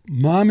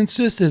 Mom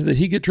insisted that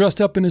he get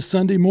dressed up in his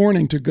Sunday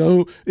morning to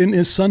go in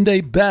his Sunday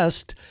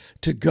best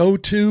to go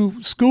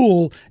to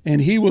school,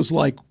 and he was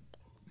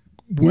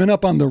went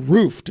up on the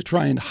roof to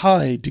try and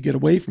hide to get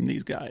away from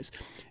these guys.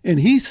 And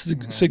he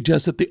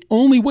suggests that the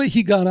only way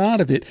he got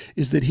out of it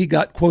is that he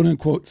got, quote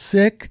unquote,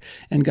 sick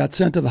and got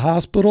sent to the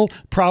hospital.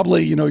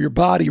 Probably, your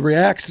body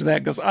reacts to that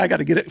and goes, I got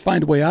to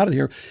find a way out of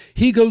here.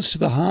 He goes to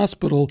the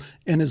hospital,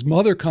 and his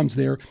mother comes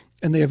there,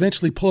 and they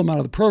eventually pull him out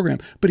of the program.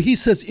 But he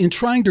says, in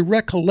trying to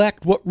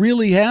recollect what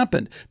really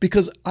happened,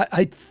 because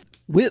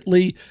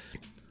Whitley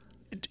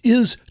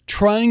is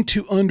trying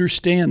to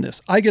understand this.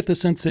 I get the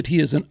sense that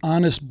he is an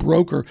honest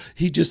broker.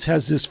 He just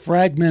has this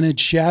fragmented,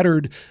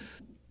 shattered,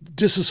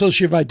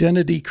 dissociative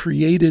identity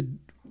created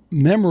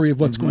memory of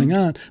what's going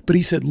on. But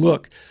he said,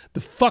 look,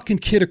 the fucking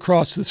kid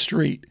across the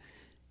street,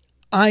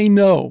 I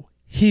know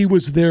he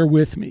was there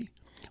with me.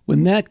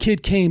 When that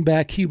kid came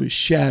back, he was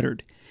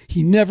shattered.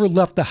 He never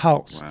left the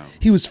house. Wow.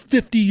 He was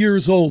 50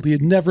 years old. He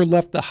had never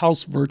left the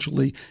house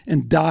virtually,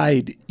 and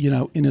died,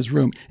 in his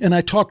room. And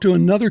I talked to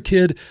another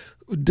kid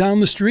down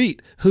the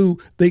street who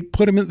they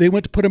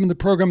went to put him in the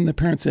program, and the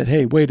parents said,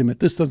 hey, wait a minute,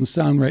 this doesn't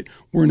sound right.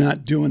 We're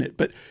not doing it.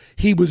 But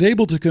he was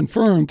able to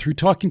confirm through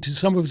talking to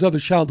some of his other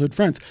childhood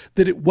friends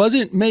that it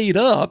wasn't made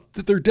up,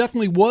 that there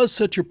definitely was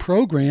such a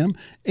program.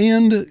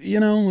 And,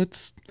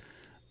 it's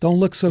don't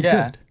look so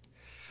good.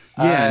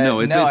 Yeah,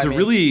 it's I a mean,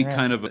 really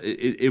kind of,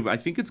 I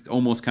think it's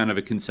almost kind of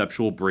a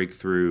conceptual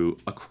breakthrough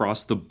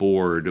across the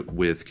board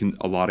with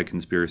a lot of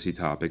conspiracy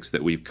topics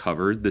that we've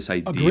covered. This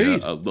idea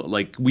of,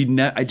 like,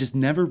 I just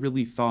never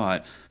really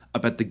thought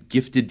about the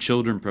gifted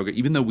children program,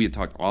 even though we had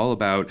talked all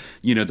about,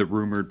 the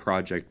rumored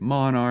Project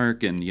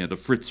Monarch and, the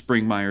Fritz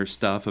Springmeier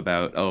stuff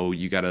about,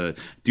 you got to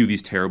do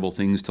these terrible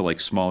things to,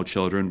 like, small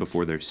children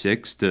before they're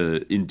 6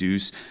 to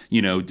induce,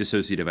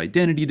 dissociative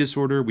identity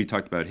disorder. We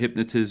talked about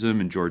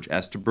hypnotism and George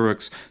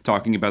Estabrooks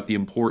talking about the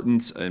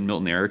importance, and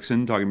Milton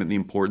Erickson talking about the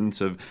importance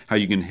of how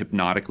you can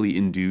hypnotically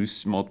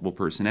induce multiple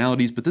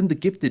personalities. But then the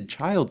gifted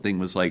child thing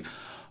was like,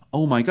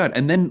 oh my God.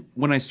 And then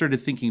when I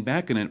started thinking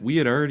back on it, we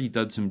had already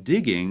done some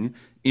digging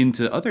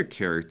into other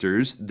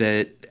characters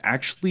that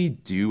actually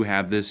do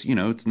have this,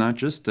 it's not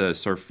just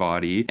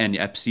Sarfati and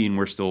Epstein,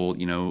 we're still,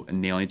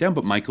 nailing it down,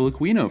 but Michael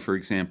Aquino, for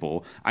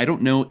example. I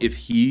don't know if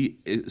he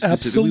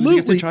specifically was a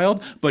gifted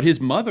child, but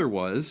his mother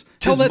was.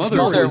 His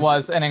mother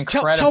was an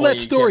incredibly Tell that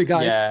story,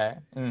 guys. Yeah.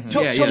 Mm-hmm.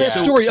 Tell that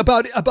story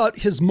about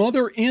his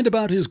mother and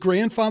about his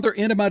grandfather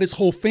and about his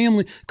whole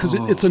family, because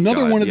it's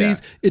another one of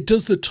these. It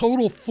does the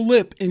total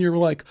flip, and you're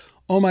like,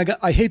 oh my God,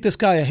 I hate this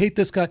guy. I hate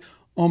this guy.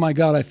 Oh my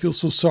God, I feel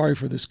so sorry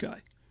for this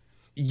guy.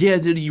 Yeah,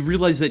 did you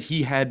realize that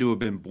he had to have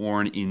been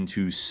born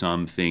into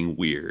something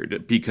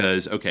weird?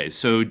 Because, okay,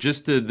 so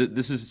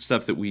this is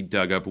stuff that we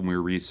dug up when we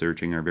were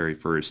researching our very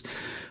first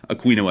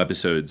Aquino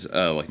episodes,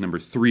 like number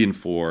 3 and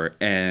 4.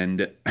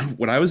 And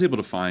what I was able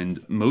to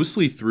find,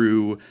 mostly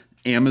through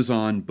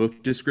Amazon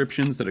book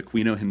descriptions that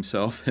Aquino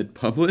himself had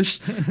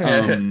published,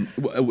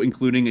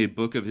 including a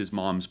book of his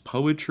mom's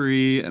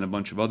poetry and a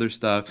bunch of other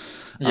stuff.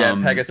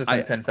 Pegasus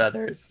and Pin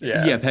Feathers.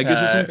 Yeah,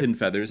 Pegasus and Pin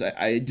Feathers.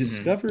 I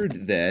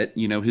discovered that,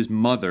 his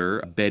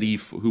mother, Betty,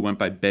 who went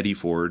by Betty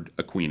Ford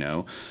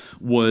Aquino,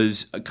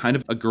 was kind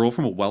of a girl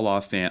from a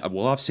well-off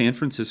San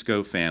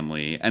Francisco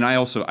family. And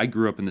I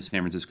grew up in the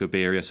San Francisco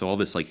Bay Area, so all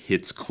this like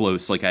hits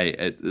close. Like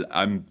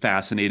I'm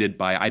fascinated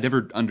by, I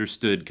never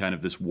understood kind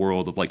of this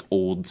world of like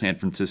old San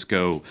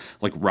Francisco,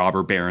 like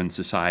robber baron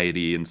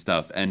society and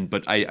stuff.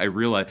 But I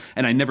realized,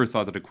 and I never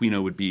thought that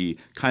Aquino would be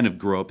kind of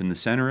grow up in the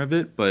center of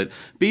it. But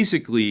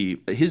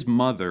basically, his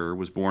mother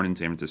was born in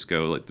San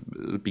Francisco, like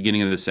the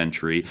beginning of the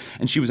century,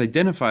 and she was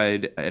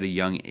identified at a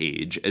young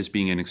age as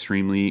being an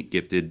extremely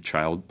gifted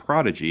child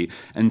prodigy.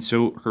 And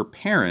so her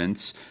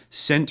parents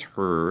sent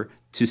her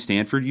to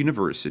Stanford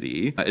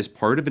University as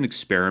part of an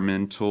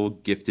experimental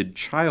gifted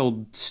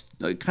child,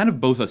 kind of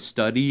both a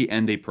study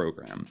and a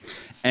program.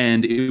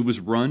 And it was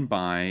run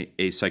by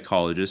a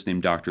psychologist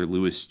named Dr.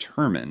 Louis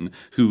Terman,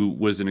 who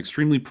was an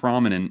extremely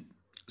prominent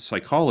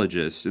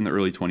psychologist in the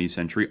early 20th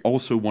century,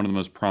 also one of the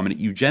most prominent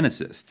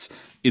eugenicists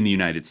in the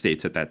United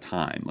States at that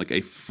time, like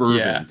a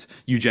fervent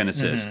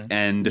eugenicist,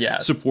 and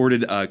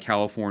supported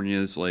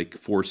California's like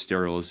forced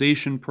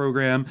sterilization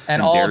program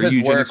and all of his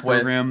eugenics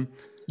program.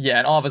 Yeah,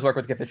 and all of his work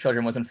with gifted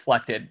children was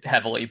inflected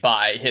heavily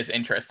by his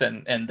interest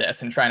in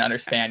this and trying to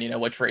understand,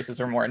 which races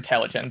are more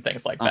intelligent,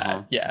 things like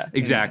that. Yeah,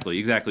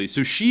 exactly.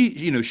 So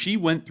she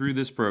went through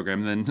this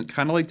program, and then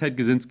kind of like Ted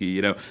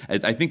Kaczynski,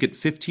 I think at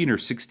 15 or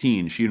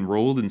 16, she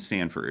enrolled in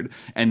Stanford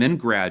and then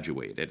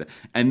graduated.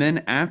 And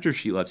then after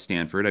she left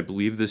Stanford, I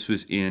believe this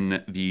was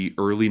in the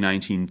early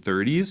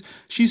 1930s,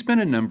 she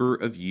spent a number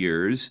of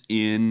years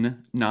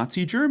in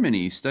Nazi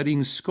Germany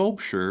studying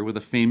sculpture with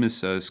a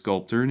famous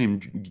sculptor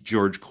named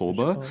George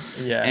Kolbe.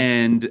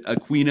 And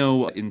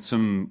Aquino, in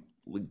some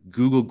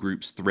Google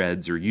Groups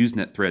threads or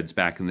Usenet threads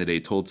back in the day,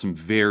 told some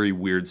very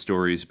weird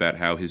stories about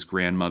how his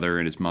grandmother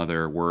and his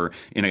mother were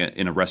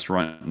in a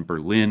restaurant in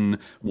Berlin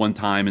one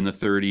time in the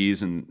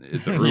 30s and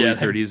the early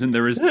 30s, and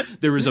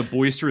there was a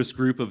boisterous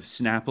group of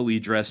snappily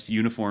dressed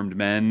uniformed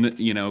men,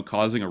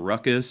 causing a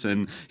ruckus,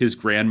 and his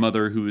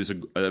grandmother, who is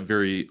a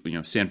very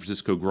San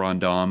Francisco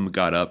grande dame,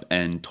 got up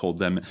and told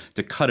them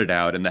to cut it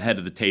out, and the head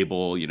of the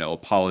table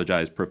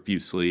apologized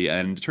profusely,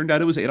 and it turned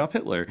out it was Adolf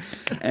Hitler,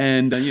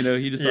 and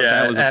he just thought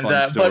that was a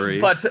fun story.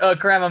 But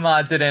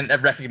Grandmama didn't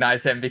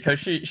recognize him because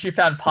she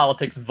found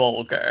politics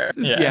vulgar.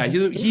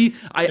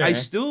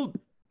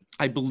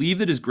 I believe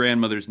that his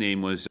grandmother's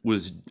name was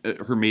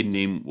her maiden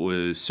name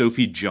was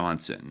Sophie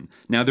Johnson.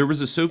 Now, there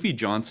was a Sophie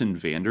Johnson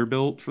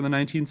Vanderbilt for the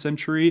 19th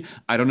century.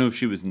 I don't know if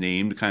she was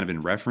named kind of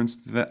in reference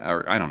to that,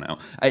 or I don't know.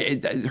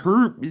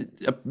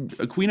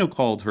 Aquino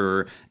called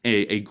her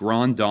a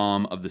grande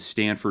dame of the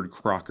Stanford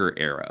Crocker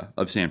era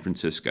of San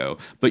Francisco,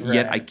 but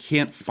yet I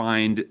can't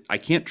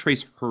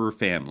trace her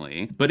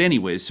family. But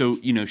anyway, so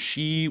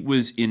she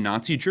was in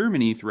Nazi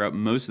Germany throughout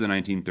most of the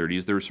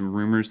 1930s. There were some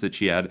rumors that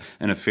she had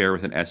an affair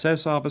with an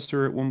SS officer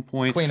at one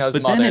point. Aquino's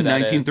but mother, then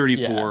in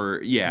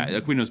 1934,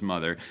 Aquino's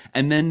mother.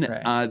 And then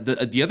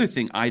the other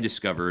thing I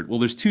discovered, well,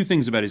 there's two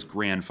things about his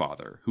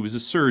grandfather, who was a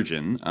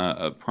surgeon,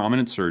 a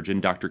prominent surgeon,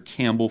 Dr.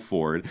 Campbell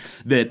Ford,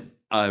 that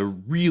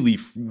really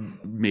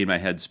made my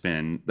head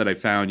spin that I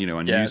found,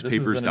 on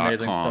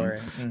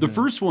newspapers.com. The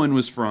first one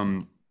was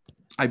from,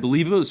 I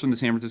believe it was from the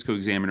San Francisco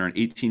Examiner in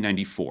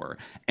 1894.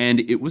 And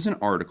it was an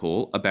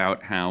article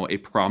about how a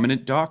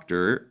prominent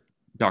doctor,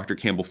 Dr.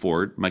 Campbell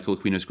Ford, Michael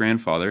Aquino's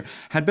grandfather,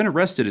 had been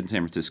arrested in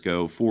San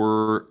Francisco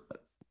for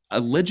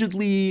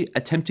allegedly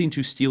attempting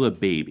to steal a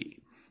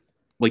baby.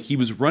 Like, he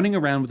was running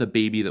around with a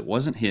baby that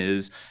wasn't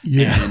his.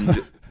 Yeah.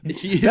 And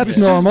that's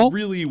normal.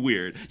 Really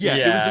weird. Yeah,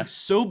 it was like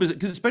so bizarre,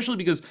 especially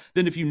because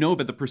then if you know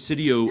about the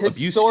Presidio abuse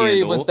scandal, his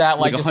story was that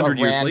like just 100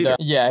 years later.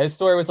 Yeah, his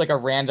story was like a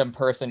random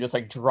person just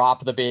like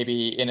dropped the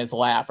baby in his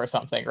lap or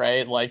something,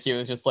 right? Like he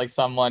was just like,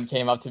 someone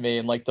came up to me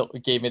and like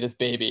gave me this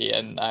baby,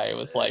 and I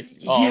was like,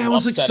 oh, yeah, it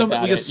was like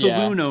a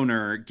saloon yeah.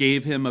 owner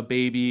gave him a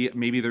baby.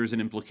 Maybe there's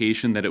an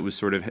implication that it was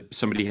sort of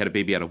somebody had a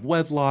baby out of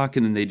wedlock,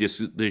 and then they just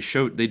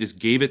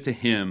gave it to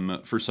him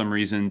for some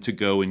reason to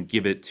go and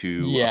give it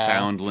to a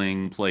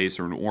foundling place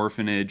or an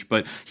orphanage.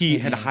 But he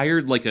had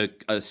hired like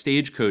a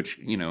stagecoach,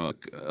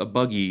 a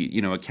buggy,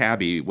 a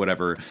cabbie,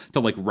 whatever,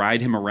 to like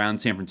ride him around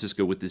San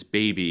Francisco with this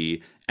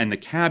baby. And the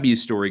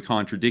cabbie's story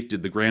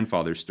contradicted the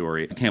grandfather's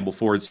story, Campbell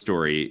Ford's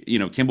story.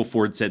 Campbell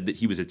Ford said that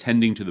he was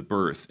attending to the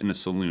birth in a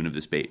saloon of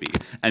this baby.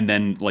 And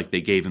then like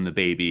they gave him the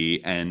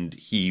baby and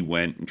he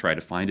went and tried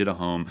to find it a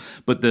home.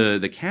 But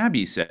the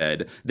cabbie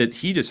said that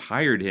he just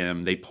hired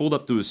him. They pulled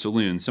up to his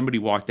saloon. Somebody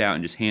walked out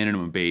and just handed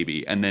him a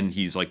baby. And then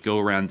he's like, go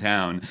around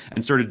town,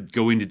 and started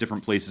going to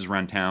different places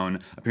around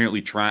town.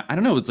 Apparently I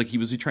don't know, it's like he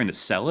was trying to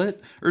sell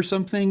it or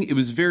something. It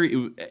was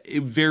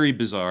very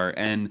bizarre.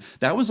 And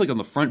that was like on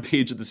the front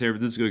page of the San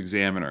Francisco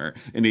Examiner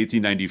in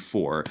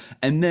 1894.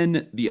 And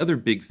then the other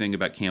big thing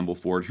about Campbell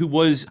Ford, who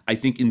was, I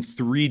think, in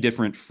 3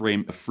 different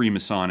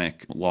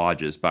Freemasonic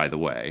lodges, by the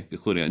way,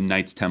 including a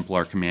Knights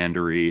Templar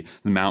Commandery,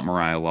 the Mount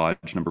Moriah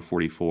Lodge, number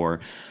 44.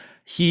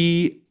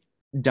 He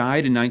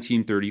died in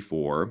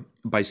 1934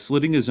 by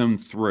slitting his own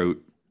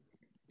throat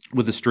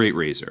with a straight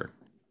razor.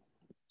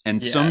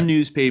 And some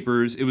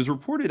newspapers, it was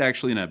reported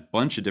actually in a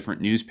bunch of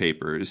different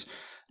newspapers,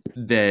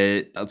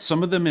 that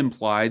some of them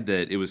implied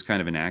that it was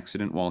kind of an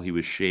accident while he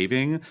was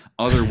shaving.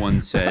 Other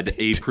ones said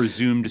a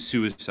presumed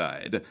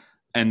suicide.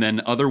 And then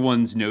other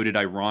ones noted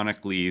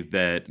ironically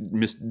that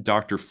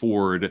Dr.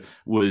 Ford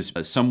was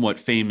somewhat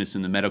famous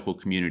in the medical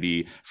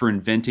community for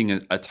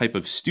inventing a type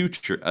of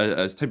suture,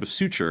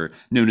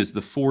 known as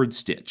the Ford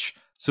stitch.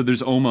 So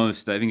there's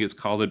almost, I think as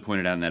Khalid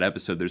pointed out in that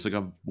episode, there's like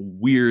a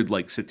weird,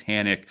 like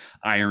satanic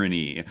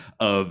irony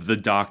of the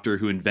doctor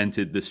who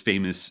invented this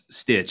famous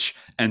stitch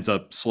ends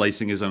up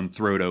slicing his own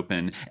throat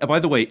open. And by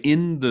the way,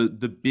 in the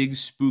big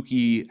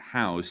spooky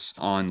house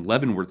on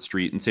Leavenworth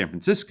Street in San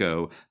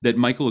Francisco that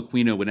Michael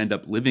Aquino would end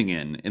up living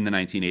in the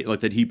 1980s, like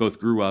that he both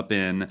grew up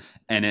in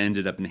and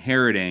ended up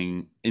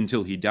inheriting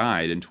until he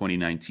died in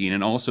 2019.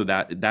 And also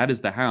that is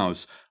the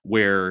house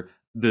where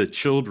the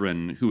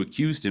children who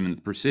accused him in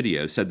the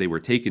Presidio said they were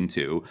taken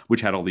to,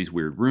 which had all these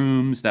weird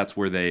rooms. That's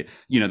where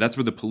that's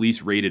where the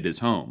police raided his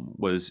home,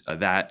 was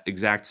that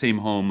exact same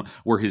home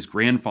where his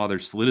grandfather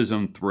slit his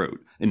own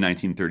throat in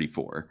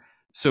 1934.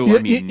 So, yeah, I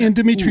mean, and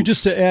Dimitri,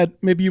 just to add,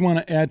 maybe you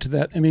want to add to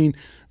that. I mean,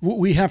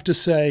 we have to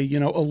say,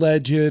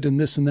 alleged and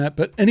this and that,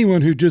 but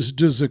anyone who just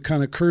does a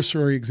kind of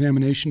cursory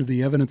examination of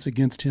the evidence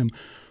against him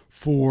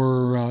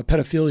for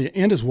pedophilia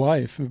and his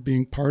wife of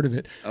being part of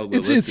it,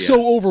 it's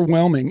so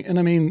overwhelming. And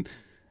I mean,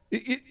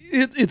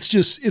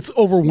 it's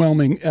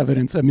overwhelming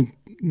evidence. I mean,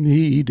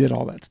 he did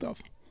all that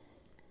stuff.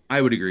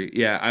 I would agree.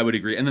 Yeah, I would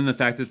agree. And then the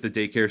fact that the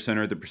daycare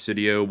center at the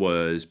Presidio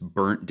was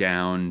burnt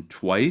down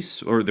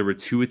twice, or there were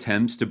 2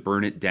 attempts to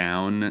burn it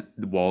down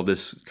while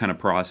this kind of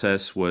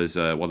process was,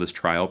 while this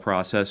trial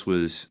process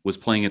was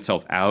playing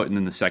itself out. And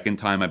then the second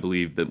time, I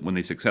believe that when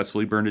they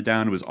successfully burned it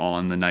down, it was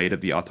on the night of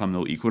the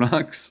autumnal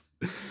equinox.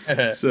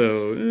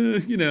 So,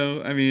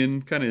 I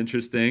mean, kind of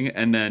interesting.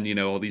 And then,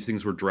 all these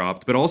things were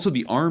dropped. But also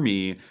the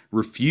army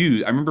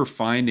refused. I remember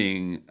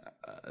finding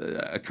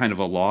a kind of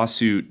a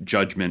lawsuit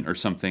judgment or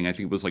something. I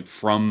think it was like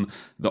from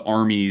the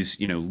Army's,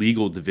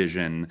 legal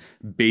division,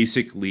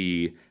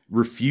 basically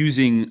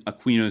refusing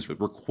Aquino's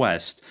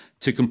request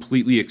to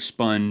completely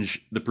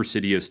expunge the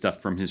Presidio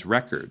stuff from his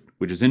record,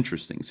 which is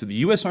interesting. So the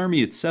U.S.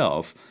 Army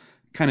itself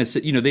kind of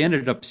said, they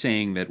ended up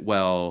saying that,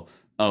 well,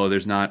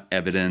 there's not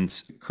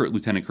evidence.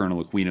 Lieutenant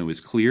Colonel Aquino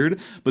is cleared.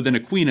 But then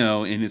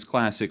Aquino, in his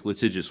classic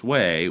litigious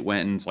way,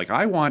 went and was like,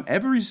 I want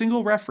every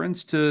single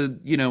reference to,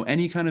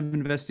 any kind of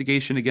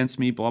investigation against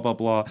me, blah, blah,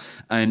 blah,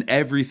 and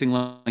everything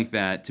like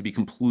that to be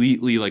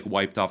completely like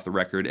wiped off the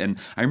record. And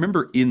I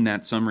remember in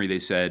that summary, they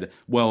said,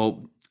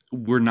 well,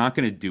 we're not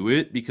going to do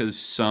it because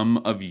some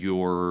of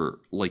your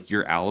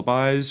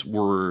alibis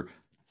were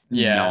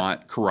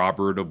not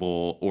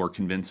corroboratable or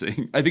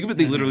convincing. I think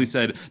they literally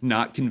said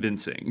not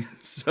convincing.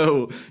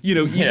 So,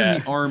 even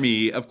the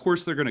Army, of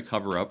course, they're going to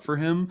cover up for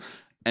him.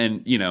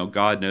 And,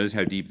 God knows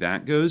how deep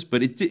that goes.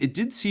 But it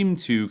did seem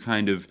to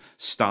kind of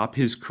stop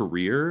his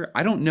career.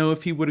 I don't know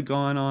if he would have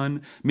gone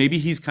on. Maybe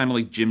he's kind of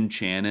like Jim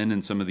Channon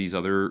and some of these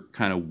other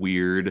kind of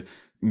weird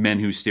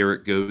men who stare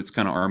at goats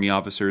kind of Army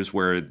officers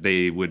where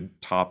they would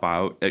top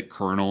out at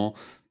colonel.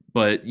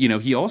 But, you know,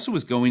 he also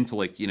was going to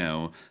like, you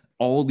know,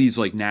 all these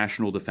like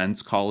national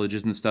defense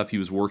colleges and stuff. He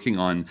was working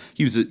on,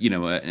 he was, an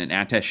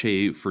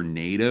attaché for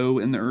NATO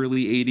in the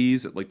early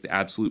 80s at like the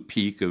absolute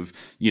peak of,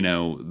 you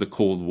know, the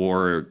Cold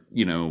War,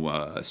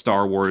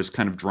 Star Wars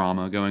kind of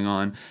drama going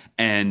on,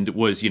 and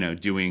was, you know,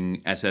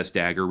 doing SS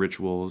dagger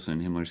rituals in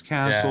Himmler's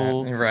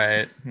castle. Yeah,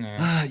 right.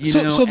 Yeah.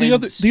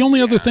 The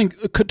only other thing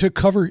to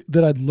cover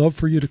that I'd love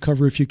for you to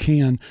cover, if you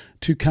can,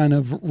 to kind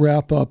of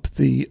wrap up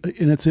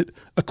and it's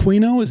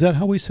Aquino, is that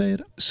how we say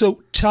it?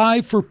 So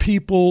tie for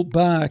people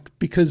back,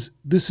 because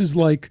this is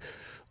like,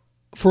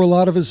 for a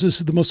lot of us,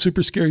 this is the most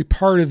super scary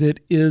part of it,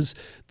 is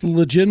the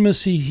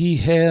legitimacy he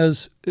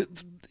has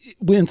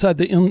inside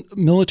the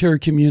military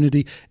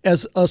community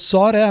as a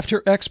sought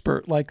after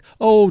expert. Like,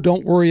 oh,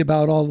 don't worry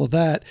about all of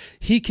that.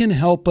 He can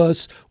help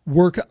us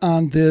work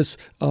on this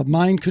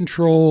mind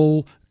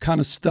control kind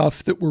of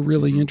stuff that we're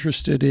really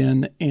interested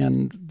in.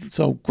 And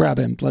so grab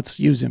him. Let's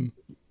use him.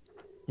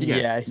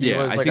 Yeah, he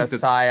was like a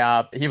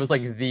psyop. He was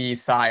like the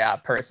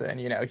psyop person.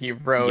 You know, he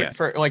wrote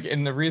for like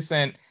in the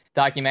recent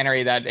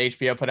documentary that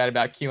HBO put out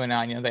about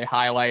QAnon, you know, they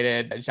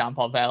highlighted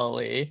Jean-Paul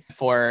Vallely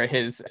for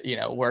his, you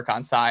know, work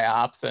on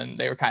psyops, and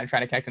they were kind of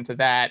trying to connect him to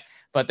that.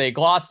 But they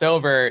glossed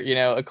over, you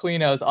know,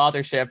 Aquino's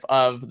authorship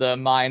of the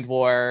Mind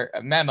War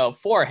memo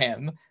for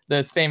him,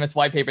 this famous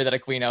white paper that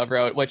Aquino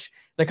wrote, which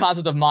the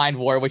concept of mind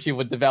war, which he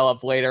would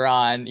develop later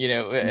on, you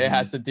know, it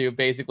has to do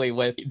basically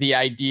with the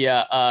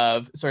idea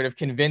of sort of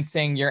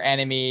convincing your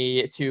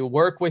enemy to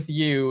work with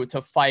you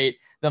to fight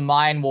the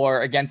mind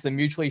war against the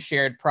mutually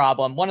shared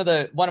problem. One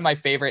of my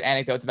favorite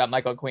anecdotes about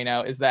Michael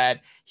Aquino is that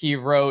he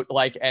wrote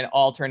like an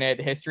alternate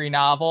history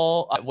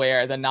novel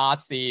where the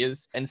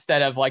Nazis,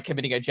 instead of like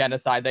committing a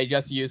genocide, they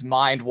just used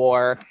mind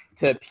war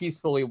to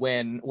peacefully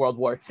win World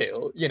War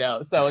II, you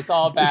know? So it's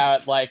all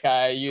about like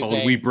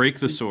using... We break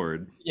the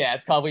sword. Yeah,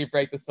 it's called We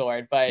Break the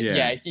Sword. But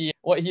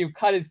he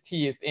cut his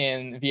teeth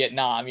in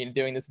Vietnam, you know,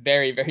 doing this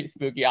very, very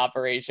spooky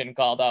operation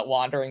called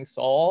Wandering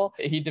Soul.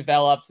 He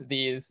developed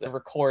these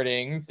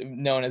recordings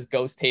known as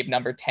Ghost Tape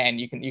Number 10.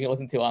 You can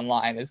listen to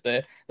online, is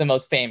the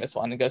most famous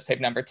one, Ghost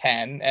Tape Number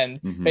 10. And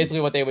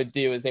basically what they would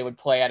do is they would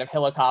play out of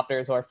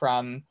helicopters or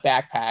from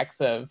backpacks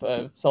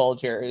of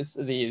soldiers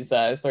these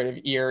sort of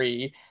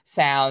eerie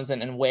sounds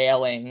and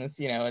wailings,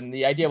 you know, and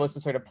the idea was to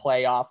sort of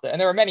play off and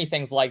there were many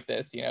things like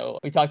this, you know.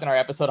 We talked in our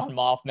episode on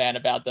Mothman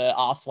about the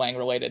Oswang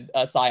related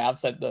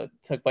psyops that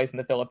took place in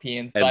the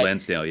Philippines. At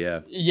Lansdale,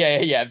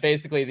 yeah.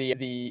 Basically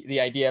the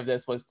idea of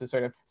this was to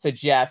sort of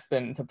suggest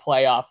and to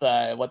play off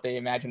what they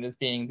imagined as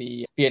being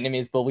the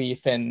Vietnamese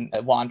belief in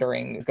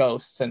wandering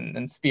ghosts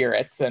and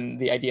spirits, and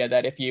the idea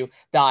that if you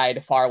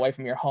died far away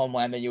from your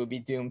homeland, that you would be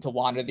doomed to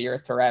wander the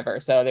earth forever.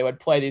 So they would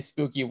play these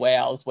spooky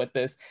wails with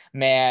this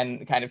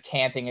man kind of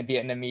chanting in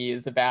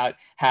Vietnamese about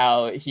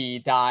how he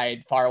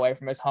died far away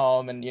from his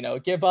home, and, you know,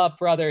 give up,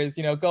 brothers,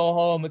 you know, go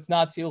home, it's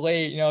not too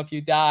late, you know, if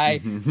you die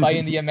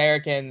fighting the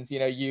Americans, you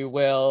know, you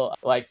will,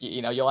 like,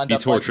 you know, you'll end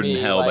up tortured like me,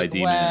 in hell like, by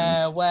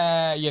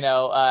demons, you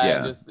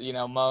know, just, you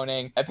know,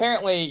 moaning.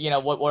 Apparently, you know,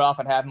 what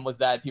often happened was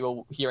that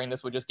people hearing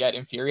this would just get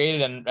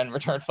infuriated and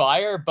return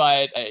fire,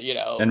 but you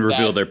know, and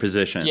reveal their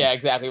position. Yeah,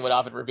 exactly, would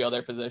often reveal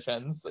their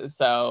positions.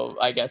 So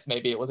I guess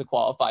maybe it was a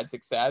qualified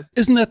success.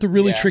 Isn't that the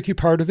really tricky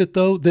part of it,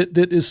 though, that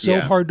is so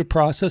hard to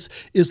process,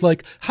 is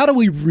like, how do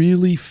we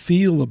really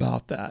feel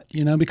about that?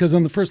 You know, because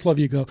on the first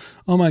level you go,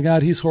 oh my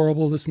God, he's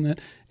horrible, this and that.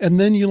 And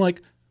then you're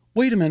like,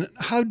 wait a minute,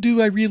 how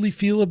do I really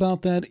feel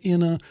about that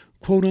in a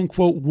quote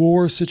unquote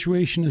war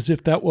situation, as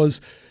if that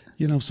was,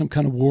 you know, some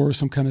kind of war,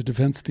 some kind of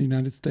defense of the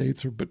United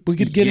States, but we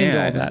could get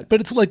into all that.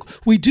 But it's like,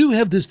 we do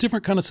have this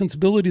different kind of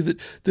sensibility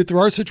that there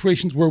are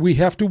situations where we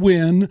have to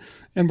win,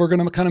 and we're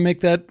going to kind of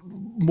make that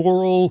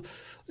moral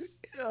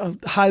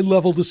high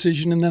level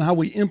decision, and then how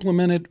we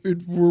implement it,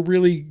 we'll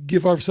really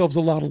give ourselves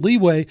a lot of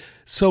leeway.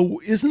 So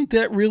isn't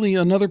that really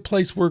another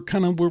place where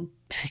we're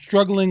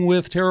struggling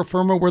with terra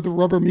firma, where the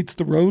rubber meets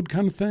the road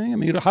kind of thing? I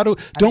mean,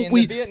 don't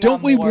we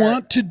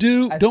want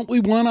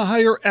to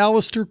hire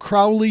Aleister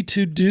Crowley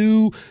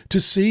to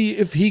see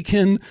if he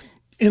can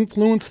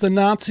influence the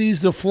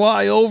Nazis to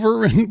fly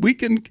over and we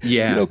can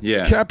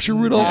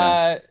capture it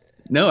all?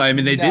 No, I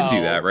mean, they did do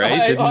that,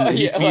 right? Didn't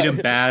he feed him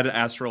bad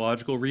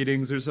astrological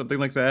readings or something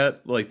like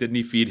that? Like, didn't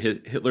he feed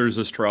Hitler's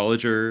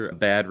astrologer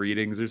bad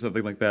readings or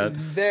something like that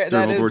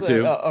during World War II?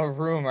 A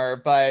rumor,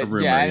 but I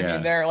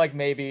mean, they're like,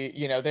 maybe,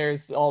 you know,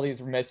 there's all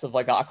these myths of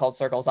like occult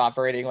circles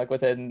operating like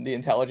within the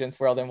intelligence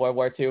world in World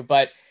War II,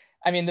 but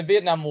I mean, the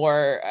Vietnam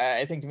War,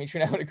 I think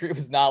Dimitri and I would agree,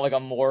 was not like a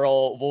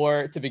moral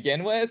war to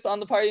begin with on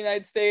the part of the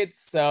United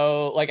States.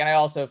 So, like, and I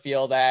also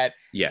feel that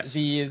this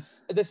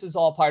is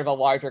all part of a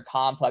larger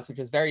complex, which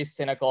is very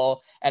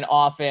cynical and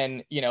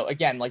often, you know,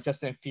 again, like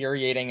just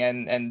infuriating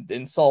and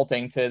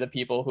insulting to the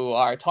people who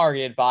are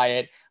targeted by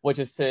it, which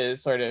is to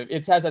sort of,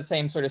 it has that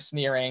same sort of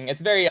sneering.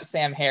 It's very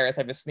Sam Harris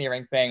type of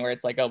sneering thing where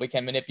it's like, oh, we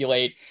can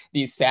manipulate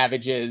these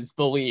savages'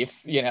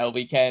 beliefs.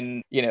 We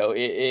can,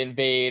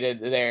 invade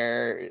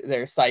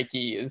their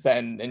psyches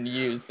and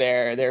use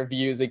their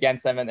views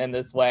against them in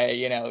this way.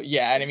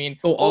 Yeah, and I mean,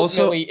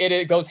 ultimately,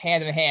 it goes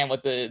hand in hand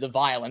with the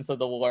violence of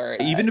the war.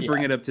 Even to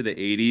bring it up to the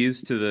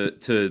 80s,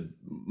 to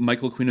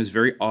Michael Aquino's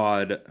very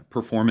odd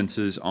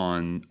performances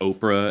on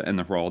Oprah and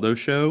the Geraldo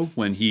show,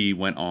 when he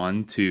went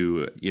on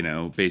to,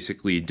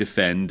 basically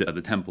defend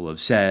the Temple of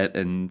Set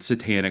and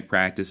satanic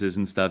practices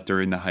and stuff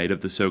during the height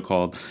of the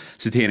so-called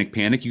Satanic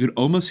Panic. You could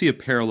almost see a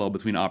parallel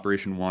between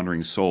Operation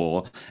Wandering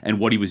Soul and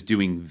what he was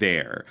doing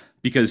there,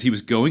 because he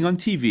was going on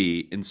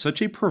TV in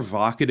such a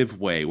provocative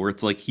way where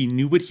it's like he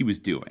knew what he was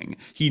doing.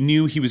 He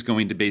knew he was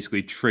going to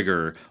basically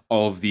trigger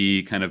all of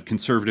the kind of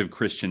conservative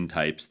Christian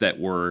types that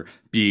were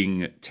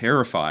being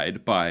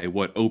terrified by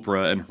what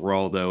Oprah and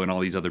Geraldo and all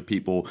these other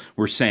people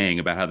were saying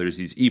about how there's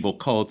these evil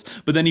cults.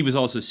 But then he was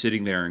also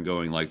sitting there and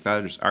going like,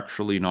 that is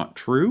actually not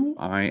true.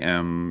 I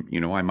am,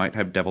 I might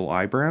have devil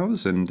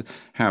eyebrows and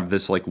have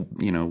this like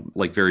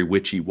very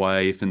witchy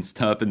wife and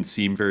stuff and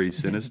seem very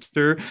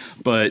sinister.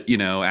 But,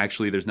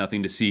 actually there's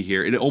nothing to see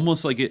here. It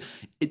almost like it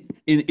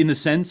in the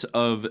sense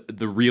of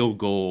the real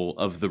goal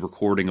of the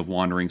recording of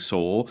Wandering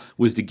Soul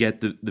was to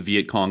get the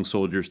Viet Cong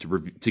soldiers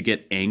to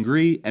get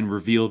angry and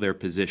reveal their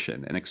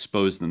position and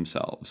expose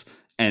themselves.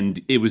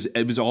 And it was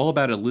all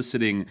about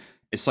eliciting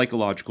a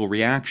psychological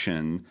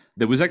reaction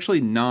that was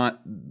actually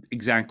not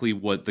exactly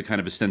what the kind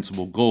of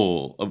ostensible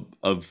goal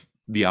of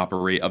the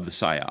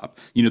PSYOP.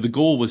 The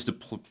goal was to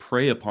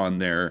prey upon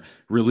their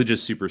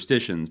religious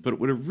superstitions, but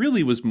what it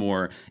really was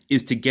more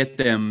is to get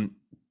them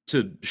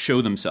to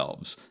show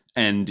themselves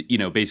and,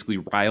 basically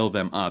rile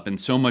them up. And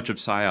so much of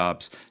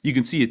PSYOPs, you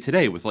can see it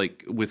today with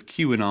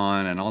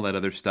QAnon and all that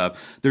other stuff.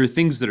 There are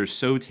things that are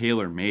so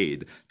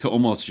tailor-made to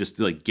almost just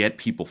like get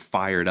people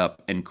fired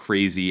up and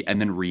crazy and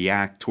then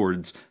react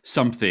towards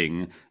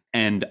something.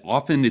 And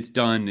often it's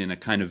done in a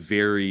kind of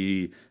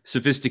very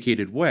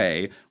sophisticated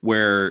way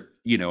where,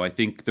 I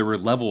think there were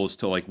levels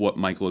to like what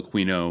Michael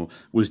Aquino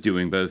was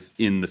doing, both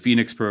in the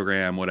Phoenix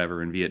program,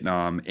 whatever, in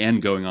Vietnam,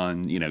 and going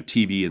on,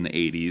 TV in the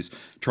 80s,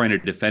 trying to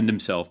defend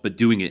himself, but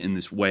doing it in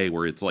this way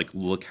where it's like,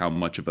 look how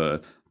much of a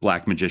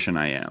black magician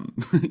I am.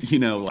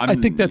 I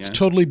think that's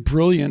totally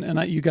brilliant.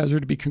 And you guys are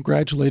to be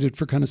congratulated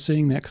for kind of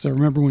seeing that, because I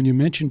remember when you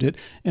mentioned it,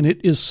 and it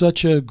is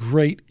such a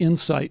great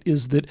insight,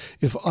 is that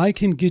if I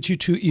can get you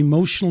to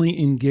emotionally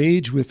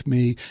engage with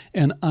me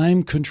and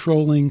I'm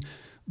controlling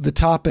the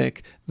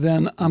topic,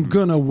 then I'm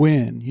going to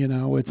win.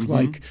 It's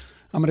like,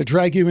 I'm going to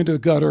drag you into the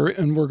gutter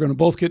and we're going to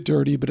both get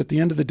dirty. But at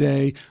the end of the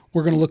day,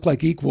 we're going to look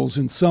like equals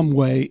in some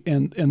way.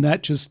 And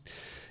that just,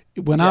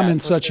 when I'm in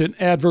such an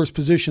adverse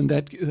position,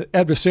 that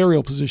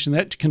adversarial position,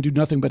 that can do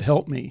nothing but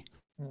help me.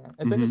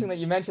 It's interesting that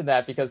you mentioned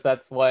that, because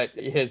that's what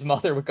his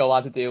mother would go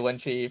on to do when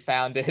she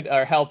founded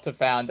or helped to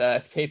found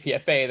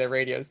KPFA, the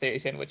radio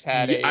station, which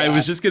had I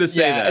was just going to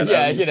say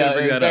that.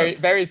 Yeah,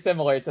 very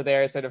similar to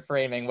their sort of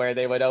framing, where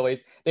they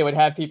would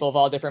have people of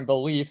all different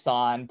beliefs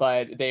on,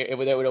 but they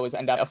would always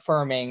end up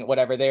affirming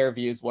whatever their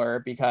views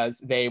were, because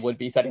they would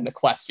be setting the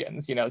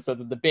questions. So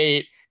the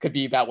debate could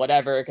be about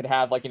whatever. It could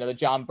have like, the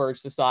John Birch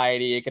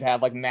Society. It could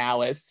have like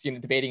Malice,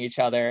 debating each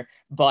other.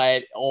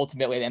 But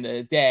ultimately, at the end of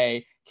the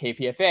day,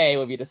 KPFA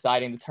would be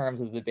deciding the terms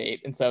of the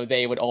debate. And so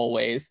they would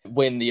always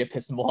win the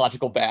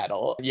epistemological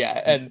battle.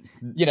 Yeah. And,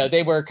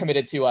 they were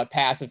committed to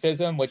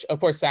pacifism, which of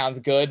course sounds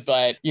good,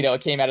 but,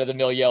 it came out of the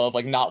milieu of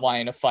like not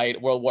wanting to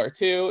fight World War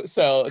II.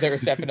 So there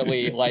was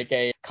definitely like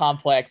a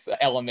complex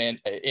element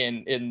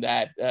in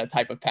that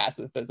type of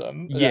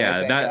pacifism.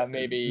 That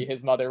maybe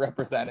his mother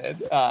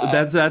represented.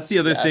 That's the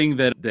other thing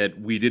that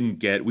we didn't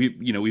get.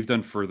 We've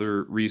done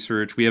further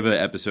research. We have an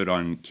episode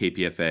on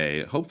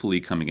KPFA, hopefully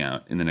coming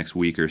out in the next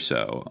week or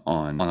so,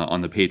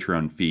 on the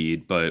Patreon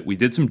feed, but we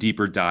did some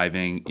deeper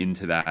diving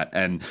into that,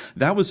 and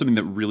that was something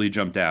that really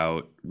jumped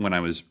out when I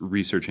was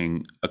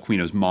researching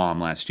Aquino's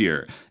mom last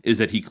year, is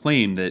that he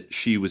claimed that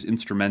she was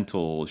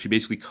instrumental. She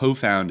basically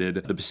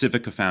co-founded the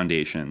Pacifica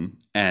Foundation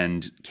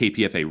and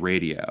KPFA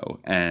Radio.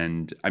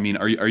 And I mean,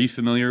 are you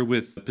familiar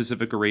with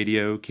Pacifica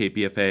Radio,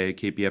 KPFA,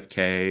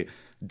 KPFK?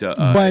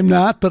 I'm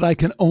not, but I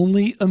can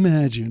only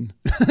imagine.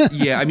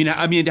 Yeah, I mean,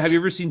 have you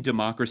ever seen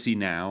Democracy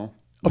Now?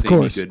 Of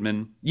course.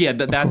 Goodman. Yeah,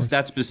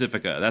 that's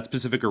Pacifica. That's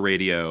Pacifica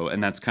Radio,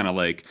 and that's kind of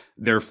like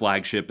their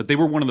flagship. But they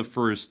were one of the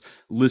first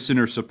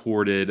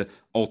listener-supported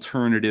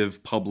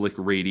alternative public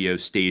radio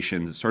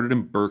stations. It started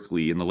in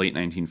Berkeley in the late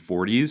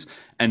 1940s,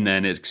 and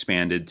then it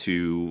expanded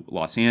to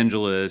Los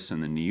Angeles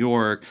and then New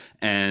York,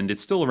 and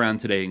it's still around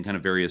today in kind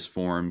of various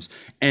forms.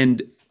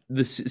 And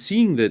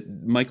seeing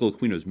that Michael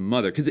Aquino's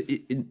mother, because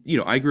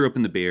I grew up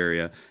in the Bay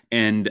Area,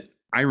 and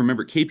I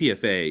remember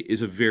KPFA is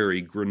a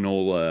very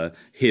granola,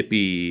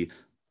 hippie,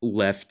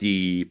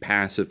 lefty,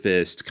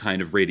 pacifist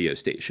kind of radio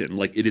station.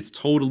 Like it's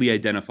totally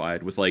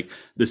identified with like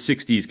the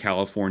 60s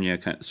California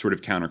sort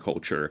of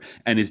counterculture,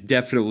 and is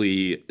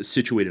definitely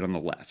situated on the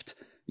left.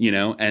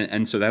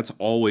 and so that's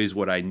always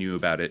what I knew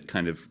about it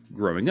kind of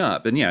growing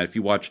up. And yeah, if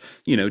you watch,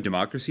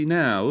 Democracy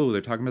Now, oh,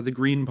 they're talking about the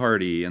Green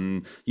Party,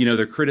 and,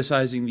 they're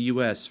criticizing the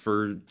US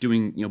for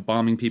doing,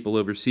 bombing people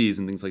overseas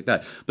and things like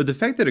that. But the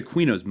fact that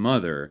Aquino's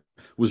mother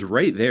was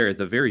right there at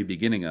the very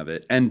beginning of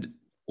it, and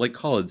like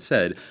Khalid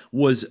said,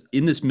 was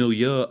in this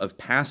milieu of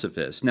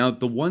pacifists. Now,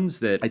 the ones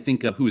that I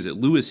think, who is it?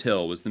 Lewis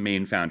Hill was the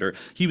main founder.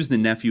 He was the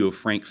nephew of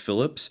Frank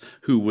Phillips,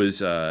 who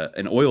was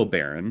an oil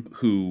baron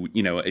who,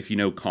 if you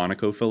know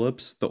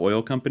ConocoPhillips, the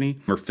oil company,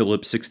 or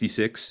Phillips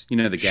 66,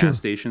 the gas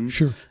stations.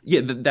 Sure.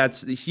 Yeah,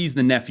 he's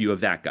the nephew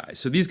of that guy.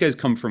 So these guys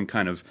come from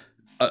kind of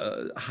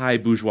high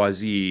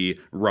bourgeoisie,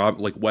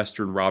 like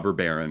Western robber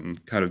baron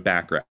kind of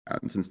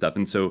backgrounds and stuff.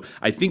 And so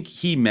I think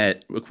he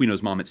met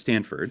Aquino's mom at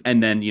Stanford.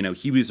 And then,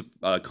 he was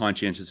a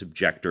conscientious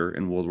objector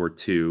in World War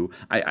II.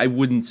 I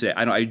wouldn't say,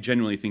 I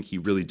genuinely think he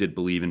really did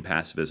believe in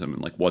pacifism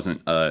and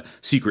wasn't a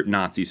secret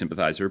Nazi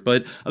sympathizer.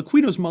 But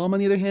Aquino's mom, on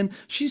the other hand,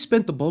 she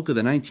spent the bulk of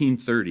the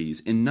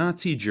 1930s in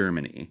Nazi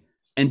Germany.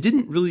 And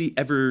didn't really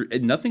ever,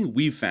 nothing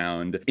we've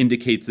found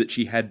indicates that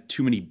she had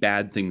too many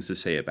bad things to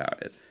say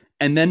about it.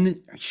 And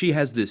then she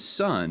has this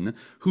son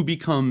who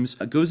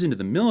goes into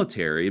the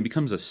military and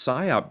becomes a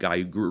PSYOP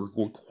guy who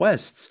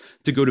requests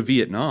to go to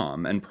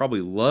Vietnam and probably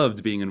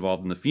loved being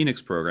involved in the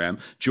Phoenix program,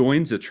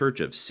 joins the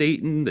Church of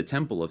Satan, the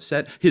Temple of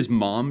Set. His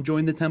mom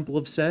joined the Temple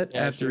of Set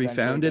after he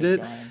founded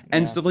it.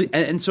 And stuff like,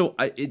 and so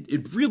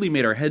it really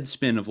made our heads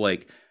spin of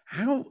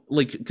how,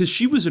 because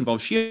she was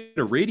involved, she had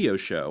a radio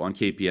show on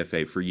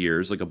KPFA for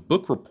years, a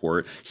book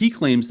report. He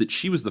claims that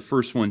she was the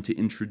first one to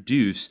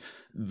introduce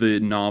the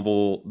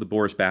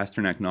Boris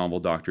Pasternak novel,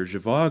 Dr.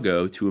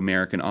 Zhivago, to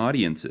American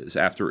audiences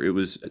after it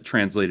was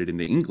translated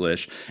into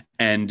English.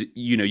 And,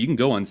 you can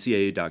go on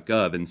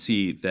CIA.gov and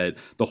see that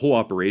the whole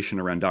operation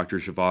around Dr.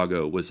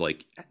 Zhivago was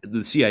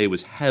the CIA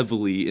was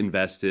heavily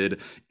invested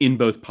in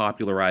both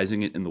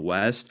popularizing it in the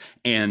West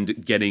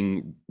and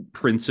getting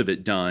prints of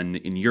it done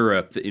in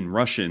Europe in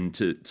Russian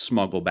to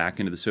smuggle back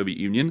into the Soviet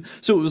Union.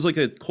 So it was like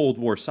a Cold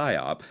War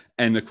psyop.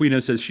 And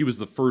Aquino says she was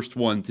the first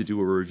one to do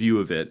a review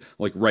of it,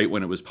 right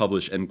when it was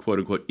published, and quote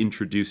unquote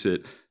introduce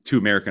it to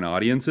American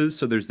audiences.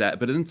 So there's that.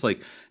 But then it's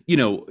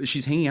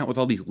she's hanging out with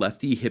all these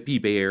lefty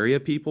hippie Bay Area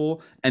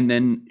people, and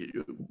then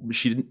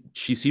she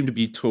seemed to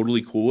be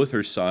totally cool with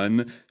her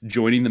son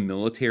joining the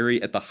military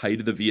at the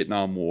height of the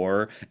Vietnam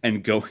War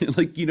and going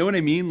you know what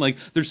I mean?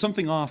 There's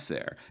something off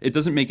there. It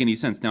doesn't make any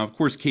sense. Now, of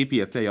course,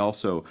 KPFA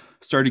also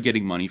started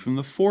getting money from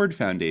the Ford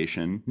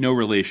Foundation. No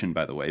relation,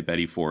 by the way,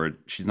 Betty Ford.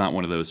 She's not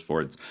one of those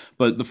Fords.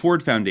 But the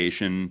Ford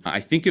Foundation, I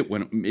think it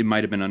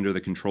might have been under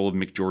the control of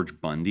McGeorge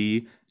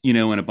Bundy,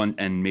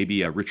 and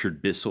maybe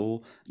Richard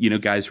Bissell,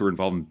 guys who were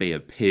involved in Bay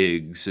of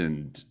Pigs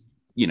and,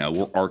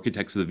 were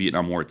architects of the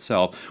Vietnam War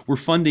itself, were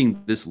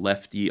funding this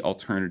lefty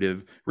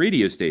alternative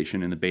radio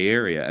station in the Bay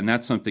Area. And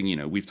that's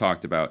something, we've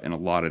talked about in a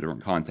lot of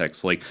different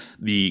contexts, like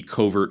the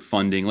covert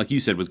funding, like you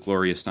said, with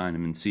Gloria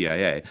Steinem and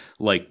CIA,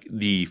 like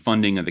the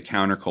funding of the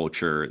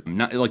counterculture,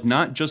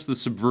 not just the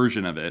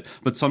subversion of it,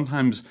 but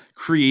sometimes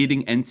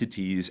creating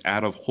entities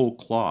out of whole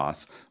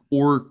cloth,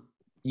 or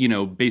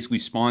basically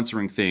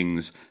sponsoring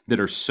things that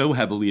are so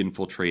heavily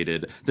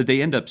infiltrated that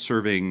they end up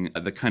serving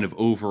the kind of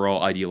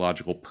overall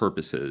ideological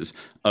purposes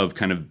of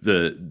kind of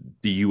the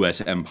U.S.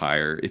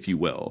 empire, if you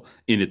will,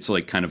 in its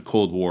kind of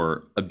Cold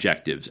War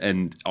objectives.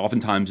 And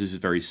oftentimes this is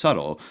very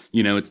subtle.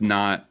 It's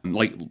not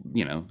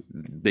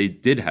they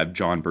did have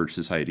John Birch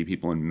Society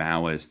people and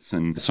Maoists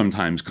and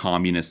sometimes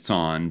communists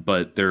on,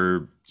 but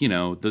they're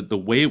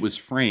the way it was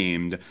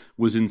framed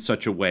was in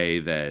such a way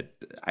that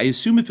I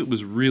assume if it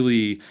was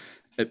really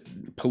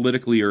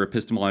politically or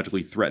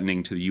epistemologically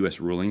threatening to the U.S.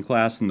 ruling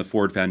class, then the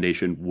Ford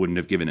Foundation wouldn't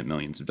have given it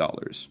millions of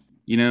dollars.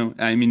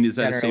 I mean, is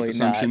that Generally a safe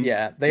assumption? Not,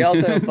 yeah. They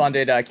also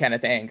funded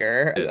Kenneth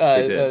Anger,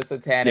 the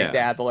satanic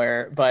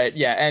dabbler. But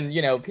yeah,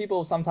 and,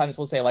 people sometimes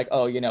will say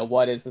oh,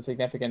 what is the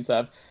significance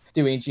of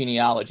doing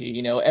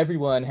genealogy?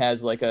 Everyone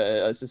has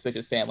a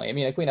suspicious family. I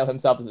mean, Aquino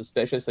himself is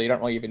suspicious, so you don't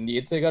really even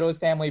need to go to his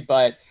family.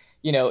 But,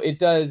 it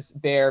does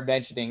bear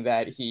mentioning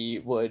that he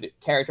would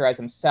characterize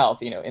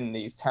himself, in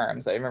these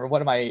terms. I remember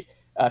one of my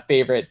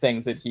favorite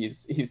things that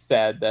he's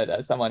said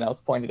that someone else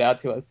pointed out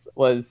to us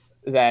was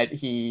that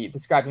he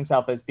described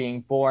himself as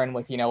being born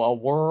with,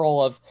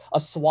 a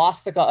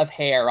swastika of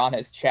hair on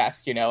his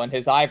chest, and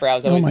his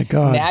eyebrows always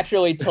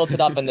naturally tilted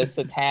up in this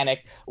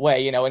satanic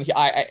way, and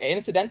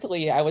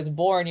incidentally, I was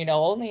born,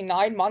 only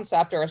 9 months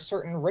after a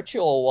certain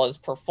ritual was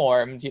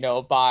performed,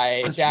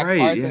 by That's Jack right,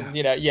 Parsons,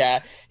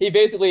 he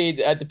basically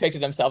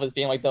depicted himself as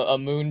being a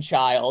moon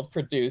child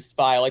produced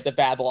by the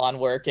Babylon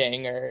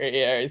working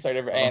or sort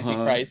of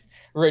Antichrist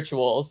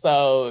ritual.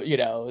 So,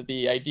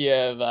 the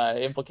idea of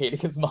implicating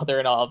his mother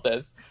in all of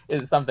this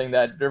is something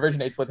that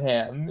originates with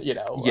him,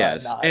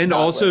 Yes. And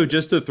also,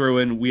 just to throw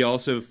in, we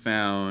also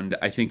found,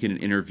 I think in an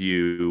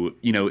interview,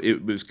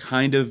 it was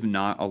kind of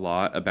not a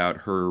lot about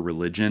her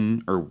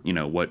religion or,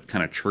 what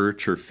kind of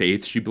church or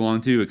faith she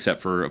belonged to,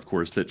 except for, of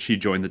course, that she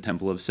joined the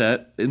Temple of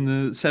Set in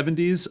the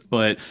 70s.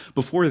 But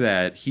before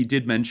that, he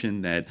did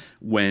mention that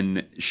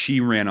when she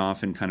ran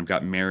off and kind of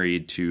got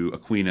married to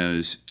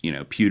Aquino's,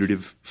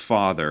 putative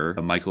father,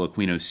 Michael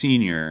Aquino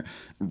Sr.,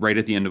 right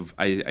at the end of,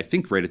 I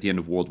think right at the end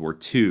of World War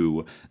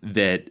II,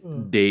 that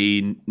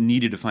they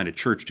needed to find a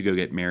church to go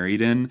get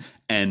married in.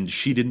 And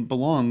she didn't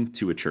belong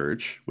to a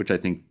church, which I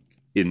think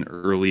in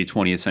early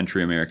 20th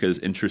century America is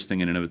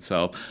interesting in and of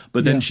itself.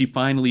 But then she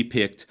finally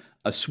picked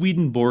a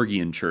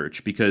Swedenborgian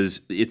church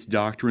because its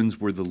doctrines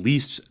were the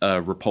least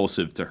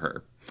repulsive to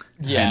her.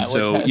 Yeah, and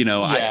so,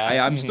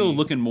 I'm still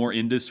looking more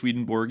into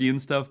Swedenborgian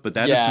stuff, but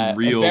that is some a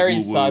real very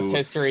woo-woo. sus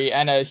history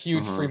and a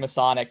huge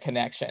Freemasonic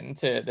connection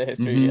to the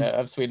history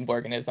of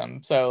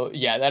Swedenborgianism. So,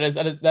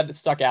 that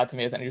stuck out to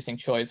me as an interesting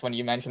choice when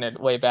you mentioned it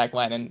way back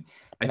when. And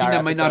I think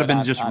that might not have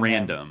been just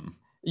random.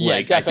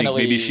 Yeah, definitely. I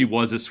think maybe she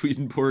was a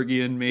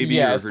Swedenborgian,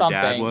 or her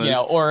dad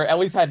was. Or at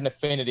least had an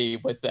affinity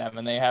with them,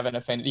 and they have an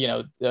affinity,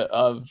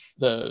 of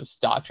those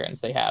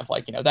doctrines they have.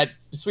 That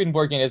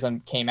Swedenborgianism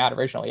came out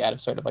originally out of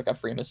sort of like a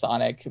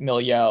Freemasonic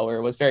milieu,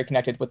 or was very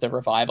connected with the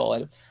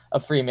revival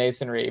of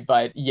Freemasonry.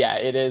 But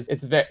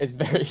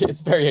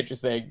it's very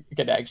interesting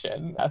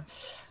connection.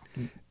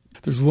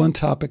 There's one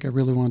topic I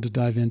really wanted to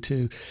dive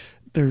into.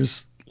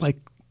 There's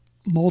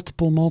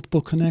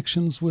multiple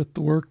connections with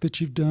the work that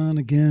you've done.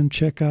 Again,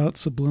 check out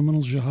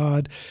Subliminal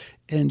Jihad,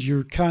 and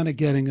you're kind of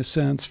getting a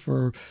sense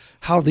for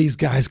how these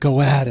guys go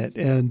at it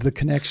and the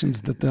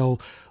connections that they'll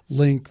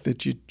link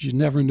that you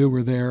never knew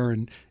were there.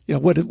 And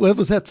what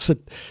was that?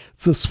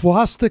 The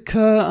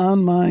swastika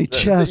on my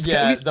chest.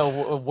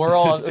 The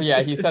world.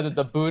 He said that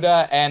the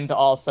Buddha and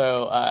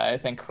also I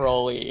think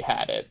Crowley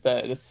had it.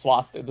 The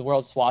swastika, the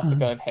world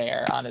swastika of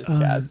hair on his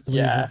chest.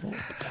 Yeah.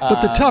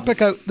 But the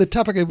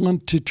topic I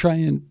want to try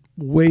and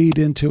wade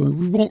into, and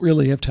we won't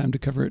really have time to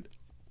cover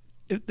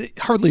it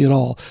hardly at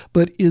all,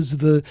 but is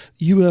the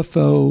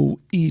UFO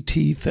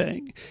ET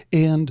thing.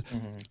 And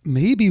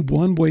maybe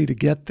one way to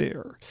get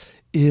there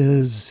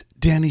is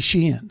Danny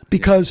Sheehan,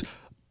 because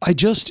I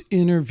just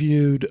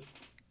interviewed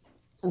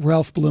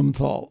Ralph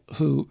Blumenthal,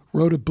 who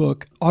wrote a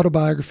book,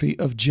 autobiography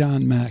of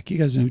John Mack. You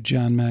guys know who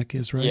John Mack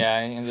is, right?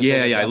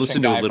 I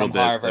listened to a little bit.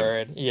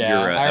 Harvard.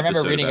 I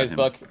remember reading his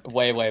book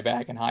way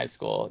back in high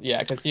school. Yeah,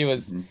 because he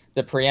was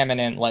the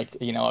preeminent,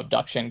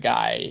 abduction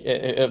guy.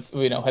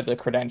 Had the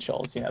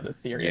credentials. The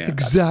serious.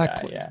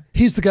 Exactly. Guy,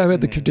 He's the guy who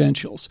had the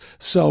credentials.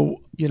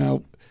 So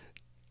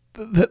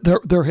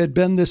there had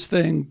been this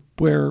thing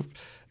where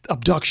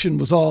abduction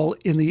was all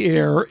in the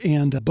air,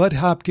 and Bud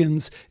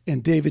Hopkins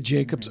and David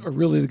Jacobs are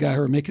really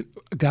the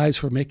guys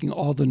who are making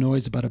all the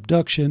noise about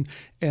abduction.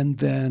 And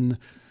then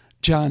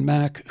John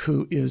Mack,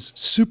 who is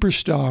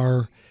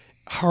superstar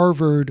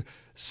Harvard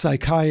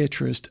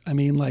psychiatrist,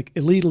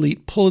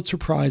 elite Pulitzer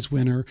Prize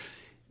winner,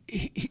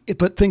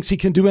 but thinks he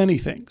can do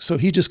anything. So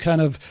he just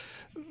kind of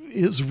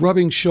is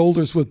rubbing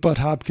shoulders with Bud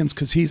Hopkins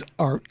because he's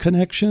art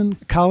connection.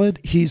 Khalid,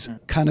 he's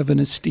kind of an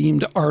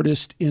esteemed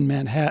artist in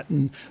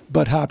Manhattan.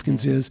 Bud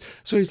Hopkins is.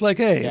 So he's like,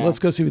 hey, let's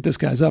go see what this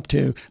guy's up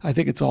to. I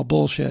think it's all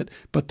bullshit.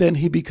 But then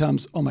he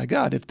becomes, oh my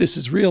God, if this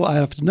is real, I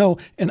have to know.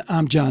 And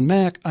I'm John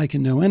Mack. I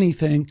can know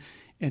anything.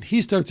 And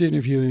he starts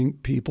interviewing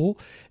people,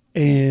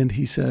 and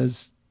he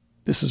says,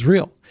 this is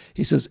real.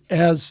 He says,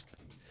 as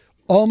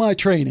all my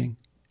training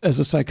as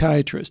a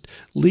psychiatrist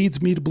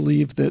leads me to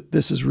believe that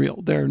this is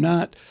real. They're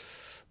not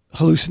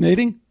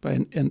hallucinating,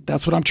 and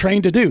that's what I'm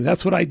trained to do.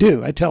 That's what I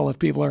do. I tell if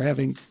people are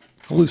having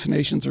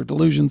hallucinations or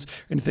delusions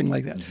or anything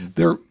like that.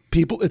 They're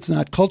people, it's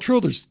not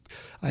cultural.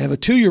 I have a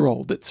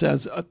 2-year-old that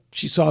says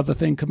she saw the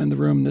thing come in the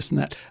room, this and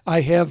that.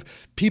 I have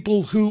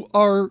people who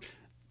are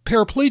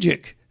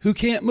paraplegic, who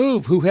can't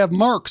move, who have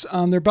marks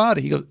on their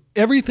body. He goes,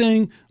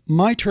 everything,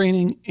 my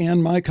training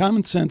and my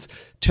common sense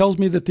tells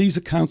me that these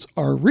accounts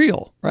are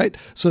real, right?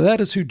 So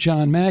that is who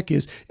John Mack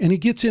is. And he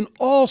gets in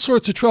all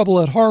sorts of trouble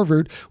at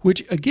Harvard,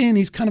 which again,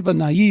 he's kind of a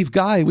naive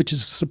guy, which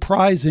is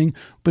surprising,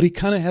 but he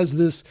kind of has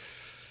this,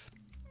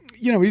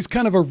 he's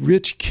kind of a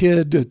rich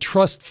kid, a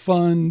trust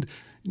fund,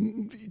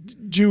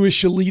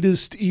 Jewish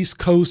elitist East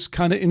Coast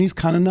kind of, and he's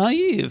kind of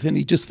naive, and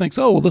he just thinks,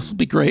 oh, well, this will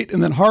be great.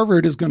 And then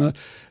Harvard is going to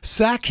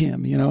sack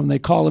him, and they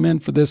call him in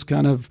for this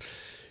kind of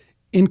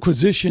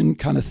Inquisition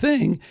kind of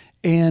thing,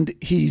 and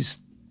he's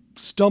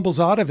stumbles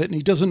out of it, and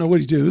he doesn't know what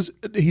he does.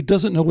 He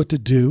doesn't know what to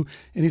do,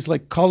 and he's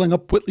like calling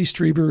up Whitley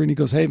Strieber, and he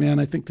goes, hey man,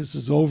 I think this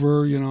is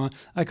over,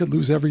 I could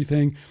lose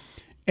everything.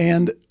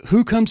 And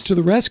who comes to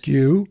the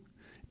rescue?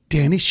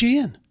 Danny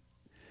Sheehan.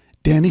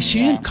 Danny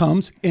Sheehan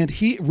comes, and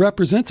he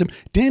represents him.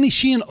 Danny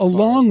Sheehan,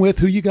 along with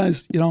who you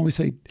guys, always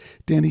say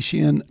Danny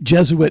Sheehan,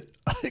 Jesuit,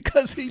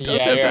 because he does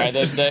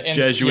The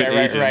Jesuit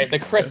agent. Right. The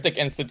Christic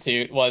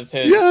Institute was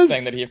his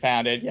thing that he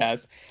founded.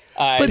 Yes.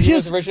 He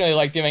was originally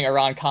like doing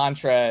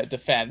Iran-Contra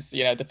defense,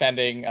 you know,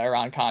 defending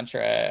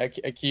Iran-Contra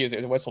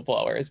accusers,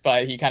 whistleblowers,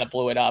 but he kind of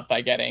blew it up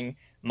by getting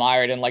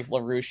mired in like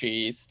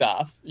LaRouche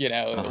stuff, you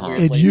know.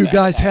 And you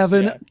guys have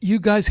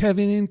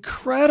an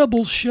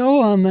incredible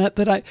show on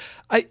that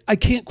I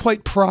can't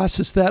quite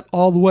process that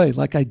all the way.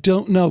 Like, I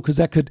don't know, because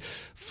that could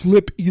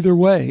flip either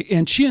way.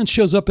 And Sheehan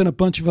shows up in a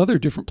bunch of other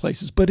different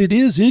places, but it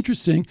is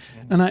interesting.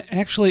 And I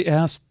actually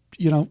asked,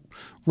 you know,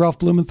 Ralph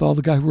Blumenthal,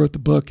 the guy who wrote the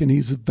book, and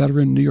he's a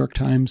veteran New York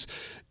Times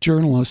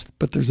journalist.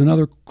 But there's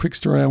another quick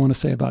story I want to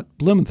say about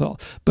Blumenthal.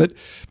 But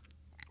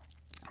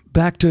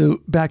back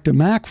to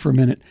Mac for a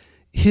minute.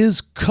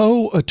 His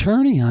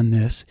co-attorney on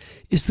this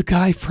is the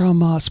guy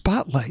from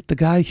Spotlight, the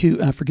guy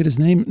who, I forget his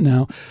name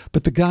now,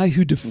 but the guy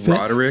who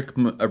Broderick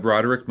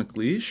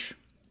McLeish?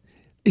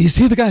 Is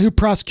he the guy who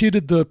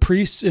prosecuted the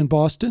priests in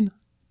Boston?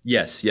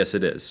 Yes,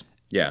 it is.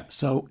 Yeah.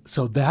 So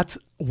that's,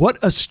 what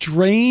a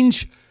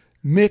strange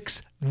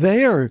mix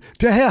there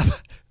to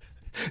have.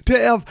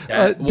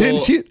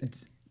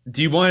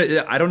 Do you want?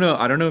 I don't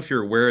know if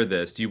you're aware of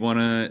this. Do you want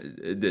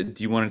it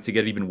to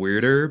get even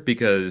weirder?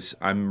 Because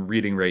I'm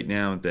reading right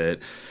now that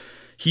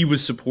he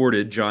was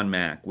supported. John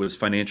Mack was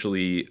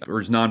financially, or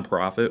his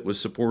nonprofit was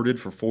supported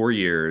for 4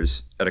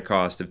 years at a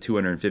cost of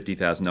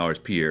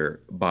 $250,000 per year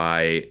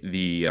by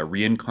the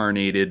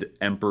reincarnated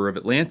Emperor of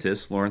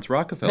Atlantis, Lawrence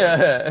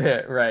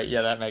Rockefeller. Right.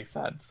 Yeah, that makes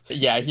sense.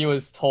 Yeah, he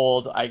was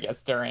told, I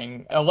guess,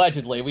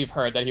 allegedly, we've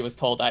heard that he was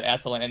told at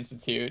Esalen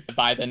Institute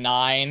by the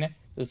 9.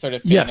 The sort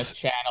of famous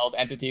channeled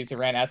entities who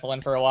ran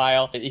Esalen for a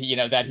while, you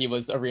know, that he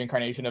was a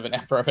reincarnation of an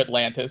emperor of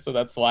Atlantis. So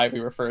that's why we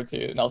refer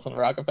to Nelson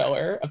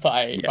Rockefeller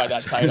by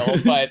that title.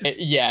 But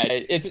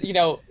it's, you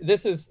know,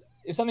 this is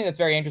something that's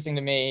very interesting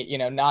to me, you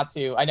know,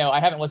 I know I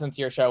haven't listened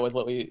to your show with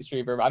Whitley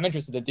Strieber, but I'm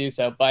interested to do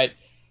so. But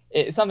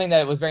it's something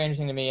that was very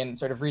interesting to me in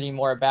sort of reading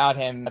more about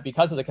him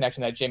because of the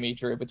connection that Jimmy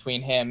drew between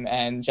him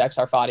and Jack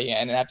Sarfati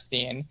and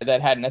Epstein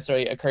that hadn't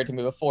necessarily occurred to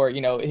me before.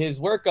 You know,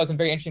 his work goes in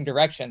very interesting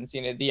directions.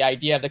 You know, the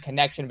idea of the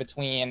connection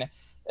between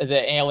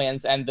the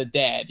aliens and the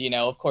dead. You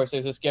know, of course,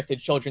 there's this gifted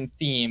children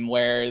theme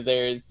where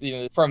there's, you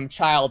know, from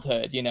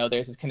childhood, you know,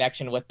 there's this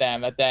connection with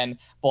them that then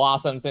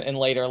blossoms in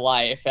later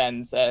life.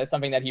 And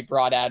something that he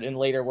brought out in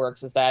later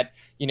works is that,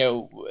 you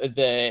know,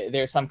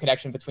 there's some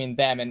connection between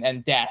them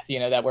and death, you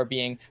know, that we're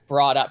being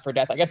brought up for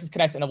death. I guess it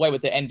connects in a way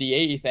with the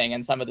NDA thing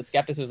and some of the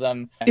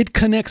skepticism. It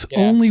connects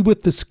only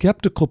with the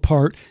skeptical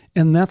part.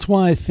 And that's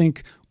why I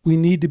think we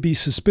need to be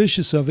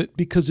suspicious of it,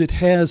 because it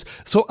has,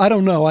 so I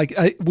don't know,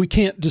 we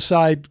can't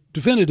decide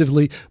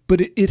definitively,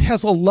 but it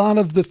has a lot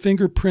of the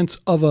fingerprints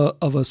of a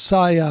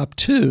psyop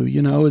too, you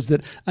know, is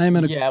that I'm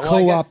going to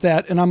co-opt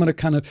that and I'm going to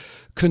kind of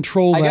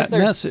control that message. I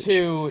guess there's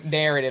two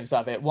narratives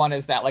of it. One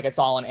is that like it's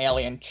all an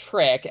alien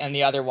trick, and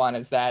the other one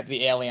is that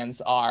the aliens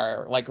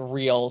are like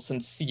real,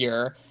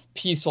 sincere,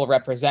 peaceful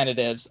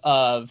representatives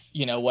of,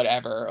 you know,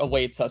 whatever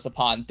awaits us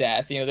upon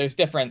death. You know, there's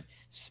different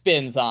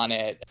spins on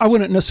it. I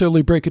wouldn't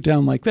necessarily break it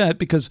down like that,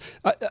 because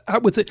I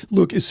would say,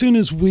 look, as soon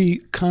as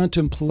we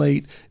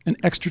contemplate an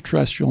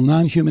extraterrestrial,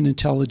 non-human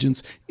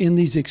intelligence in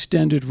these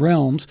extended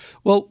realms,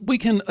 well, we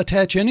can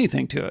attach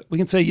anything to it. We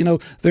can say, you know,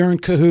 they're in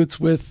cahoots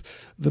with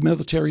the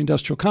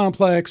military-industrial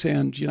complex,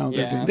 and, you know,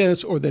 they're doing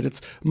this, or that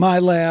it's my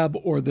lab,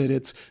 or that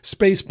it's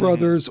Space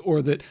Brothers,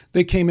 or that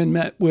they came and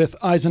met with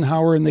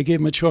Eisenhower and they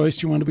gave him a choice.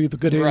 Do you want to be with the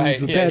good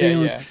aliens or the bad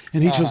aliens?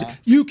 And he chose,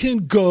 you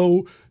can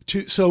go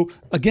to, so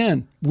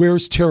again,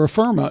 where's terra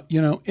firma,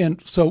 you know?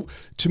 And so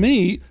to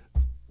me,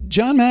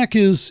 John Mack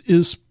is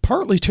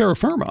partly terra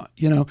firma,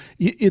 you know.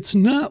 It's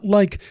not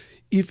like,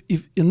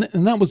 and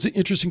that was the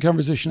interesting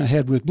conversation I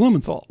had with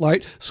Blumenthal,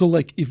 right? So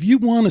like, if you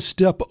want to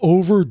step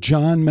over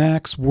John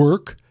Mack's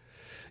work,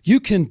 you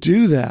can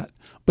do that.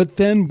 But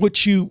then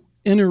what you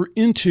enter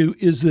into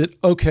is that,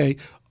 okay,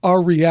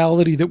 our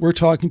reality that we're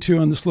talking to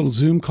on this little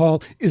Zoom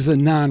call is a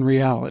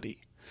non-reality.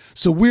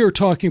 So we are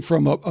talking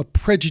from a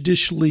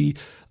prejudicially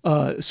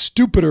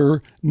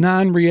stupider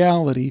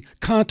non-reality,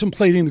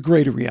 contemplating the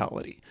greater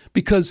reality,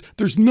 because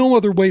there's no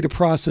other way to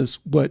process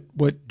what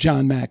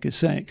John Mack is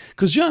saying.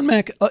 Because John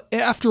Mack,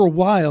 after a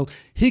while,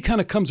 he kind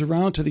of comes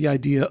around to the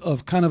idea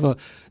of kind of a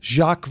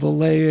Jacques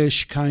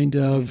Vallée-ish kind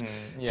of,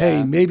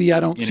 hey, maybe I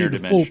don't see the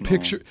full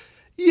picture.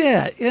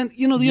 Yeah, and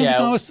you know the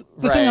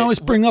thing I always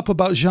bring up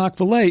about Jacques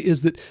Vallée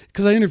is that,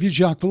 because I interviewed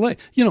Jacques Vallée,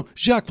 you know,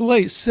 Jacques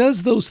Vallée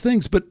says those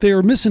things, but they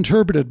are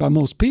misinterpreted by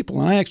most people.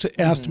 And I actually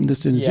asked him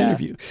this in his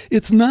interview.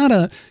 It's not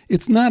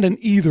an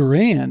either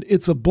and,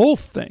 it's a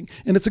both thing.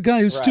 And it's a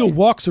guy who still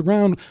walks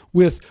around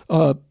with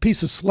a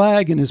piece of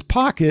slag in his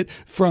pocket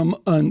from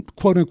a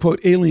quote unquote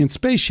alien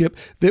spaceship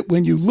that,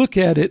 when you look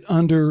at it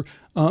under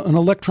an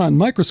electron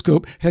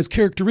microscope, has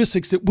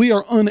characteristics that we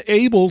are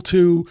unable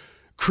to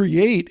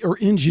create or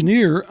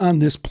engineer on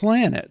this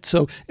planet.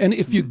 So, and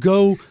if you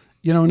go,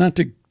 you know, not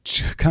to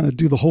kind of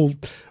do the whole,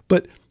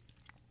 but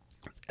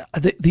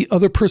the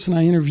other person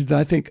I interviewed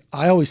that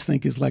I always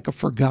think is like a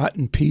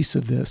forgotten piece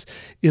of this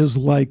is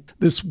like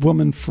this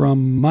woman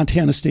from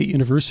Montana State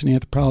University,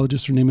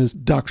 anthropologist. Her name is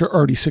Dr.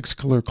 Artie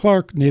Sixclair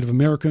Clark, Native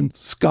American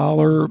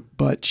scholar,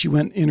 but she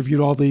went and interviewed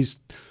all these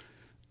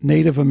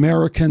Native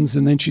Americans,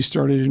 and then she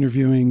started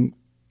interviewing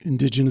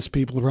indigenous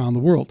people around the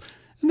world.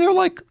 And they're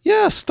like,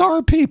 yeah,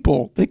 star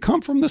people. They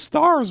come from the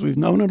stars. We've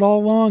known it all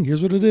along.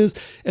 Here's what it is.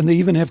 And they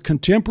even have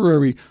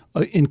contemporary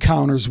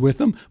encounters with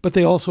them, but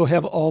they also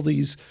have all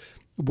these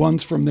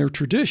ones from their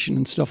tradition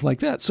and stuff like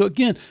that. So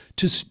again,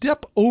 to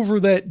step over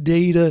that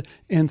data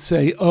and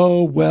say,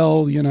 oh,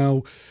 well, you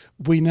know,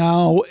 we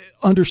now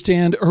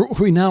understand, or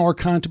we now are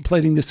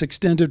contemplating this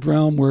extended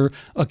realm where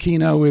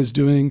Aquino is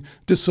doing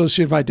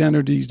dissociative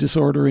identity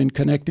disorder and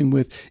connecting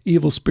with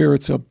evil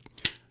spirits. So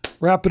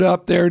wrap it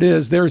up. There it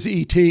is. There's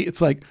E.T.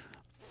 It's like,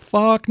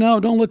 fuck no,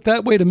 don't look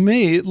that way to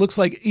me. It looks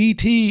like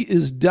E.T.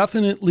 is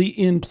definitely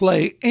in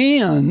play,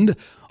 and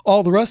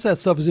all the rest of that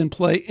stuff is in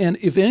play. And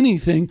if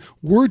anything,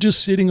 we're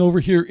just sitting over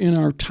here in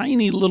our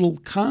tiny little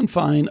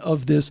confine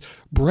of this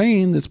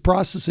brain that's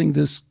processing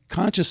this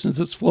consciousness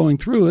that's flowing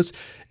through us,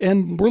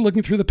 and we're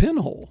looking through the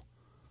pinhole.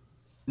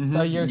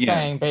 So you're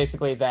saying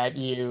basically that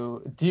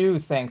you do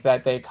think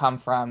that they come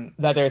from,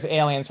 that there's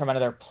aliens from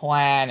another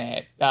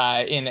planet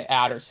in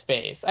outer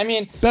space. I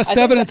mean, best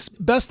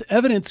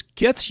evidence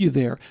gets you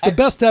there. The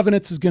best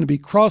evidence is going to be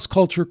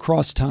cross-culture,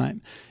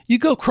 cross-time. You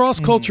go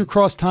cross-culture,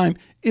 cross-time,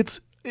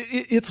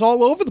 it's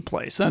all over the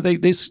place.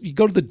 You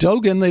go to the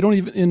Dogon, they don't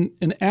even,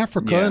 in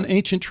Africa, an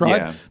ancient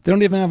tribe, they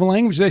don't even have a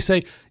language. They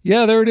say,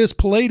 yeah, there it is,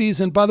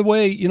 Pleiades. And by the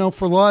way, you know,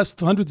 for the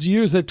last hundreds of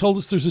years, they've told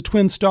us there's a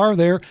twin star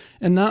there.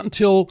 And not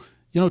until,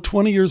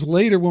 20 years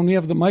later, when we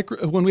have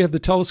the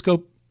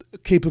telescope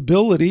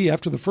capability,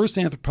 after the first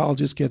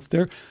anthropologist gets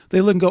there,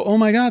 they look and go, oh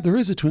my God, there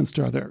is a twin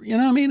star there. You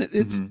know what I mean?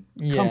 It's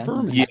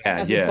confirming.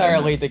 Not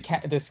necessarily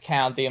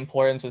discount the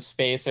importance of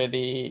space or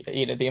the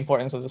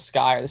importance of the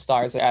sky or the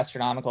stars, the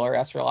astronomical or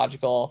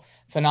astrological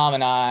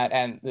phenomena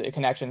and the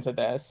connection to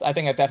this. I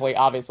think that definitely,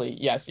 obviously,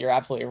 yes, you're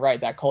absolutely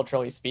right that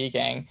culturally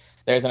speaking,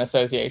 there's an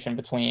association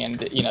between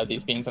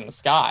these beings in the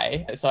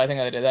sky. So I think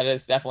that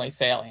is definitely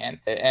salient.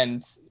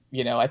 And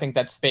I think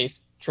that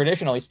space,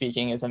 traditionally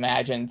speaking, is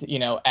imagined,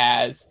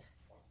 as,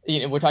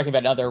 we're talking about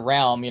another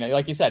realm,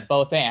 like you said,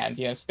 both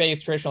and,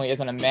 space traditionally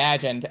isn't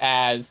imagined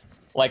as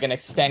like an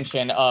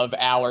extension of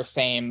our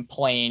same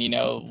plane,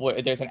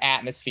 there's an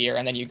atmosphere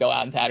and then you go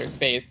out into outer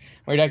space.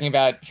 When we're talking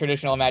about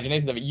traditional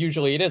imaginations of it,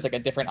 usually it is like a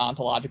different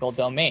ontological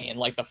domain,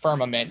 like the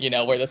firmament,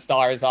 where the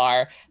stars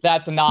are.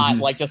 That's not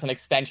like just an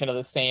extension of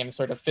the same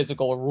sort of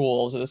physical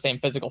rules or the same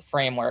physical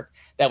framework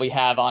that we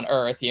have on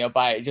Earth,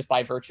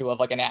 by virtue of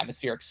like an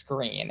atmospheric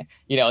screen.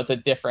 It's a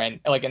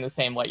different, like in the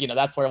same way,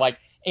 that's where like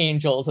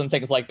angels and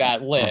things like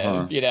that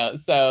live,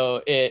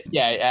 so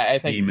I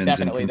think demons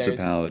definitely and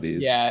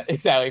principalities.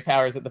 Exactly,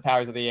 the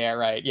powers of the air,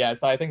 right?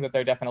 So I think that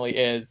there definitely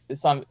is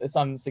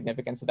some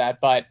significance to that,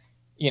 but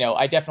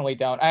I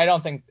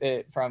don't think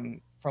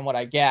from what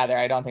I gather,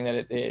 I don't think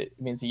that it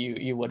means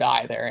you would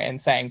either, in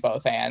saying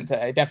both. And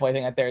I definitely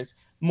think that there's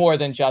more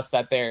than just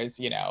that there's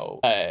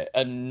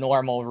a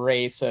normal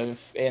race of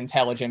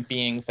intelligent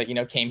beings that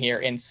came here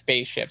in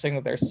spaceships. I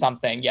think that there's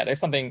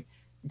something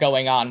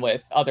going on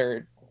with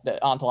other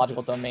the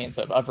ontological domains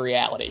of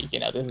reality.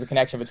 There's a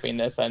connection between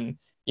this and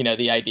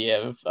the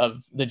idea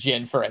of the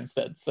jinn, for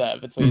instance,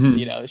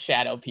 between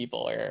shadow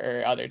people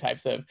or other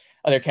types of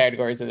other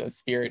categories of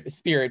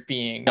spirit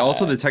being.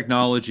 Also the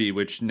technology,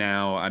 which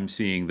now I'm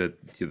seeing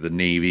that the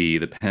Navy,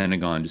 the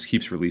Pentagon just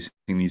keeps releasing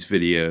these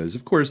videos.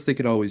 Of course, they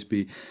could always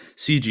be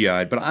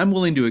CGI'd, but I'm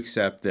willing to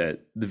accept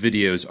that the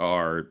videos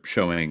are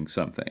showing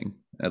something.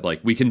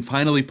 Like, we can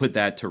finally put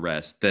that to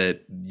rest,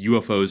 that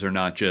UFOs are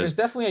not just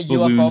definitely a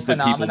balloons UFO that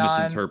people phenomenon.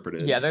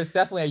 misinterpreted. Yeah, there's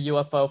definitely a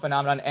UFO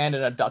phenomenon and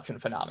an abduction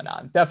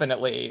phenomenon.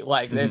 Definitely.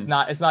 Like, it's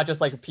not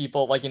just like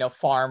people, like,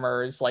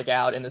 farmers, like,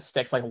 out in the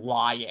sticks, like,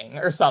 lying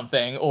or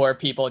something, or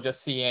people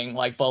just seeing,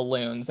 like,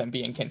 balloons and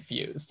being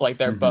confused. Like,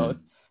 they're both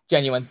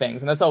genuine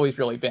things. And that's always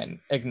really been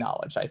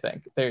acknowledged, I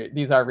think.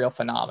 These are real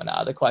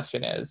phenomena. The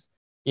question is,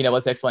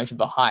 what's the explanation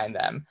behind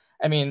them?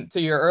 I mean, to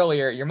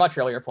your much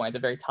earlier point at the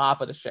very top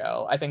of the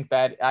show, I think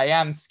that I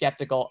am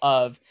skeptical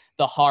of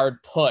the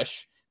hard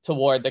push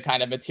toward the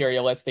kind of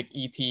materialistic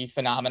ET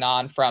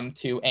phenomenon from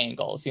two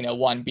angles.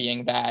 One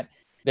being that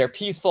they're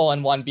peaceful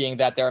and one being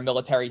that they're a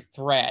military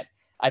threat.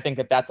 I think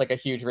that that's like a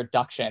huge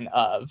reduction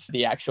of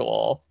the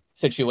actual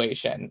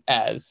situation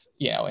as,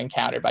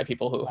 encountered by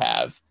people who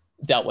have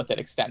dealt with it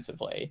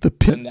extensively. The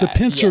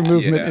pincer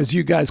movement, as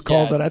you guys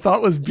called it, I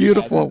thought was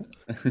beautiful.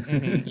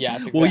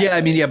 Yes, exactly.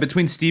 Well,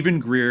 between Stephen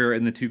Greer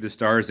and the To the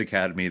Stars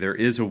Academy, there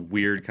is a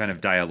weird kind of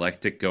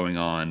dialectic going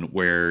on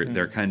where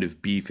they're kind of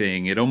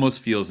beefing. It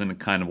almost feels in a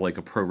kind of like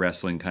a pro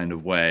wrestling kind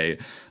of way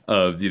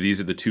of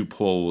these are the two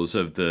poles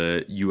of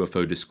the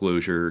UFO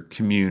disclosure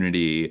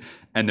community,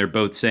 and they're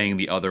both saying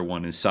the other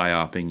one is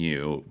psyoping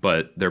you,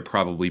 but they're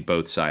probably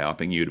both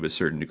psyoping you to a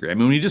certain degree. I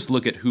mean, when you just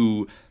look at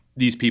who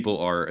these people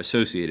are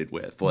associated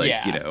with, like,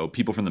 you know,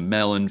 people from the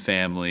Mellon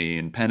family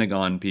and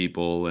Pentagon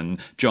people and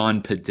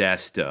John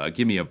Podesta.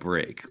 Give me a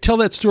break. Tell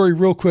that story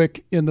real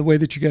quick in the way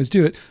that you guys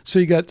do it. So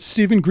you got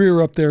Stephen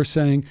Greer up there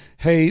saying,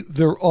 hey,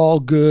 they're all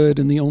good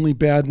and the only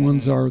bad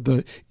ones are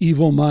the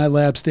evil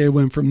MyLab, stay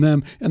away from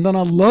them. And then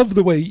I love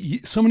the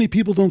way so many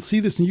people don't see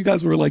this and you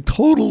guys were like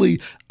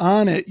totally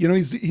on it. You know,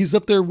 he's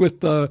up there with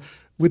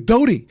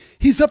Doty.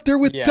 He's up there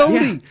with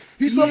Doty.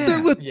 He's up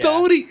there with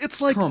Doty.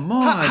 It's like, come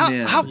on,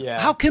 man.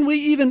 How can we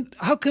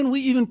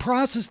even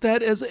process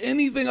that as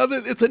anything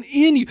other? It's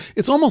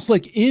it's almost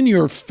like in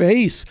your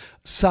face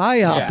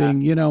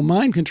psyoping, you know,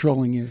 mind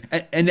controlling you.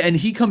 And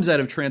he comes out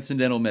of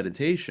transcendental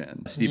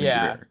meditation, Stephen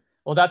Greer.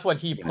 Well, that's what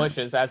he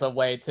pushes as a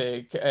way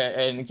to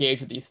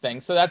engage with these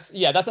things. So that's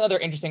another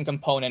interesting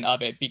component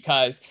of it,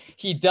 because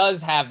he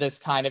does have this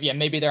kind of,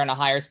 maybe they're in a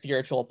higher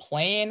spiritual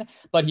plane,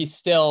 but he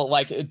still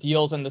like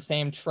deals in the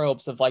same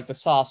tropes of like the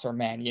saucer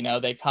men, you know,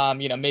 they come,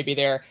 you know, maybe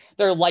they're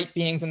light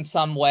beings in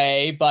some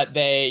way, but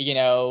they, you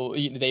know,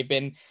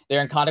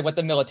 they're in contact with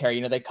the military,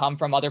 you know, they come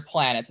from other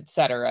planets,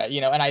 etc. You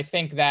know, and I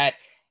think that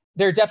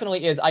there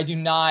definitely is. I do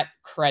not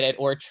credit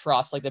or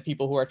trust like the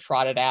people who are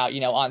trotted out, you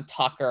know, on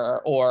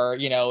Tucker or,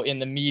 you know, in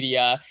the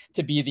media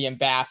to be the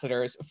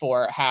ambassadors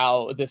for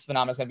how this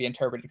phenomenon is going to be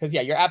interpreted. Because,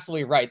 you're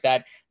absolutely right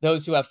that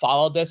those who have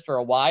followed this for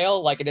a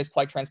while, like it is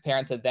quite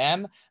transparent to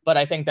them. But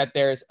I think that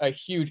there's a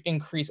huge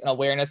increase in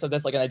awareness of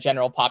this, like in the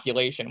general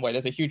population, where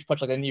there's a huge push,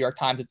 like the New York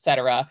Times, et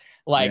cetera.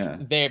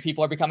 Like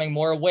people are becoming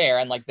more aware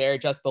and like they're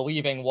just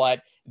believing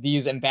what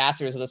these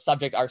ambassadors of the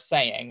subject are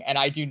saying. And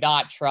I do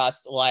not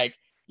trust like,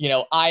 you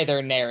know,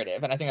 either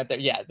narrative. And I think that,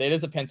 it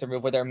is a pincer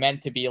move where they're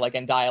meant to be like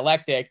in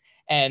dialectic.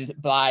 And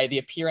by the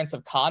appearance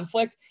of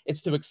conflict,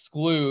 it's to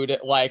exclude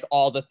like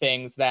all the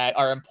things that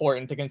are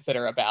important to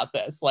consider about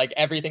this. Like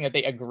everything that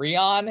they agree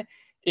on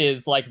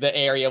is like the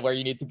area where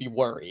you need to be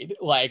worried.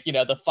 Like, you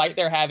know, the fight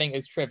they're having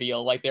is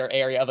trivial, like their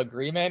area of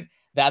agreement.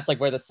 That's like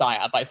where the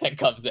psyop, I think,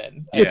 comes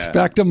in. It's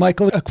back to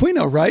Michael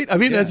Aquino, right? I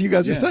mean, as you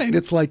guys are saying,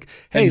 it's like,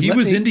 hey, and he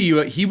was into you.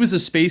 He was a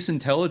space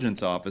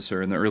intelligence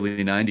officer in the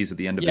early 90s at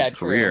the end of his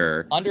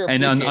career.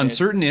 And on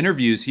certain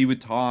interviews, he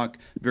would talk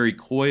very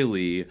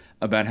coyly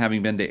about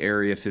having been to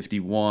Area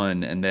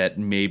 51 and that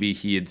maybe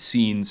he had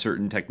seen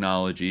certain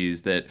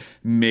technologies that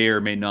may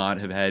or may not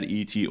have had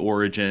ET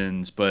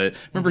origins. But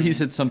remember, he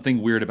said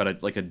something weird about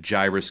a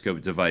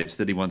gyroscope device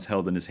that he once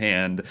held in his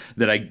hand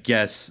that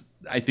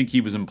I think he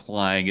was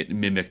implying it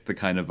mimicked the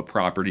kind of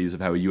properties of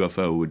how a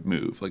UFO would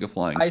move, like a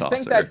flying saucer. I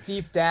think that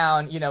deep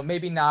down, you know,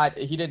 maybe not,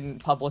 he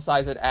didn't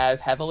publicize it as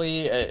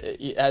heavily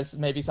as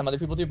maybe some other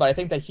people do, but I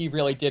think that he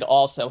really did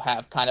also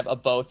have kind of a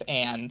both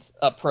and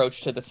approach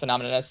to this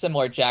phenomenon in a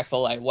similar Jack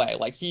Valet way.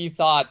 Like he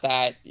thought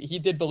that he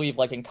did believe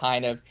like in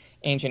kind of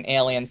ancient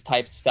aliens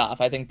type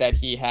stuff. I think that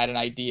he had an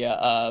idea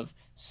of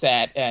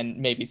Set and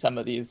maybe some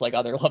of these like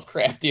other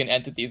Lovecraftian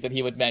entities that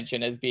he would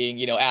mention as being,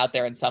 you know, out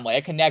there in some way,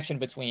 a connection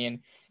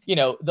between, you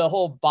know, the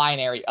whole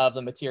binary of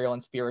the material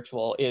and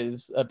spiritual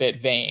is a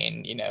bit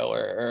vain, you know,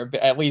 or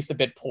at least a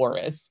bit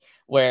porous,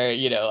 where,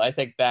 you know, I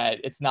think that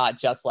it's not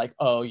just like,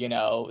 oh, you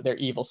know, they're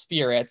evil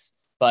spirits,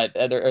 but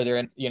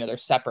they're you know, they're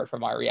separate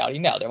from our reality.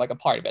 No, they're like a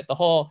part of it. The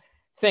whole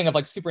thing of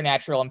like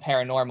supernatural and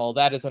paranormal,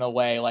 that is in a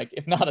way like,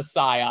 if not a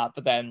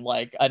psyop, then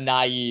like a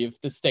naive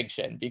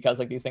distinction, because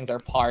like these things are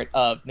part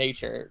of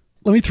nature.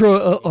 Let me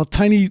throw a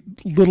tiny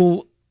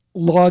little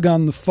log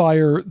on the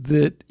fire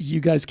that you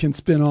guys can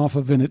spin off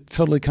of, and it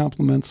totally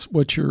complements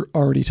what you're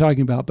already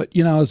talking about. But,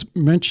 you know, I was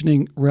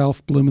mentioning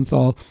Ralph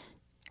Blumenthal,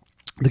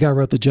 the guy who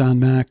wrote the John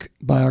Mack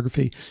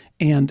biography.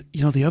 And,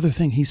 you know, the other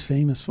thing he's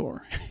famous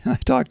for, I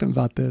talked to him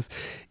about this,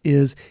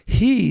 is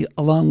he,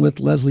 along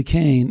with Leslie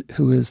Kean,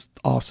 who is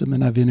awesome,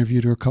 and I've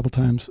interviewed her a couple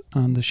times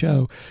on the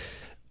show,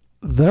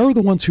 they're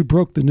the ones who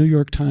broke the New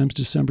York Times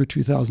December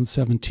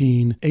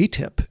 2017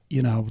 ATIP,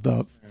 you know,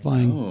 the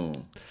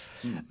flying.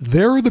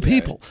 They're the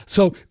people.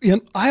 So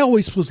I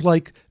always was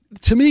like,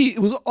 to me, it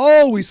was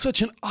always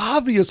such an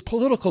obvious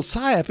political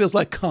psyop. It was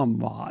like,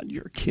 come on,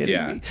 you're kidding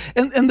me.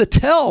 And the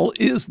tell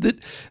is that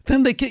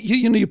then they get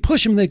you know, you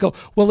push them and they go,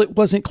 well, it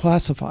wasn't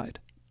classified.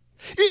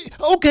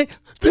 Okay,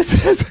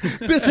 this is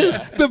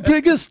the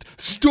biggest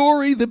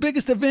story, the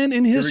biggest event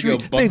in history. Here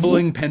we go,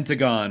 bumbling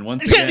Pentagon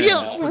once again.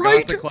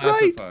 Right.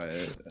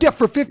 Yeah,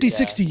 for 50,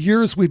 60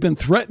 years we've been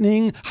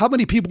threatening. How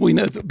many people we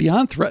know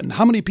beyond threatened?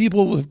 How many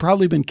people have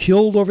probably been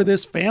killed over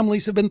this?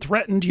 Families have been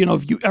threatened. You know,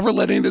 if you ever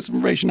let any of this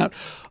information out,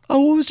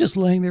 oh, it was just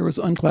laying there, it was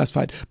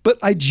unclassified. But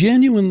I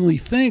genuinely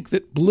think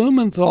that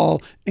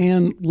Blumenthal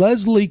and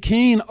Leslie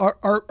Kean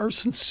are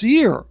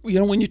sincere, you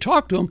know, when you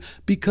talk to them,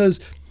 because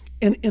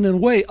and in a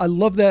way, I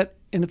love that,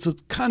 and it's a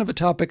kind of a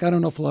topic I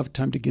don't know if we'll have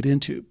time to get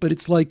into, but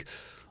it's like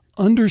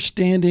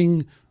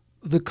understanding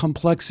the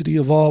complexity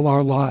of all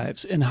our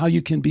lives and how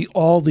you can be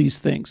all these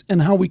things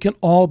and how we can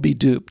all be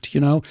duped, you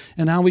know,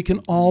 and how we can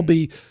all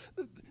be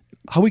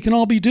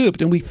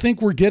duped, and we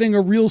think we're getting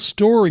a real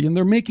story and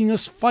they're making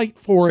us fight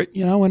for it,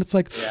 you know, and it's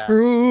like,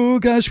 oh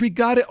gosh, we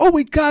got it. Oh,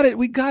 we got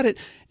it.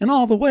 And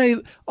all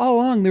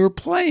along they were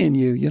playing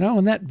you, you know,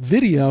 and that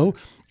video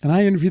And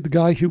I interviewed the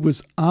guy who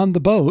was on the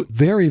boat,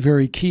 very,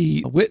 very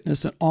key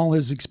witness and all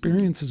his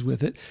experiences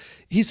with it.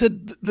 He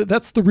said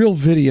that's the real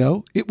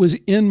video. It was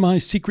in my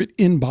secret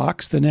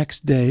inbox the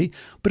next day,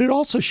 but it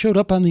also showed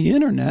up on the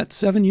internet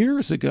 7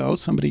 years ago.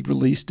 Somebody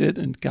released it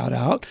and got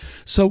out.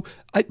 So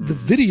the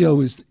video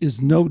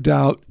is no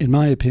doubt, in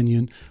my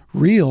opinion,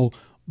 real.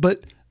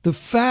 But the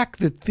fact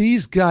that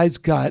these guys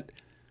got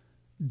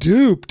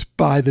duped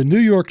by the New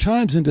York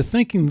Times into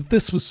thinking that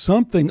this was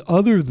something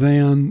other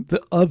than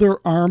the other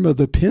arm of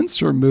the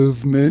pincer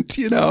movement,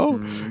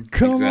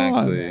 come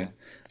on.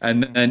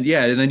 And then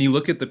you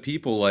look at the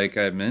people, like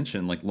I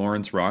mentioned, like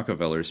Lawrence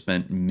Rockefeller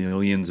spent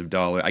millions of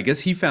dollars. I guess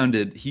he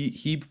financed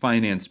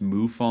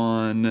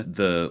MUFON,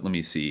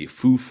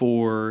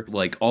 FUFOR,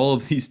 like all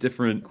of these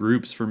different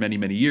groups for many,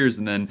 many years.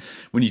 And then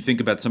when you think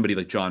about somebody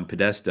like John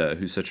Podesta,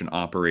 who's such an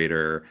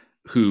operator,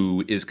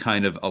 who is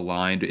kind of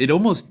aligned,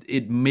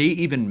 it may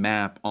even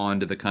map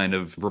onto the kind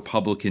of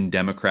Republican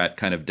Democrat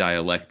kind of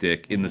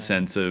dialectic in the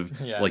sense of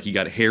like you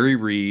got Harry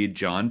Reid,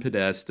 John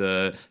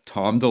Podesta,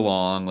 Tom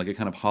DeLonge, like a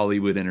kind of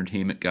Hollywood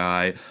entertainment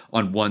guy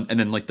on one, and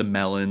then like the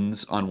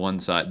Mellons on one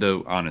side,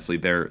 though honestly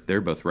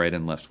they're both right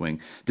and left wing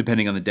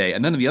depending on the day.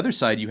 And then on the other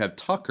side you have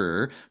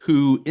Tucker,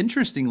 who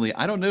interestingly,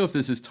 I don't know if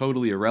this is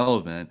totally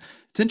irrelevant,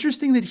 it's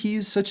interesting that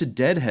he's such a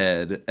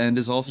deadhead and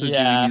is also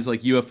doing these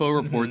like UFO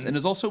reports and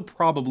is also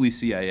probably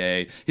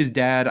CIA. His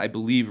dad, I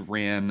believe,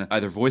 ran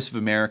either Voice of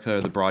America or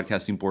the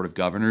Broadcasting Board of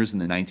Governors in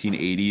the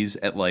 1980s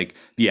at like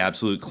the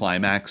absolute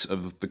climax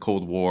of the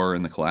Cold War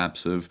and the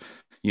collapse of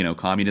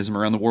communism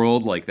around the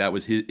world. Like that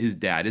was his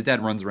dad. His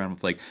dad runs around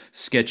with like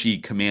sketchy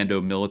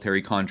commando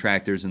military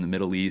contractors in the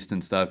Middle East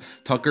and stuff.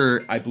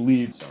 Tucker, I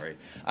believe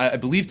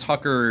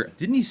Tucker,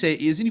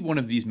 isn't he one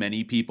of these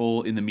many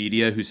people in the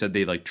media who said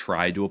they like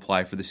tried to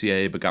apply for the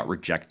CIA but got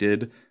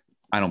rejected?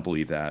 I don't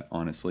believe that,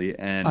 honestly.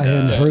 And I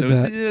hadn't heard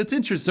that. It's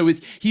interesting.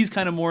 So he's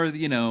kind of more,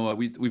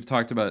 we've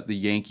talked about the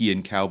Yankee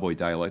and cowboy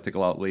dialectic a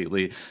lot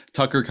lately.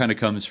 Tucker kind of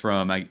comes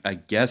from, I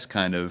guess,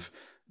 kind of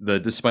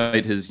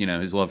despite his,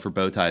 his love for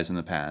bow ties in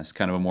the past,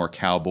 kind of a more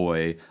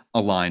cowboy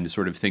aligned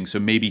sort of thing. So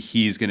maybe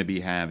he's going to be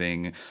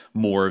having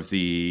more of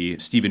the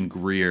Stephen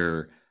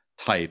Greer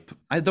type.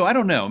 Though I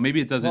don't know.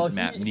 Maybe it doesn't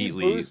map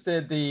neatly. He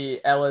boosted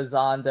the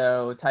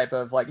Elizondo type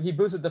of he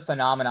boosted the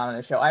phenomenon on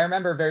the show. I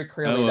remember very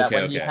clearly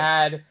he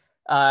had,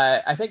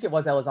 I think it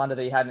was Elizondo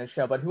that he had in his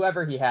show, but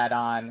whoever he had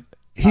on.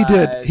 He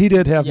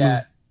did have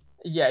one.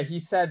 Yeah, he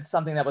said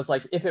something that was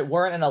like, if it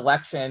weren't an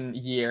election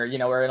year,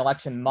 or an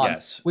election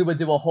month, we would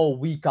do a whole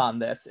week on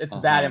this. It's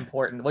that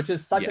important, which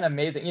is such an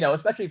amazing,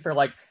 especially for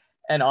like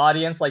an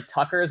audience like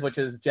Tucker's, which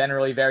is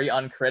generally very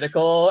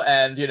uncritical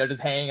and,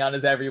 just hanging on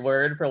his every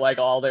word for like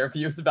all their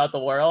views about the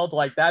world.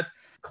 Like that's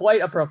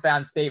quite a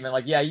profound statement.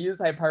 Like, yeah, you use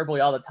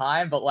hyperbole all the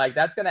time, but like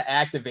that's going to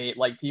activate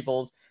like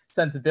people's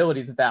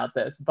sensibilities about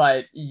this.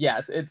 But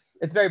yes, it's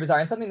very bizarre.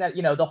 And something that,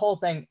 the whole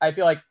thing, I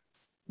feel like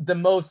the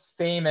most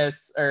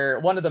famous or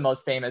one of the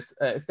most famous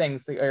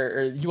things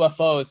or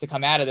UFOs to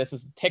come out of this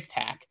is Tic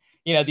Tac.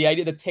 The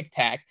idea of the Tic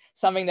Tac,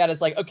 something that is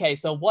like, okay,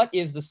 so what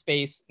is the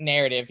space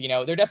narrative?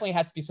 There definitely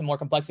has to be some more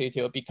complexity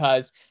to it,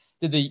 because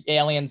did the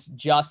aliens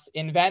just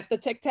invent the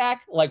Tic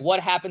Tac? Like what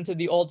happened to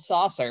the old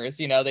saucers?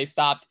 They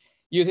stopped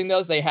using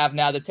those. They have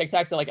now the Tic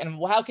Tacs. Like, and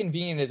how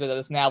convenient is it that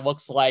this now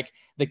looks like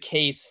the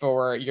case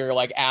for your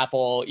like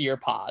Apple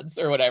earpods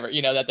or whatever,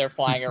 that they're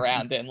flying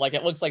around in? Like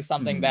it looks like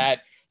something that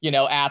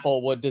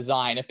Apple would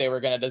design if they were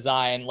going to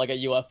design like a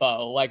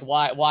UFO. Like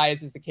why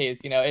is this the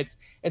case? It's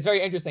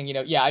very interesting.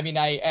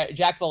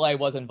 Jacques Vallée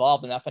was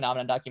involved in that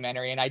phenomenon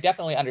documentary, and I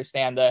definitely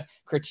understand the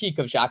critique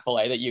of Jacques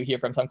Vallée that you hear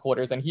from some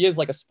quarters. And he is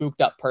like a spooked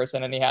up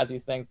person, and he has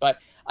these things. But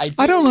I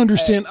don't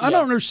understand. I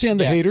don't understand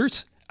the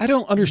haters. I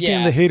don't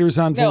understand the haters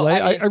on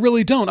Vallée. I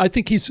really don't. I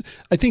think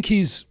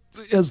he's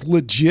as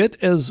legit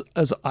as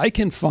I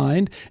can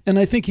find, and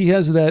I think he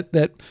has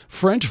that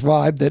French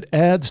vibe that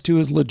adds to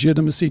his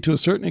legitimacy to a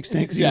certain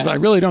extent. Because he goes, I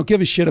really don't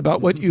give a shit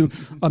about what you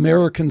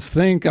Americans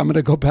think. I'm going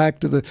to go back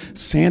to the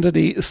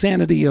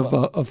sanity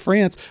of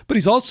France. But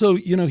he's also,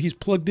 he's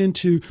plugged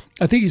into.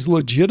 I think he's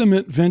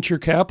legitimate venture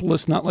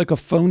capitalist, not like a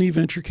phony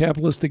venture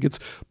capitalist that gets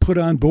put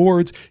on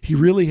boards. He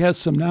really has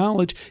some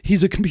knowledge.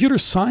 He's a computer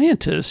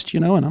scientist,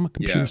 and I'm a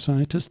computer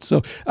scientist,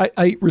 so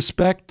I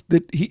respect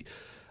that he.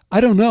 I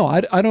don't know.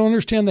 I don't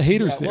understand the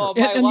haters there. Well,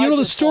 and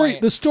the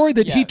story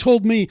that he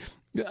told me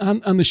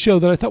on the show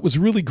that I thought was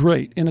really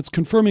great, and it's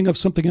confirming of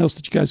something else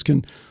that you guys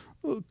can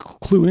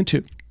clue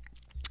into.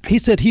 He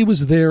said he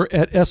was there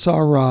at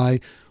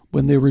SRI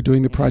when they were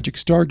doing the Project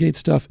Stargate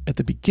stuff at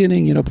the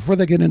beginning, before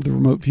they get into the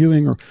remote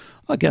viewing, or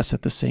I guess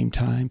at the same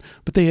time.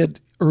 But they had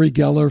Uri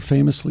Geller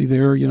famously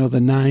there, the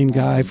Nine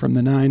guy from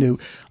the Nine, who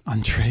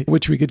Andre,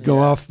 which we could go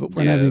off, but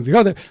we're not going to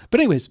go there. But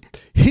anyways,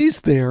 he's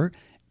there.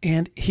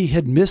 And he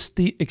had missed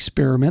the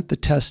experiment, the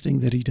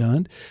testing that he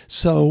done.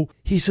 So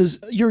he says,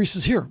 Yuri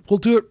says, here, we'll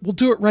do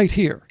it right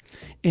here.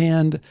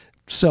 And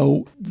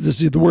so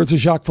this is the words of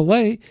Jacques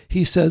Vallée.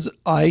 He says,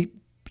 I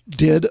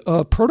did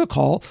a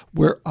protocol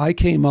where I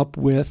came up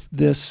with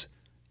this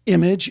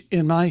image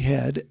in my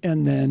head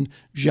and then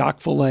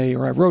Jacques Vallée,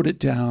 or I wrote it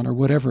down or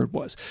whatever it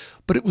was.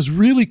 But it was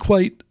really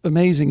quite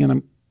amazing, and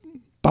I'm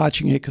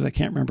botching it because I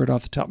can't remember it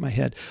off the top of my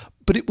head.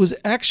 But it was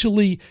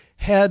actually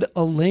had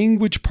a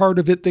language part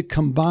of it that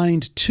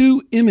combined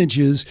two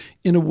images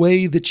in a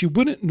way that you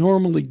wouldn't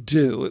normally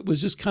do. It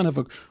was just kind of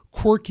a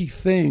quirky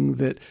thing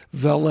that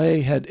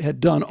Vallée had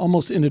done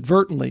almost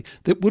inadvertently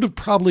that would have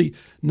probably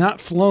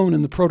not flown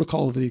in the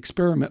protocol of the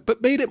experiment,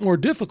 but made it more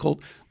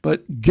difficult.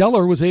 But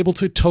Geller was able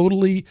to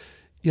totally,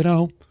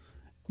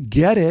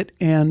 get it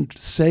and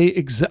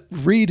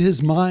read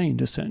his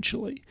mind,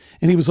 essentially.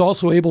 And he was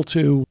also able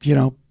to,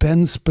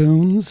 bend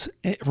spoons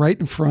right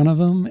in front of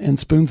him, and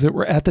spoons that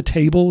were at the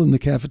table in the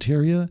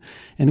cafeteria.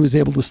 And he was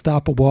able to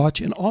stop a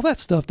watch and all that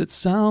stuff that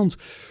sounds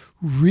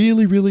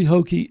really, really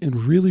hokey and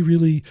really,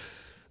 really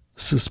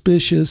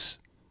suspicious.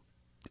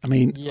 I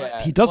mean,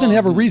 he doesn't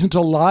have a reason to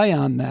lie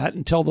on that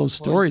and tell those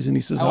stories. And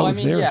he says, I was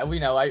there. Yeah, we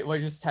know. We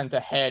just tend to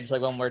hedge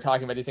when we're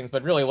talking about these things.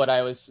 But really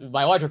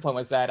my larger point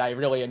was that I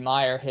really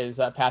admire his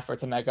passport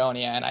to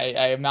Magonia. And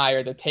I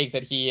admire the take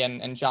that he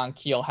and John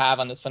Keel have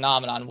on this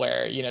phenomenon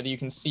where, you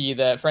can see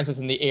for instance,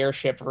 in the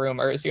airship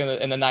rumors, in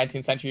the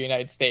 19th century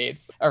United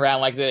States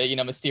around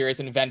the, mysterious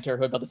inventor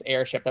who had built this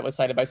airship that was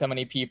cited by so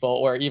many people,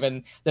 or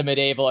even the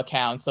medieval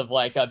accounts of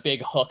a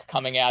big hook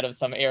coming out of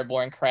some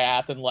airborne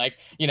craft and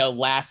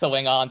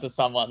lassoing on to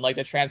someone,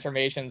 the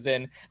transformations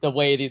in the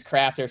way these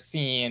craft are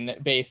seen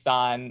based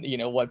on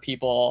what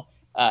people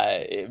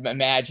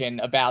imagine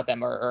about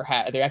them or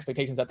their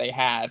expectations that they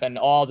have, and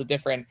all the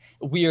different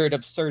weird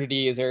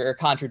absurdities or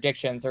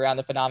contradictions around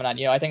the phenomenon.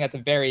 I think that's a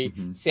very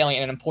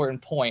salient and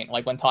important point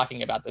when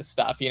talking about this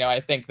stuff. I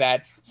think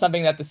that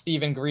something that the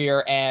Stephen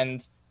Greer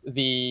and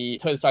the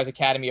Toy Stars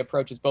Academy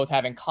approaches both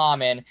have in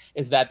common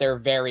is that they're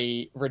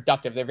very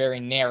reductive. They're very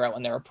narrow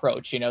in their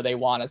approach. They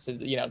want us to,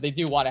 they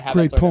do want to have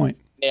great that sort point.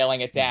 Of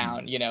nailing it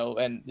down,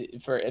 and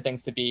for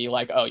things to be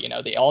all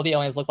the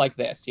aliens look like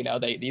this,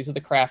 these are the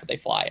craft that they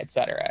fly,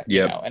 etc.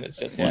 And it's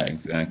just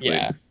exactly.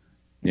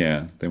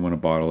 Yeah. They want to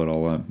bottle it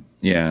all up.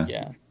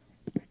 Yeah.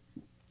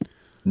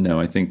 No,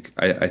 I think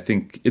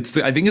it's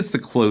the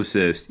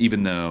closest,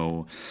 even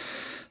though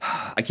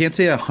I can't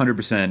say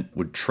 100%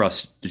 would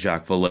trust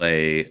Jacques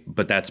Vallée,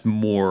 but that's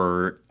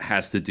more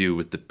has to do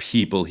with the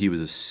people he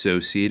was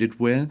associated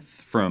with,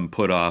 from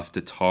Puthoff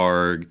to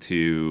Targ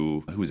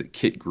to, who was it,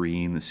 Kit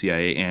Green, the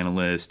CIA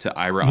analyst, to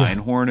Ira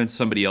Einhorn and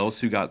somebody else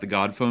who got the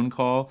God phone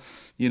call.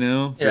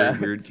 Very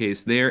weird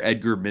case there.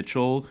 Edgar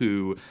Mitchell,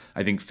 who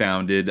I think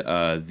founded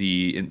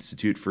the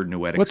Institute for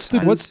Noetic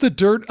Science. What's the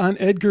dirt on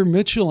Edgar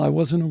Mitchell? I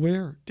wasn't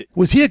aware.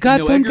 Was he a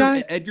God phone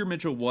guy? Edgar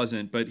Mitchell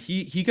wasn't, but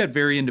he got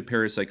very into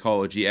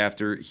parapsychology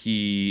after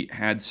he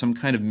had some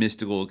kind of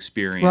mystical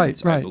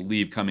experience, I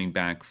believe, coming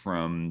back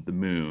from the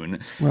moon.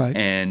 Right.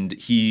 And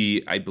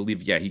I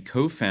believe, he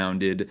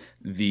co-founded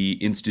the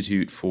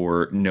Institute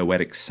for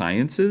Noetic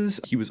Sciences.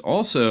 He was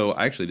also,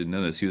 I actually didn't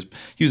know this, he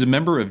was a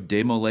member of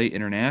De Molay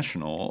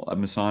International, a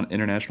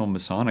international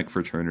Masonic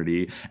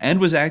fraternity, and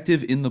was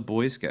active in the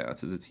Boy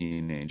Scouts as a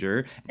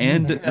teenager,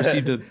 and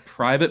received a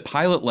private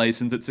pilot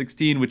license at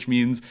 16, which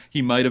means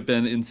he might have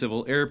been in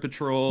Civil Air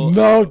Patrol.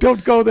 No,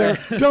 don't go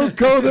there. Don't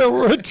go there.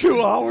 We're at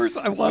 2 hours.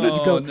 I wanted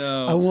to go.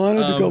 No. I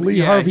wanted to go. Lee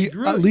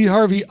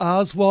Harvey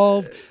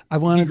Oswald. I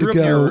wanted to go.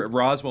 Near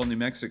Roswell, New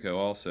Mexico,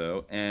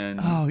 also.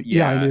 And I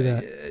knew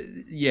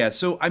that.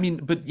 So I mean,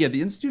 but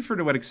the Institute for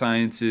Noetic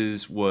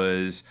Sciences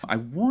was, I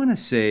want to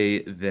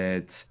say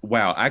that,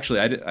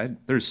 actually,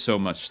 there's so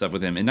much stuff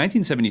with him. In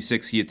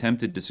 1976, he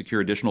attempted to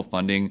secure additional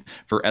funding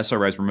for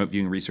SRI's remote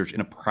viewing research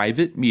in a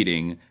private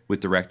meeting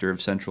with Director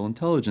of Central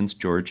Intelligence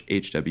George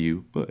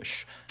H.W.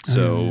 Bush.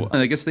 So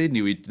I guess they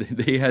knew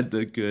they had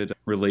the good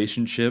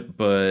relationship,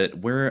 but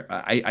where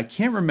I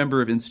can't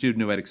remember if Institute of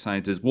Noetic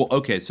Sciences. Well,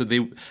 okay, so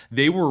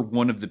they were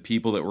one of the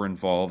people that were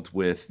involved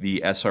with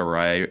the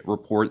SRI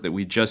report that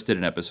we just did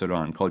an episode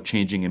on called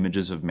 "Changing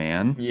Images of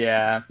Man."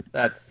 Yeah,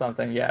 that's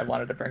something. I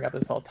wanted to bring up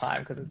this whole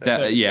time because it's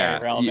very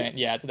relevant.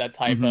 To that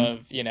type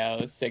of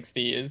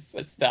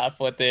 60s stuff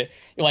with the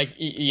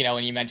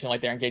when you mentioned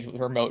they're engaged with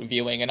remote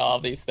viewing and all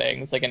of these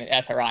things, an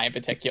SRI in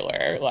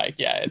particular.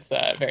 It's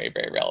very,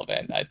 very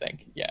relevant. I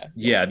think,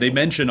 they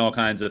mention all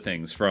kinds of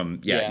things from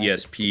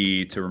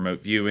ESP to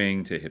remote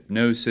viewing to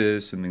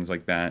hypnosis and things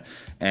like that,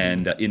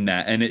 and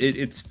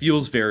it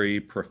feels very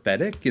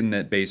prophetic in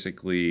that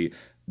basically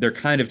they're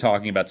kind of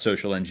talking about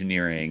social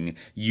engineering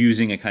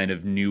using a kind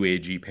of new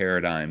agey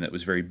paradigm that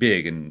was very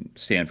big in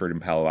Stanford and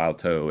Palo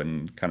Alto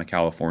and kind of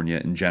California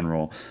in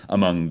general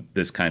among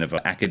this kind of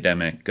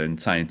academic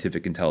and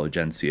scientific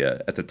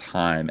intelligentsia at the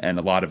time, and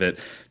a lot of it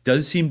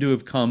does seem to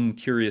have come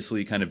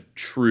curiously kind of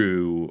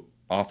true,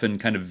 often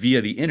kind of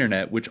via the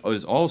internet, which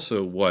is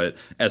also what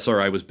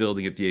SRI was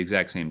building at the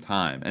exact same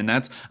time. And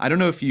I don't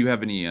know if you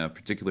have any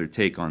particular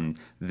take on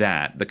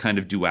that, the kind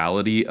of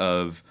duality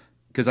of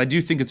because I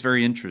do think it's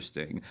very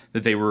interesting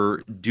that they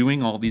were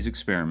doing all these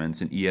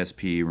experiments in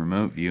ESP,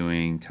 remote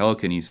viewing,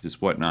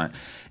 telekinesis, whatnot,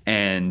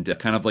 and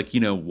kind of like,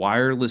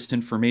 wireless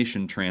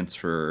information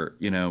transfer,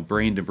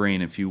 brain to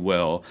brain, if you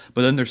will.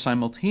 But then they're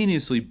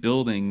simultaneously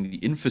building the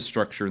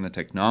infrastructure and the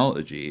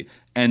technology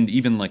and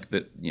even like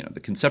the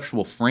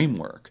conceptual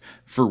framework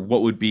for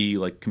what would be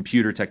like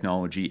computer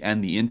technology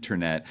and the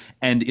internet.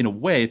 And in a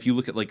way, if you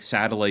look at like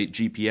satellite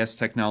GPS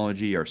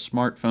technology or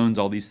smartphones,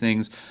 all these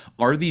things,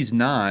 are these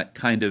not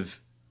kind of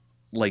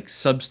like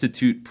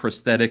substitute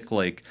prosthetic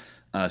like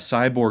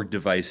cyborg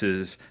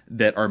devices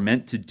that are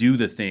meant to do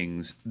the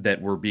things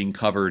that were being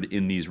covered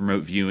in these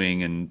remote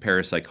viewing and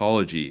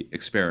parapsychology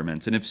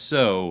experiments? And if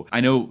so, I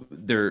know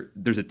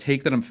there's a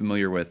take that I'm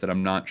familiar with that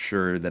I'm not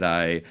sure that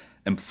I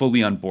am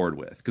fully on board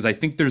with, because I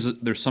think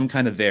there's some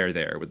kind of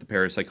there with the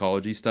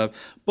parapsychology stuff,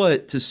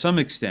 but to some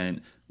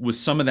extent was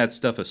some of that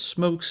stuff a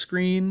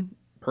smokescreen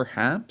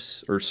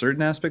perhaps, or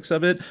certain aspects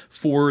of it,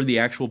 for the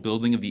actual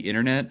building of the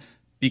internet?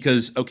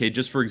 Because, okay,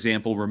 just for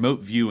example,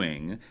 remote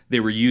viewing, they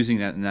were using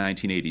that in the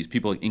 1980s,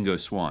 people like Ingo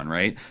Swann,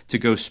 right, to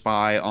go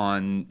spy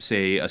on,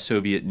 say, a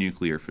Soviet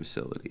nuclear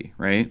facility,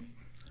 right?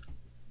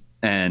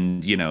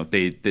 And,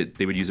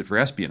 they would use it for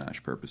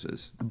espionage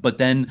purposes. But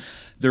then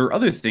there are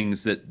other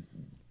things that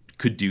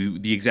could do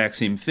the exact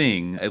same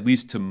thing, at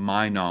least to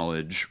my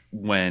knowledge,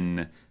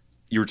 when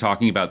you were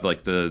talking about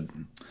like the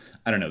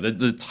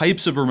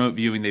types of remote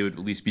viewing they would at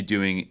least be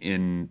doing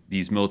in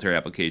these military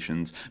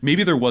applications.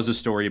 Maybe there was a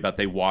story about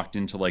they walked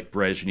into like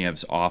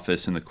Brezhnev's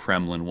office in the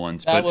Kremlin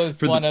once. That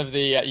was one of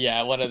the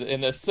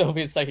in the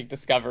Soviet Psychic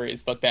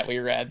Discoveries book that we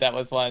read. That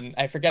was one,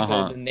 I forget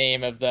the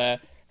name of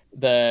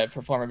the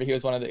performer, but he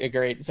was one of a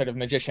great sort of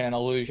magician and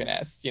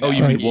illusionist. Oh,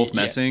 you mean Wolf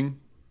Messing?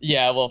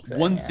 Yeah, Wolf.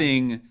 One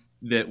thing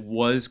that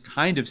was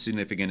kind of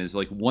significant is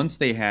like once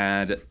they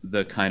had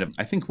the kind of,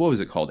 I think, what was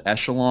it called?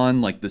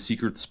 Echelon, like the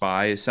secret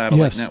spy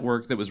satellite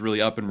network that was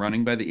really up and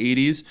running by the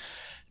 80s.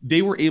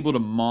 They were able to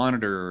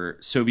monitor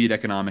Soviet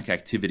economic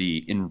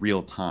activity in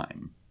real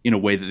time in a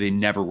way that they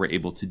never were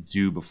able to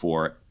do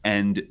before.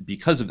 And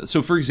because of this,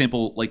 so for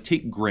example, like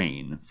take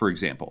grain, for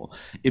example,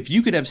 if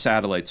you could have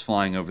satellites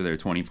flying over there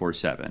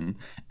 24/7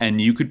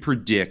 and you could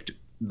predict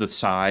the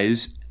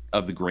size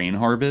of the grain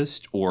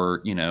harvest,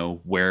 or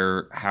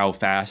how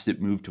fast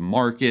it moved to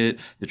market,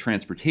 the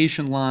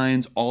transportation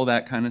lines, all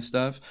that kind of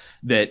stuff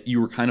that you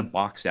were kind of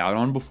boxed out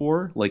on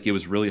before, like it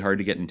was really hard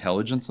to get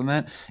intelligence on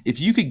that. If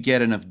you could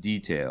get enough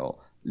detail,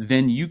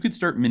 then you could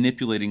start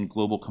manipulating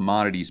global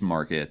commodities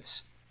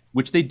markets,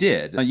 which they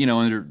did,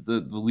 under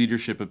the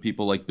leadership of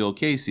people like Bill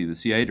Casey, the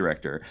CIA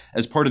director,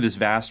 as part of this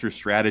vaster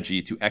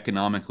strategy to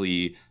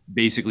economically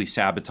basically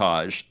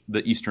sabotage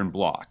the Eastern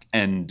Bloc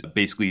and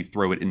basically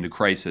throw it into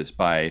crisis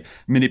by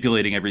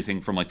manipulating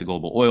everything from like the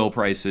global oil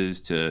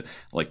prices to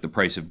like the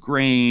price of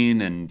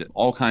grain and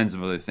all kinds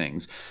of other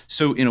things.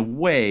 So in a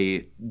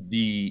way,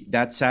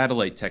 that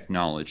satellite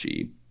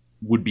technology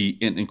would be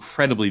an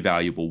incredibly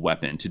valuable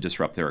weapon to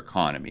disrupt their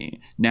economy.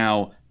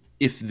 Now,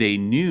 if they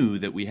knew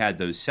that we had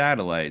those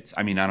satellites,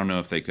 I mean, I don't know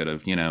if they could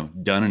have,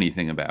 done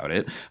anything about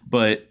it,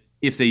 but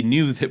if they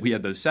knew that we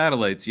had those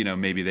satellites,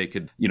 maybe they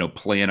could,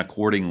 plan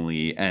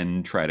accordingly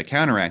and try to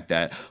counteract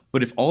that.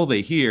 But if all they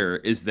hear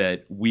is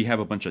that we have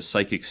a bunch of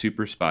psychic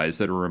super spies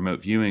that are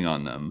remote viewing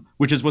on them,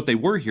 which is what they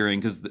were hearing,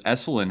 because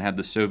Esalen had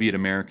the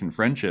Soviet-American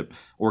Friendship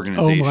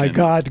Organization. Oh my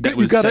God! That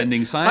was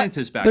sending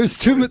scientists back. There's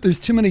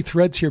too many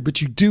threads here, but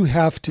you do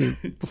have to,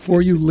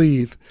 before you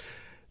leave.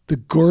 The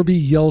Gorby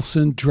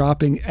Yeltsin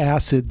dropping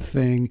acid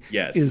thing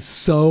is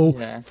so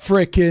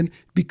frickin',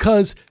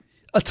 because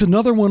it's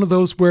another one of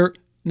those where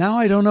now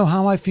I don't know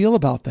how I feel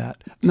about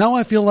that. Now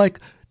I feel like,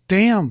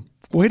 damn,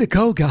 way to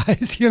go,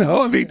 guys.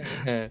 I mean,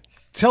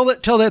 tell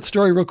that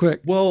story real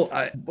quick. Well,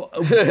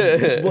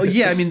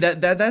 yeah. I mean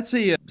that's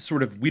a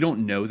sort of, we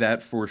don't know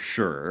that for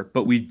sure,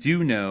 but we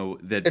do know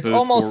that it's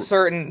almost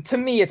certain. To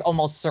me, it's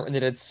almost certain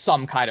that it's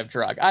some kind of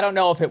drug. I don't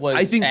know if it was.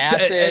 I think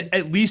acid.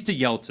 At least to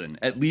Yeltsin,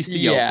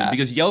 Yeltsin,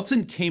 because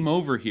Yeltsin came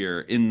over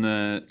here in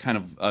the kind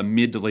of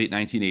mid to late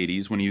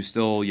 1980s when he was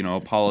still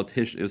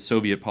a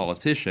Soviet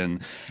politician,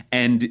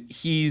 and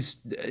he's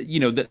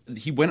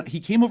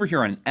he came over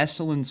here on an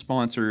Esalen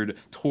sponsored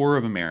tour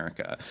of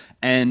America,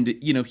 and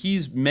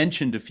he's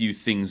mentioned a few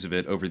things of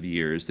it over the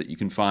years that you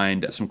can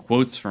find some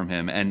quotes from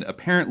him, and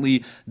apparently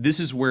this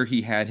is where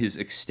he had his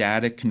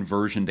ecstatic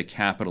conversion to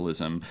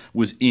capitalism,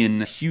 was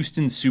in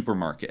Houston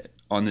supermarket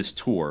on this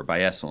tour by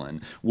Esalen,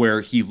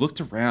 where he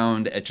looked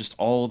around at just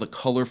all the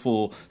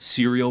colorful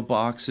cereal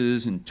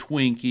boxes and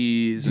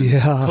Twinkies and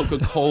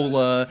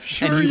Coca-Cola,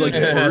 and he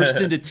burst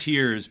into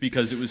tears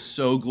because it was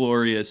so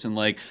glorious, and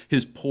like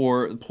his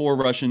poor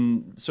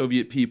Russian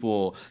Soviet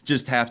people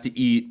just have to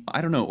eat, I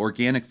don't know,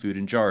 organic food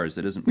in jars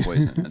that isn't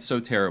poison. It's so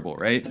terrible,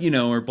 right?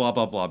 Or blah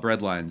blah blah,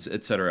 bread lines,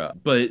 etc.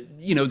 But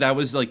that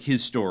was like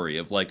his story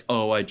of like,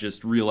 oh, I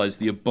just realized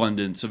the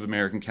abundance of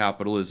American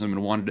capitalism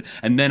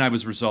and then I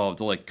was resolved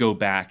to like go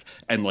back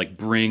and like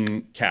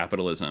bring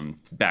capitalism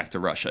back to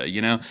Russia,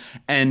 you know?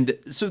 And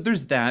so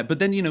there's that. But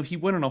then, you know, he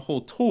went on a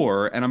whole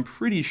tour, and I'm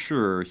pretty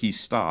sure he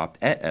stopped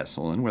at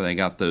Esalen where they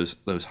got those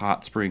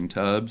hot spring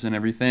tubs and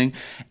everything.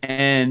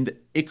 And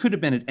it could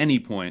have been at any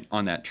point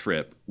on that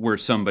trip where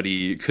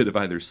somebody could have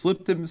either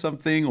slipped him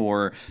something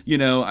or, you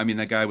know, I mean,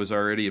 that guy was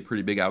already a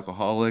pretty big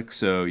alcoholic.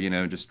 So, you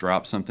know, just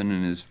drop something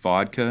in his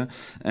vodka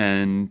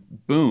and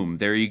boom,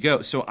 there you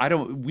go. So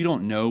we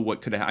don't know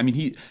what could have, I mean,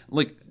 he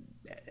like,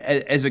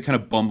 as a kind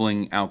of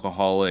bumbling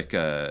alcoholic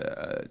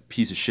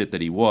piece of shit that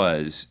he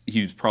was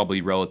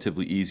probably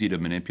relatively easy to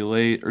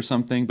manipulate or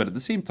something. But at the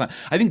same time,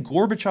 I think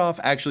Gorbachev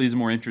actually is a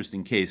more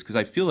interesting case because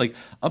I feel like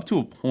up to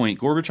a point,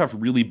 Gorbachev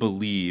really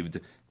believed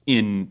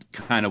in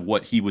kind of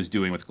what he was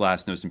doing with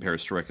Glasnost and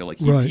Perestroika. Like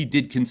he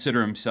did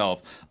consider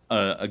himself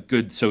a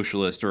good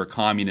socialist or a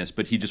communist,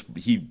 but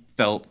he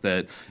felt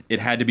that it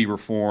had to be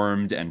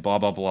reformed and blah,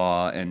 blah,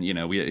 blah. And, you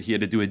know, he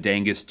had to do a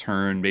Dangest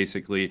turn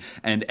basically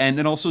and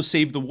then also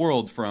save the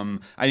world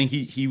from, I think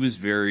he was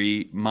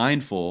very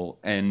mindful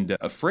and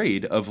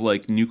afraid of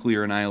like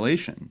nuclear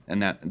annihilation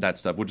and that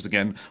stuff, which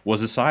again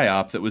was a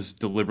psyop that was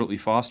deliberately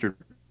fostered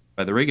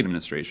by the Reagan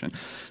administration.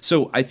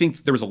 So I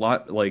think there was a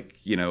lot like,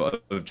 you know,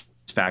 of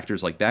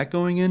factors like that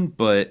going in,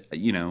 but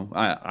you know,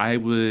 I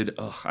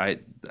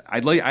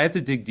have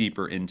to dig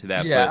deeper into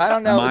that. Yeah, but I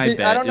don't know.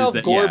 I don't know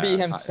if Gorby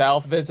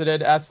himself visited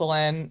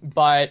Esalen,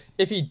 but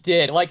if he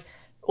did, like,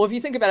 well, if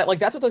you think about it, like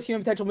that's what those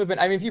human potential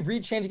movement. I mean, if you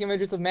read Changing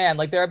Images of Man,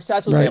 like they're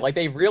obsessed with it. Like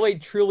they really,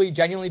 truly,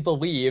 genuinely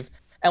believe.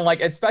 And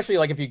like, especially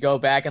like if you go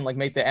back and like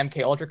make the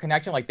MK Ultra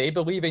connection, like they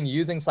believe in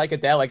using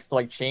psychedelics to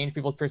like change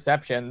people's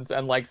perceptions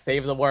and like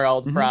save the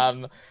world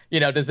from, you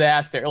know,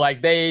 disaster.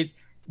 Like they.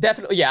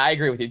 Definitely, yeah, I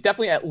agree with you.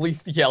 Definitely at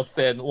least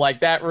Yeltsin.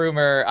 Like, that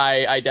rumor,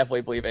 I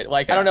definitely believe it.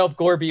 Like, I don't know if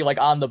Gorby, like,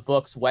 on the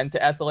books went to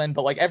Esalen,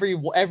 but, like,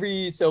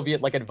 every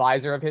Soviet, like,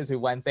 advisor of his who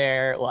went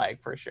there,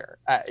 like, for sure.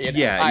 You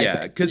know,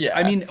 because,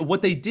 I mean,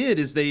 what they did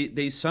is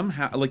they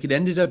somehow, like, it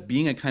ended up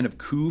being a kind of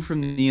coup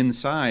from the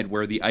inside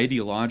where the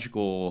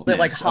ideological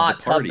like,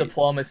 hot tub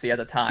diplomacy at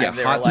the time. Yeah,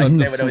 they were like,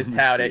 they would always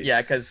tout it.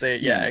 Yeah, because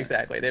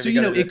exactly. So,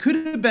 you know, it could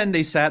have been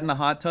they sat in the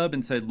hot tub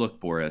and said,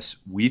 look, Boris,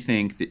 we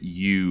think that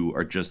you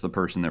are just the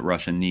person that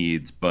Russia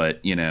needs,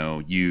 but you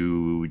know,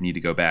 you need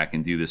to go back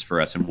and do this for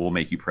us and we'll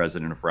make you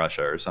president of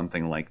Russia or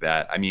something like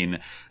that. I mean,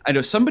 I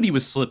know somebody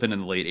was slipping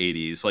in the late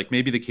 80s, like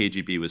maybe the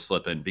KGB was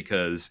slipping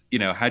because, you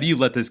know, how do you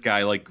let this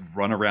guy like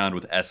run around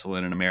with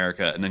Esalen in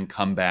America and then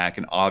come back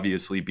and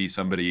obviously be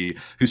somebody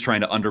who's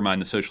trying to undermine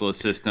the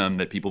socialist system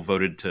that people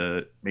voted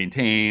to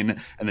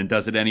maintain and then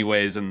does it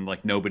anyways and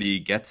like nobody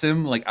gets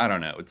him? Like, I don't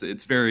know.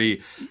 It's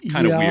very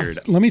kind of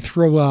weird. Let me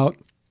throw out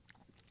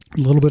a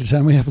little bit of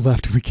time we have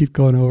left and we keep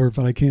going over,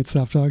 but I can't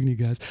stop talking to you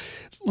guys.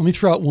 Let me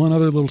throw out one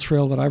other little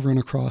trail that I've run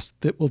across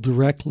that will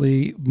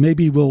directly,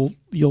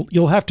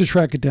 you'll have to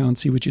track it down and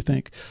see what you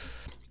think.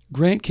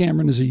 Grant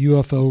Cameron is a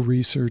UFO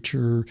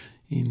researcher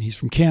and he's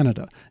from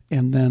Canada.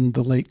 And then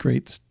the late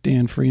great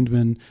Stan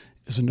Friedman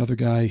is another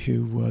guy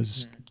who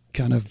was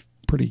kind of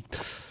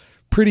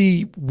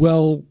pretty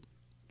well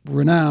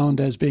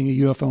renowned as being a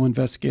UFO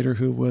investigator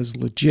who was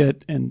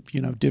legit and, you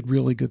know, did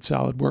really good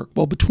solid work.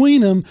 Well,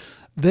 between them,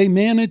 they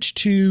managed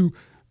to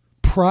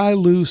pry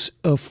loose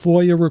a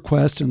FOIA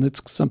request, and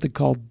it's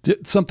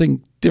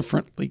something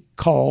differently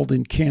called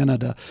in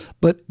Canada,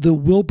 but the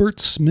Wilbert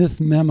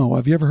Smith memo.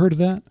 Have you ever heard of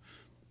that?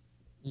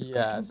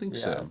 Yes. I don't think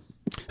so.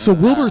 So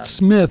Wilbert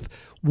Smith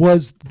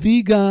was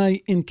the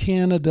guy in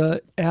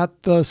Canada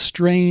at the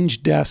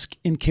strange desk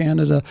in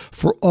Canada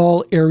for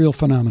all aerial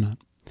phenomena.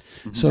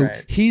 So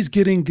he's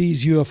getting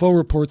these UFO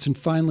reports, and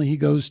finally he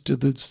goes to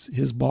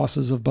his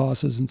bosses of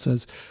bosses and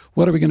says,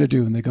 what are we going to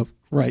do? And they go,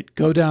 right,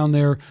 go down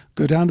there,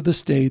 go down to the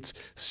States,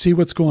 see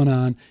what's going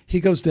on. He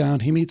goes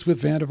down, he meets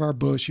with Vannevar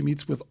Bush, he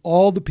meets with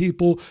all the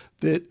people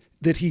that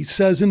he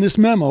says in this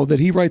memo that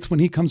he writes when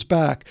he comes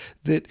back,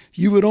 that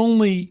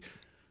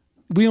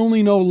we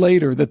only know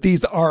later that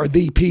these are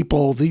the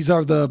people, these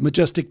are the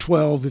Majestic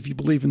 12, if you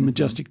believe in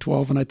Majestic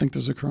 12, and I think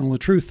there's a kernel of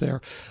truth there.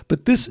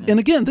 But this, and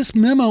again, this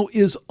memo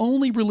is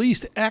only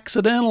released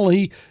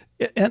accidentally,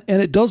 and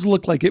it does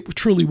look like it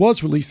truly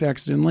was released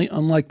accidentally,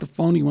 unlike the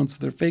phony ones,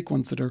 the fake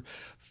ones that are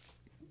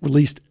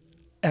released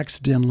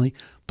accidentally.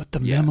 But the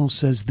memo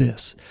says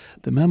this.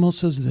 The memo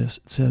says this.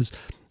 It says,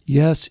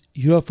 yes,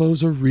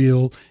 UFOs are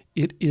real.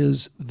 It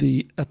is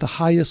at the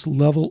highest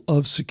level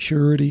of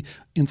security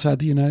inside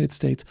the United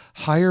States,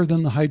 higher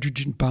than the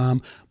hydrogen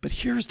bomb. But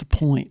here's the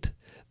point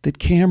that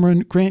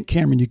Grant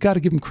Cameron, you got to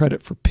give him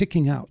credit for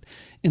picking out.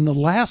 In the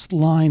last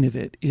line of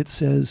it, it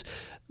says,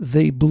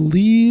 they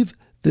believe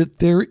that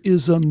there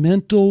is a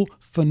mental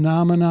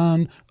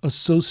phenomenon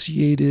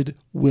associated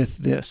with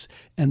this,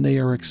 and they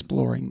are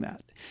exploring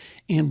that.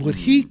 And what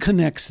he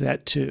connects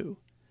that to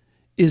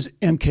is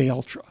MK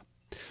Ultra.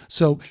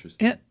 So,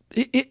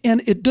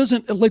 and it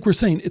doesn't, like we're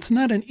saying, it's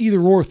not an either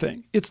or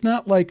thing. It's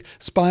not like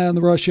spy on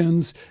the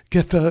Russians,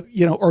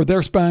 or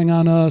they're spying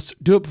on us,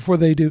 do it before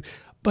they do.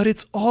 But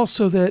it's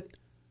also that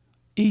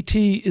ET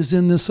is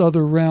in this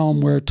other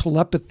realm where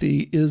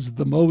telepathy is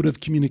the mode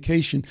of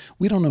communication.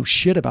 We don't know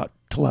shit about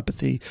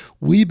telepathy.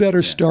 We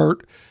better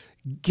start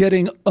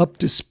getting up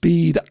to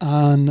speed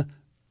on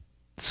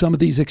some of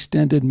these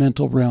extended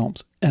mental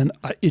realms. And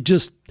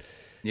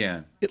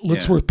it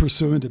looks worth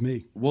pursuing to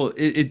me. Well,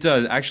 it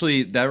does.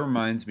 Actually, that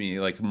reminds me,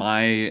 like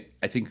I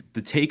think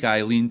the take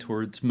I lean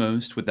towards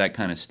most with that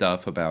kind of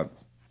stuff about,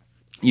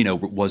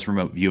 was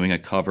remote viewing a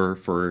cover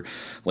for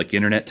like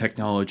internet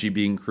technology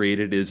being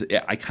created is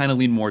I kind of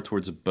lean more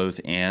towards a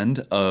both and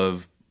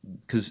of,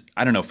 because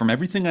I don't know, from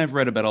everything I've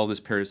read about all this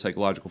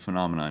parapsychological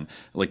phenomenon,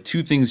 like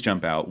two things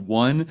jump out.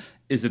 One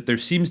is that there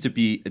seems to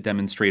be a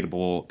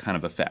demonstrable kind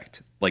of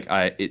effect. Like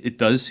it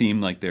does seem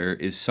like there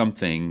is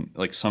something,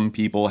 like some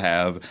people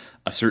have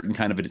a certain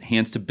kind of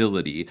enhanced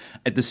ability.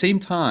 At the same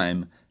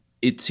time,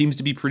 it seems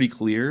to be pretty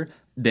clear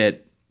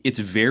that it's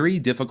very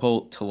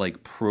difficult to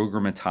like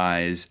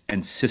programatize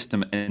and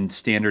system and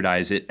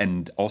standardize it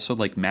and also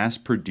like mass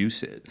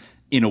produce it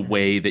in a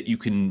way that you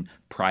can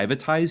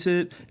privatize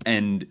it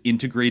and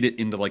integrate it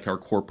into like our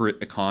corporate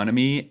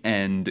economy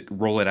and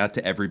roll it out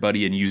to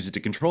everybody and use it to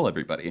control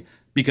everybody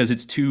because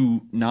it's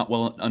too not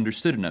well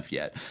understood enough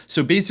yet.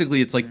 So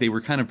basically it's like they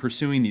were kind of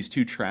pursuing these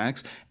two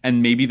tracks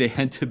and maybe they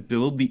had to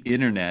build the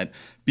internet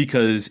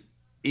because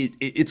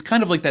it's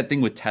kind of like that thing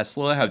with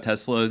Tesla, how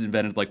Tesla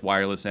invented like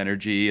wireless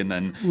energy and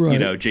then,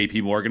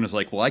 JP Morgan was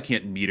like, well, I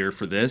can't meter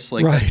for this.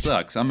 Like, that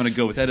sucks. I'm going to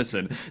go with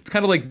Edison. It's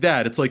kind of like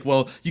that. It's like,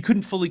 well, you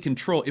couldn't fully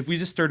control. If we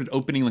just started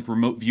opening like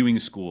remote viewing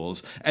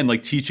schools and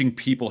like teaching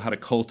people how to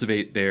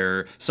cultivate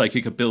their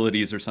psychic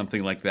abilities or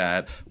something like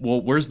that,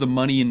 well, where's the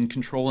money and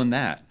control in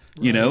that?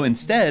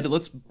 Instead,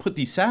 let's put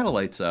these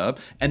satellites up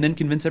and then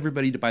convince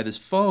everybody to buy this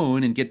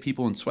phone and get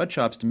people in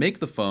sweatshops to make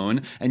the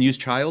phone and use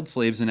child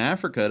slaves in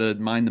Africa to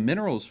mine the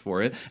minerals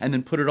for it and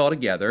then put it all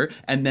together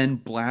and then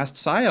blast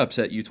psyops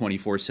at you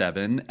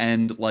 24/7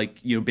 and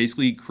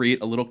basically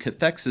create a little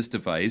cathexis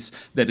device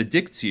that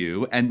addicts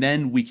you and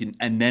then we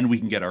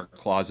can get our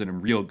claws in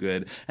them real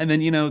good and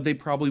then they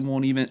probably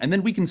won't even and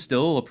then we can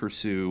still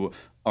pursue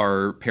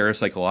our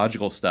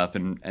parapsychological stuff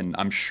and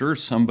I'm sure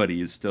somebody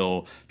is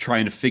still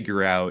trying to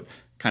figure out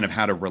kind of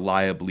how to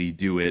reliably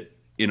do it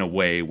in a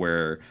way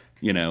where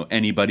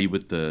anybody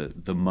with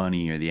the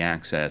money or the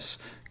access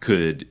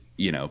could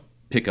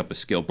pick up a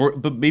skill,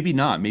 but maybe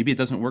not. Maybe it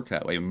doesn't work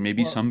that way.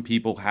 Maybe some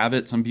people have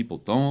it, some people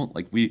don't.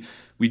 Like we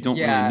don't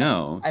really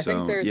know. I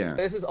think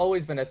this has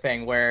always been a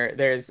thing where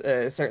there's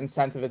a certain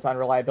sense of its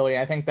unreliability.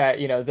 And I think that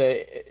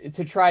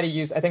to try to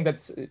use, I think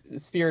that's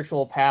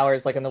spiritual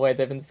powers, like in the way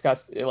they've been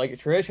discussed, like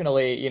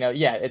traditionally,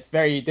 it's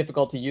very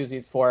difficult to use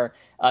these for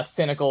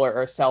cynical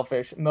or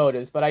selfish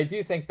motives. But I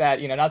do think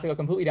that not to go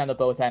completely down the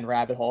both end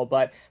rabbit hole,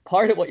 but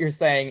part of what you're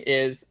saying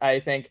is, I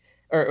think,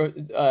 or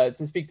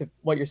to speak to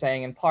what you're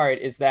saying in part,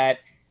 is that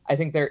I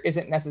think there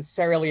isn't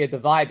necessarily a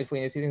divide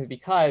between these two things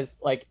because,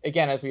 like,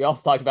 again, as we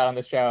also talked about on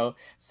the show,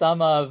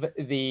 some of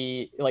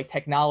the like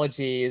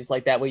technologies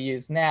like that we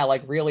use now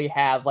like really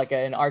have like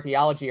an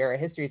archaeology or a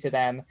history to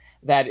them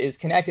that is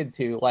connected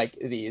to like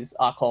these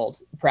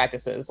occult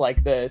practices,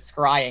 like the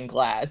scrying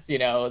glass,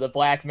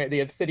 the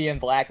obsidian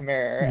black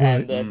mirror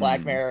and the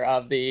black mirror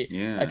of the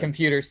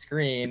computer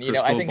screen.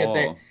 I think that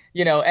they're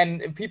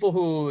and people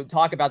who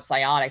talk about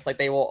psionics, like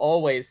they will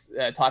always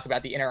talk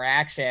about the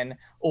interaction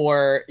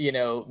or,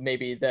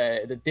 maybe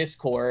the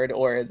discord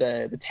or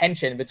the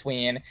tension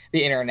between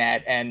the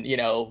internet and,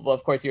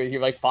 of course, you're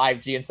like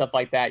 5G and stuff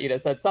like that,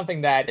 so it's something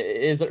that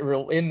is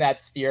in that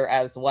sphere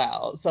as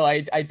well. So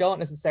I don't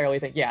necessarily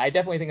think, I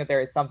definitely think that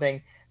there is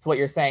something to what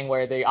you're saying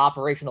where the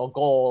operational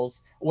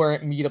goals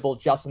weren't meetable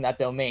just in that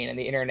domain and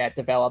the internet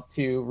developed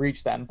to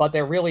reach them. But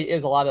there really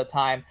is a lot of the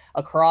time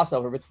a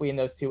crossover between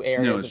those two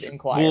areas of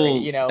inquiry,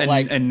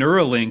 and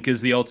Neuralink is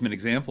the ultimate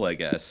example, I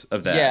guess,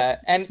 of that. Yeah.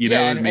 And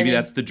maybe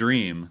that's the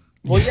dream.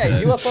 Well,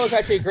 UFO is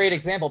actually a great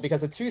example because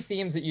the two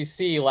themes that you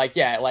see, like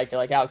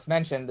Alex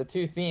mentioned, the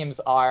two themes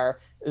are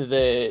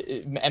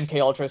the MK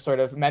Ultra sort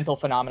of mental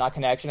phenomena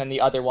connection, and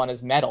the other one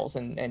is metals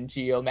and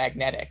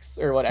geomagnetics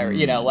or whatever,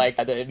 like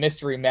the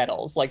mystery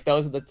metals. Like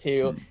those are the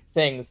two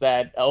things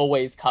that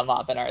always come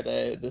up and are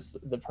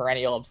the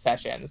perennial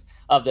obsessions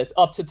of this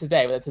up to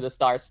today, to the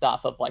star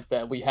stuff of like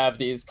we have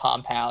these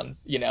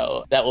compounds,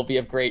 that will be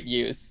of great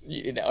use,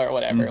 or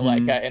whatever,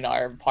 like in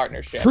our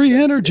partnership. Free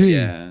energy.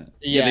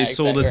 They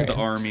sold it to the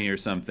army or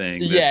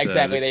something.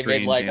 Exactly. They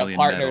made like a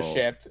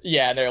partnership. Metal.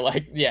 Yeah, and they're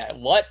like,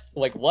 what?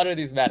 Like, what are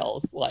these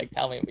metals? Like,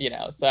 tell me,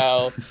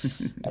 so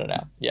I don't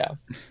know.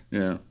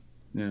 Yeah.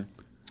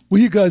 Well,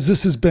 you guys,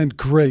 this has been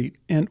great,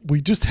 and we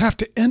just have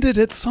to end it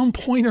at some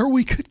point, or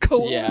we could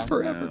go on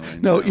forever.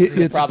 It's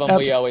the problem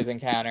we always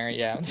encounter.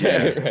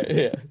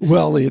 Right,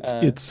 Well,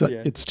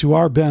 it's to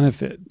our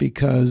benefit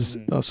because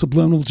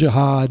Subliminal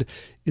Jihad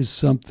is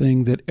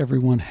something that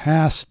everyone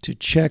has to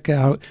check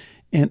out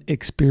and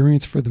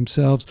experience for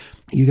themselves.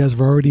 You guys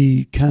have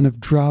already kind of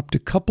dropped a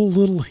couple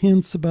little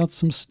hints about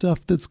some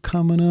stuff that's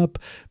coming up,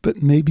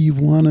 but maybe you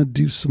want to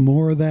do some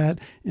more of that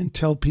and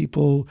tell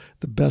people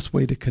the best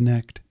way to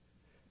connect.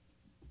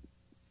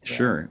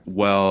 Sure.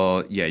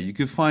 Well, yeah, you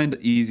could find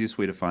the easiest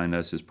way to find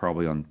us is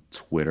probably on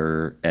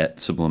Twitter at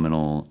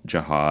Subliminal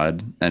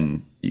Jihad,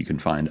 and you can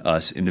find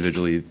us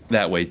individually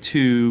that way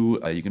too.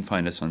 You can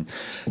find us on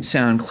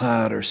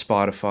SoundCloud or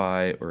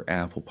Spotify or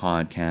Apple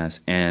Podcasts,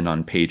 and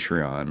on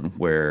Patreon,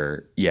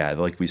 where, yeah,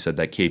 like we said,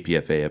 that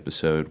KPFA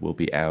episode will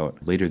be out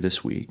later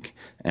this week.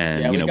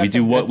 And we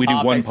do one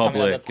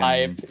public.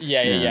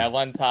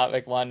 One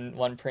topic,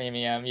 one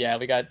premium. Yeah,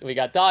 we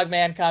got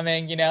Dogman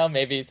coming.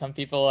 Maybe some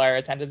people are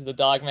attentive to the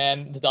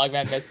Dogman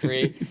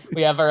mystery.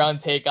 We have our own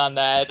take on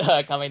that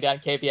coming down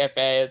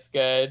KPFA. It's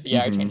good.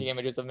 Yeah, our Changing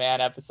Images of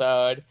Man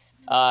episode.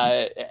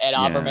 Ed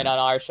Opperman on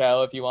our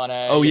show if you want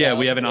to. Oh yeah,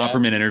 we have an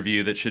Opperman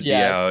interview that should be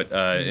out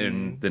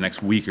in the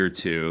next week or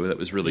two. That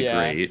was really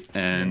great.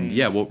 And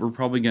we're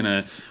probably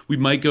we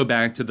might go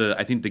back to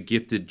the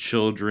gifted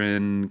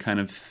children kind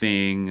of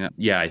thing.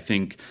 Yeah, I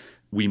think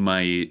we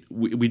might.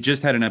 We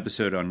just had an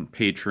episode on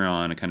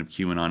Patreon, a kind of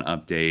QAnon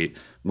update,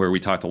 where we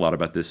talked a lot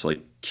about this like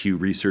Q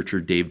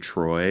researcher Dave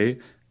Troy.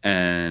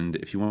 And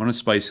if you want a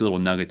spicy little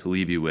nugget to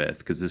leave you with,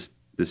 because this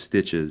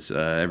stitches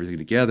everything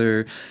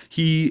together.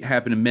 He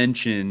happened to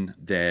mention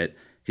that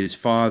his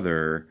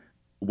father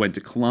went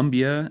to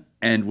Columbia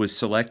and was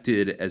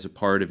selected as a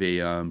part of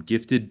a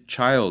gifted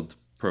child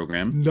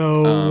program.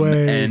 No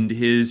way. And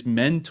his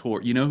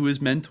mentor, you know who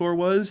his mentor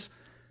was?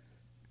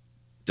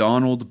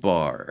 Donald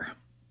Barr.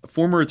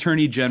 Former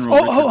Attorney General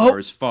Richard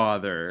Barr's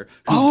father,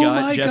 who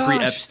got Jeffrey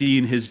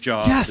Epstein his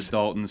job at the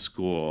Dalton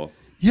School.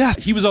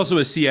 Yes. He was also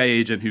a CIA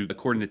agent who,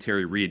 according to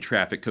Terry Reid,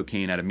 trafficked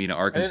cocaine out of Mena,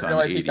 Arkansas in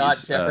the 80s. He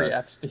got Jeffrey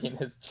Epstein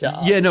his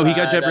job. Yeah, no, he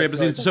got Jeffrey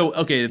Epstein. Really So,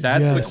 okay,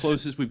 that's the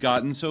closest we've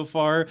gotten so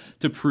far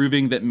to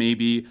proving that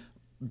maybe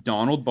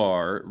Donald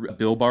Barr,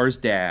 Bill Barr's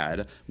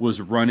dad,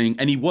 was running,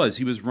 and he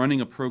was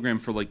running a program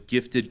for like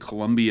gifted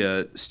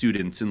Columbia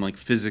students in like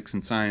physics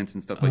and science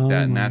and stuff like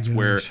that. And that's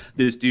where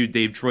this dude,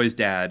 Dave Troy's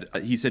dad,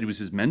 he said he was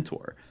his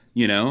mentor.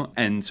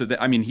 And so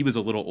he was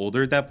a little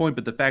older at that point,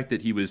 but the fact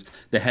that he was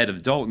the head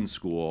of Dalton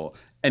School,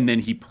 and then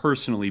he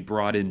personally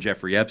brought in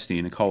Jeffrey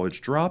Epstein, a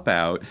college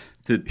dropout,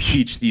 to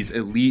teach these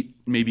elite,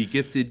 maybe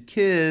gifted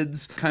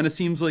kids, kind of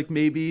seems like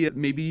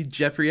maybe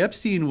Jeffrey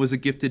Epstein was a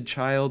gifted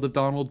child of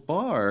Donald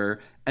Barr.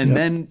 And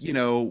then,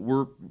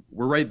 we're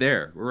right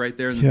there. We're right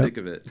there in the thick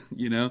of it,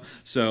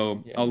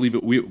 So I'll leave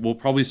it. We'll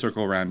probably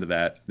circle around to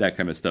that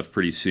kind of stuff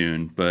pretty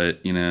soon. But,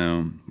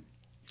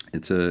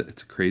 it's a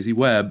crazy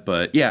web,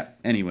 but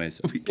anyways,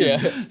 we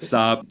can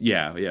stop.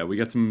 Yeah, we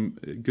got some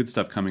good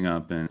stuff coming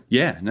up, and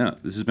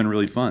this has been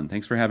really fun.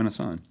 Thanks for having us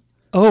on.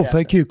 Oh,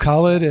 thank you,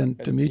 Khalid and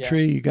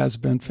Dimitri. You guys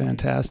have been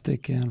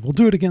fantastic, and we'll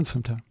do it again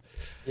sometime.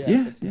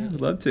 Yeah,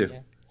 we'd love to. Yeah.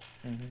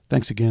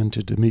 Thanks again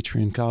to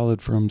Dimitri and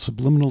Khalid from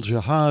Subliminal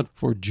Jihad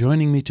for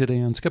joining me today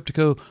on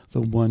Skeptiko.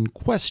 The one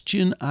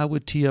question I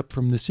would tee up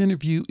from this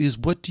interview is,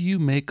 what do you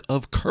make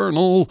of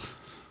Colonel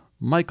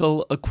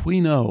Michael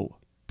Aquino?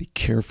 Be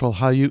careful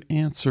how you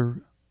answer,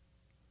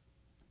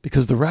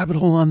 because the rabbit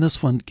hole on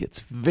this one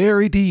gets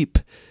very deep,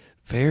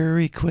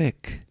 very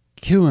quick.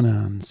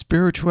 QAnon,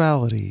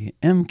 spirituality,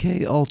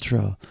 MK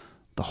Ultra,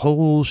 the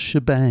whole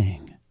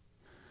shebang.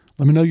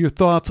 Let me know your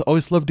thoughts.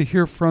 Always love to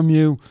hear from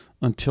you.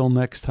 Until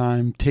next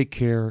time, take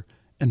care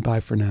and bye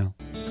for now.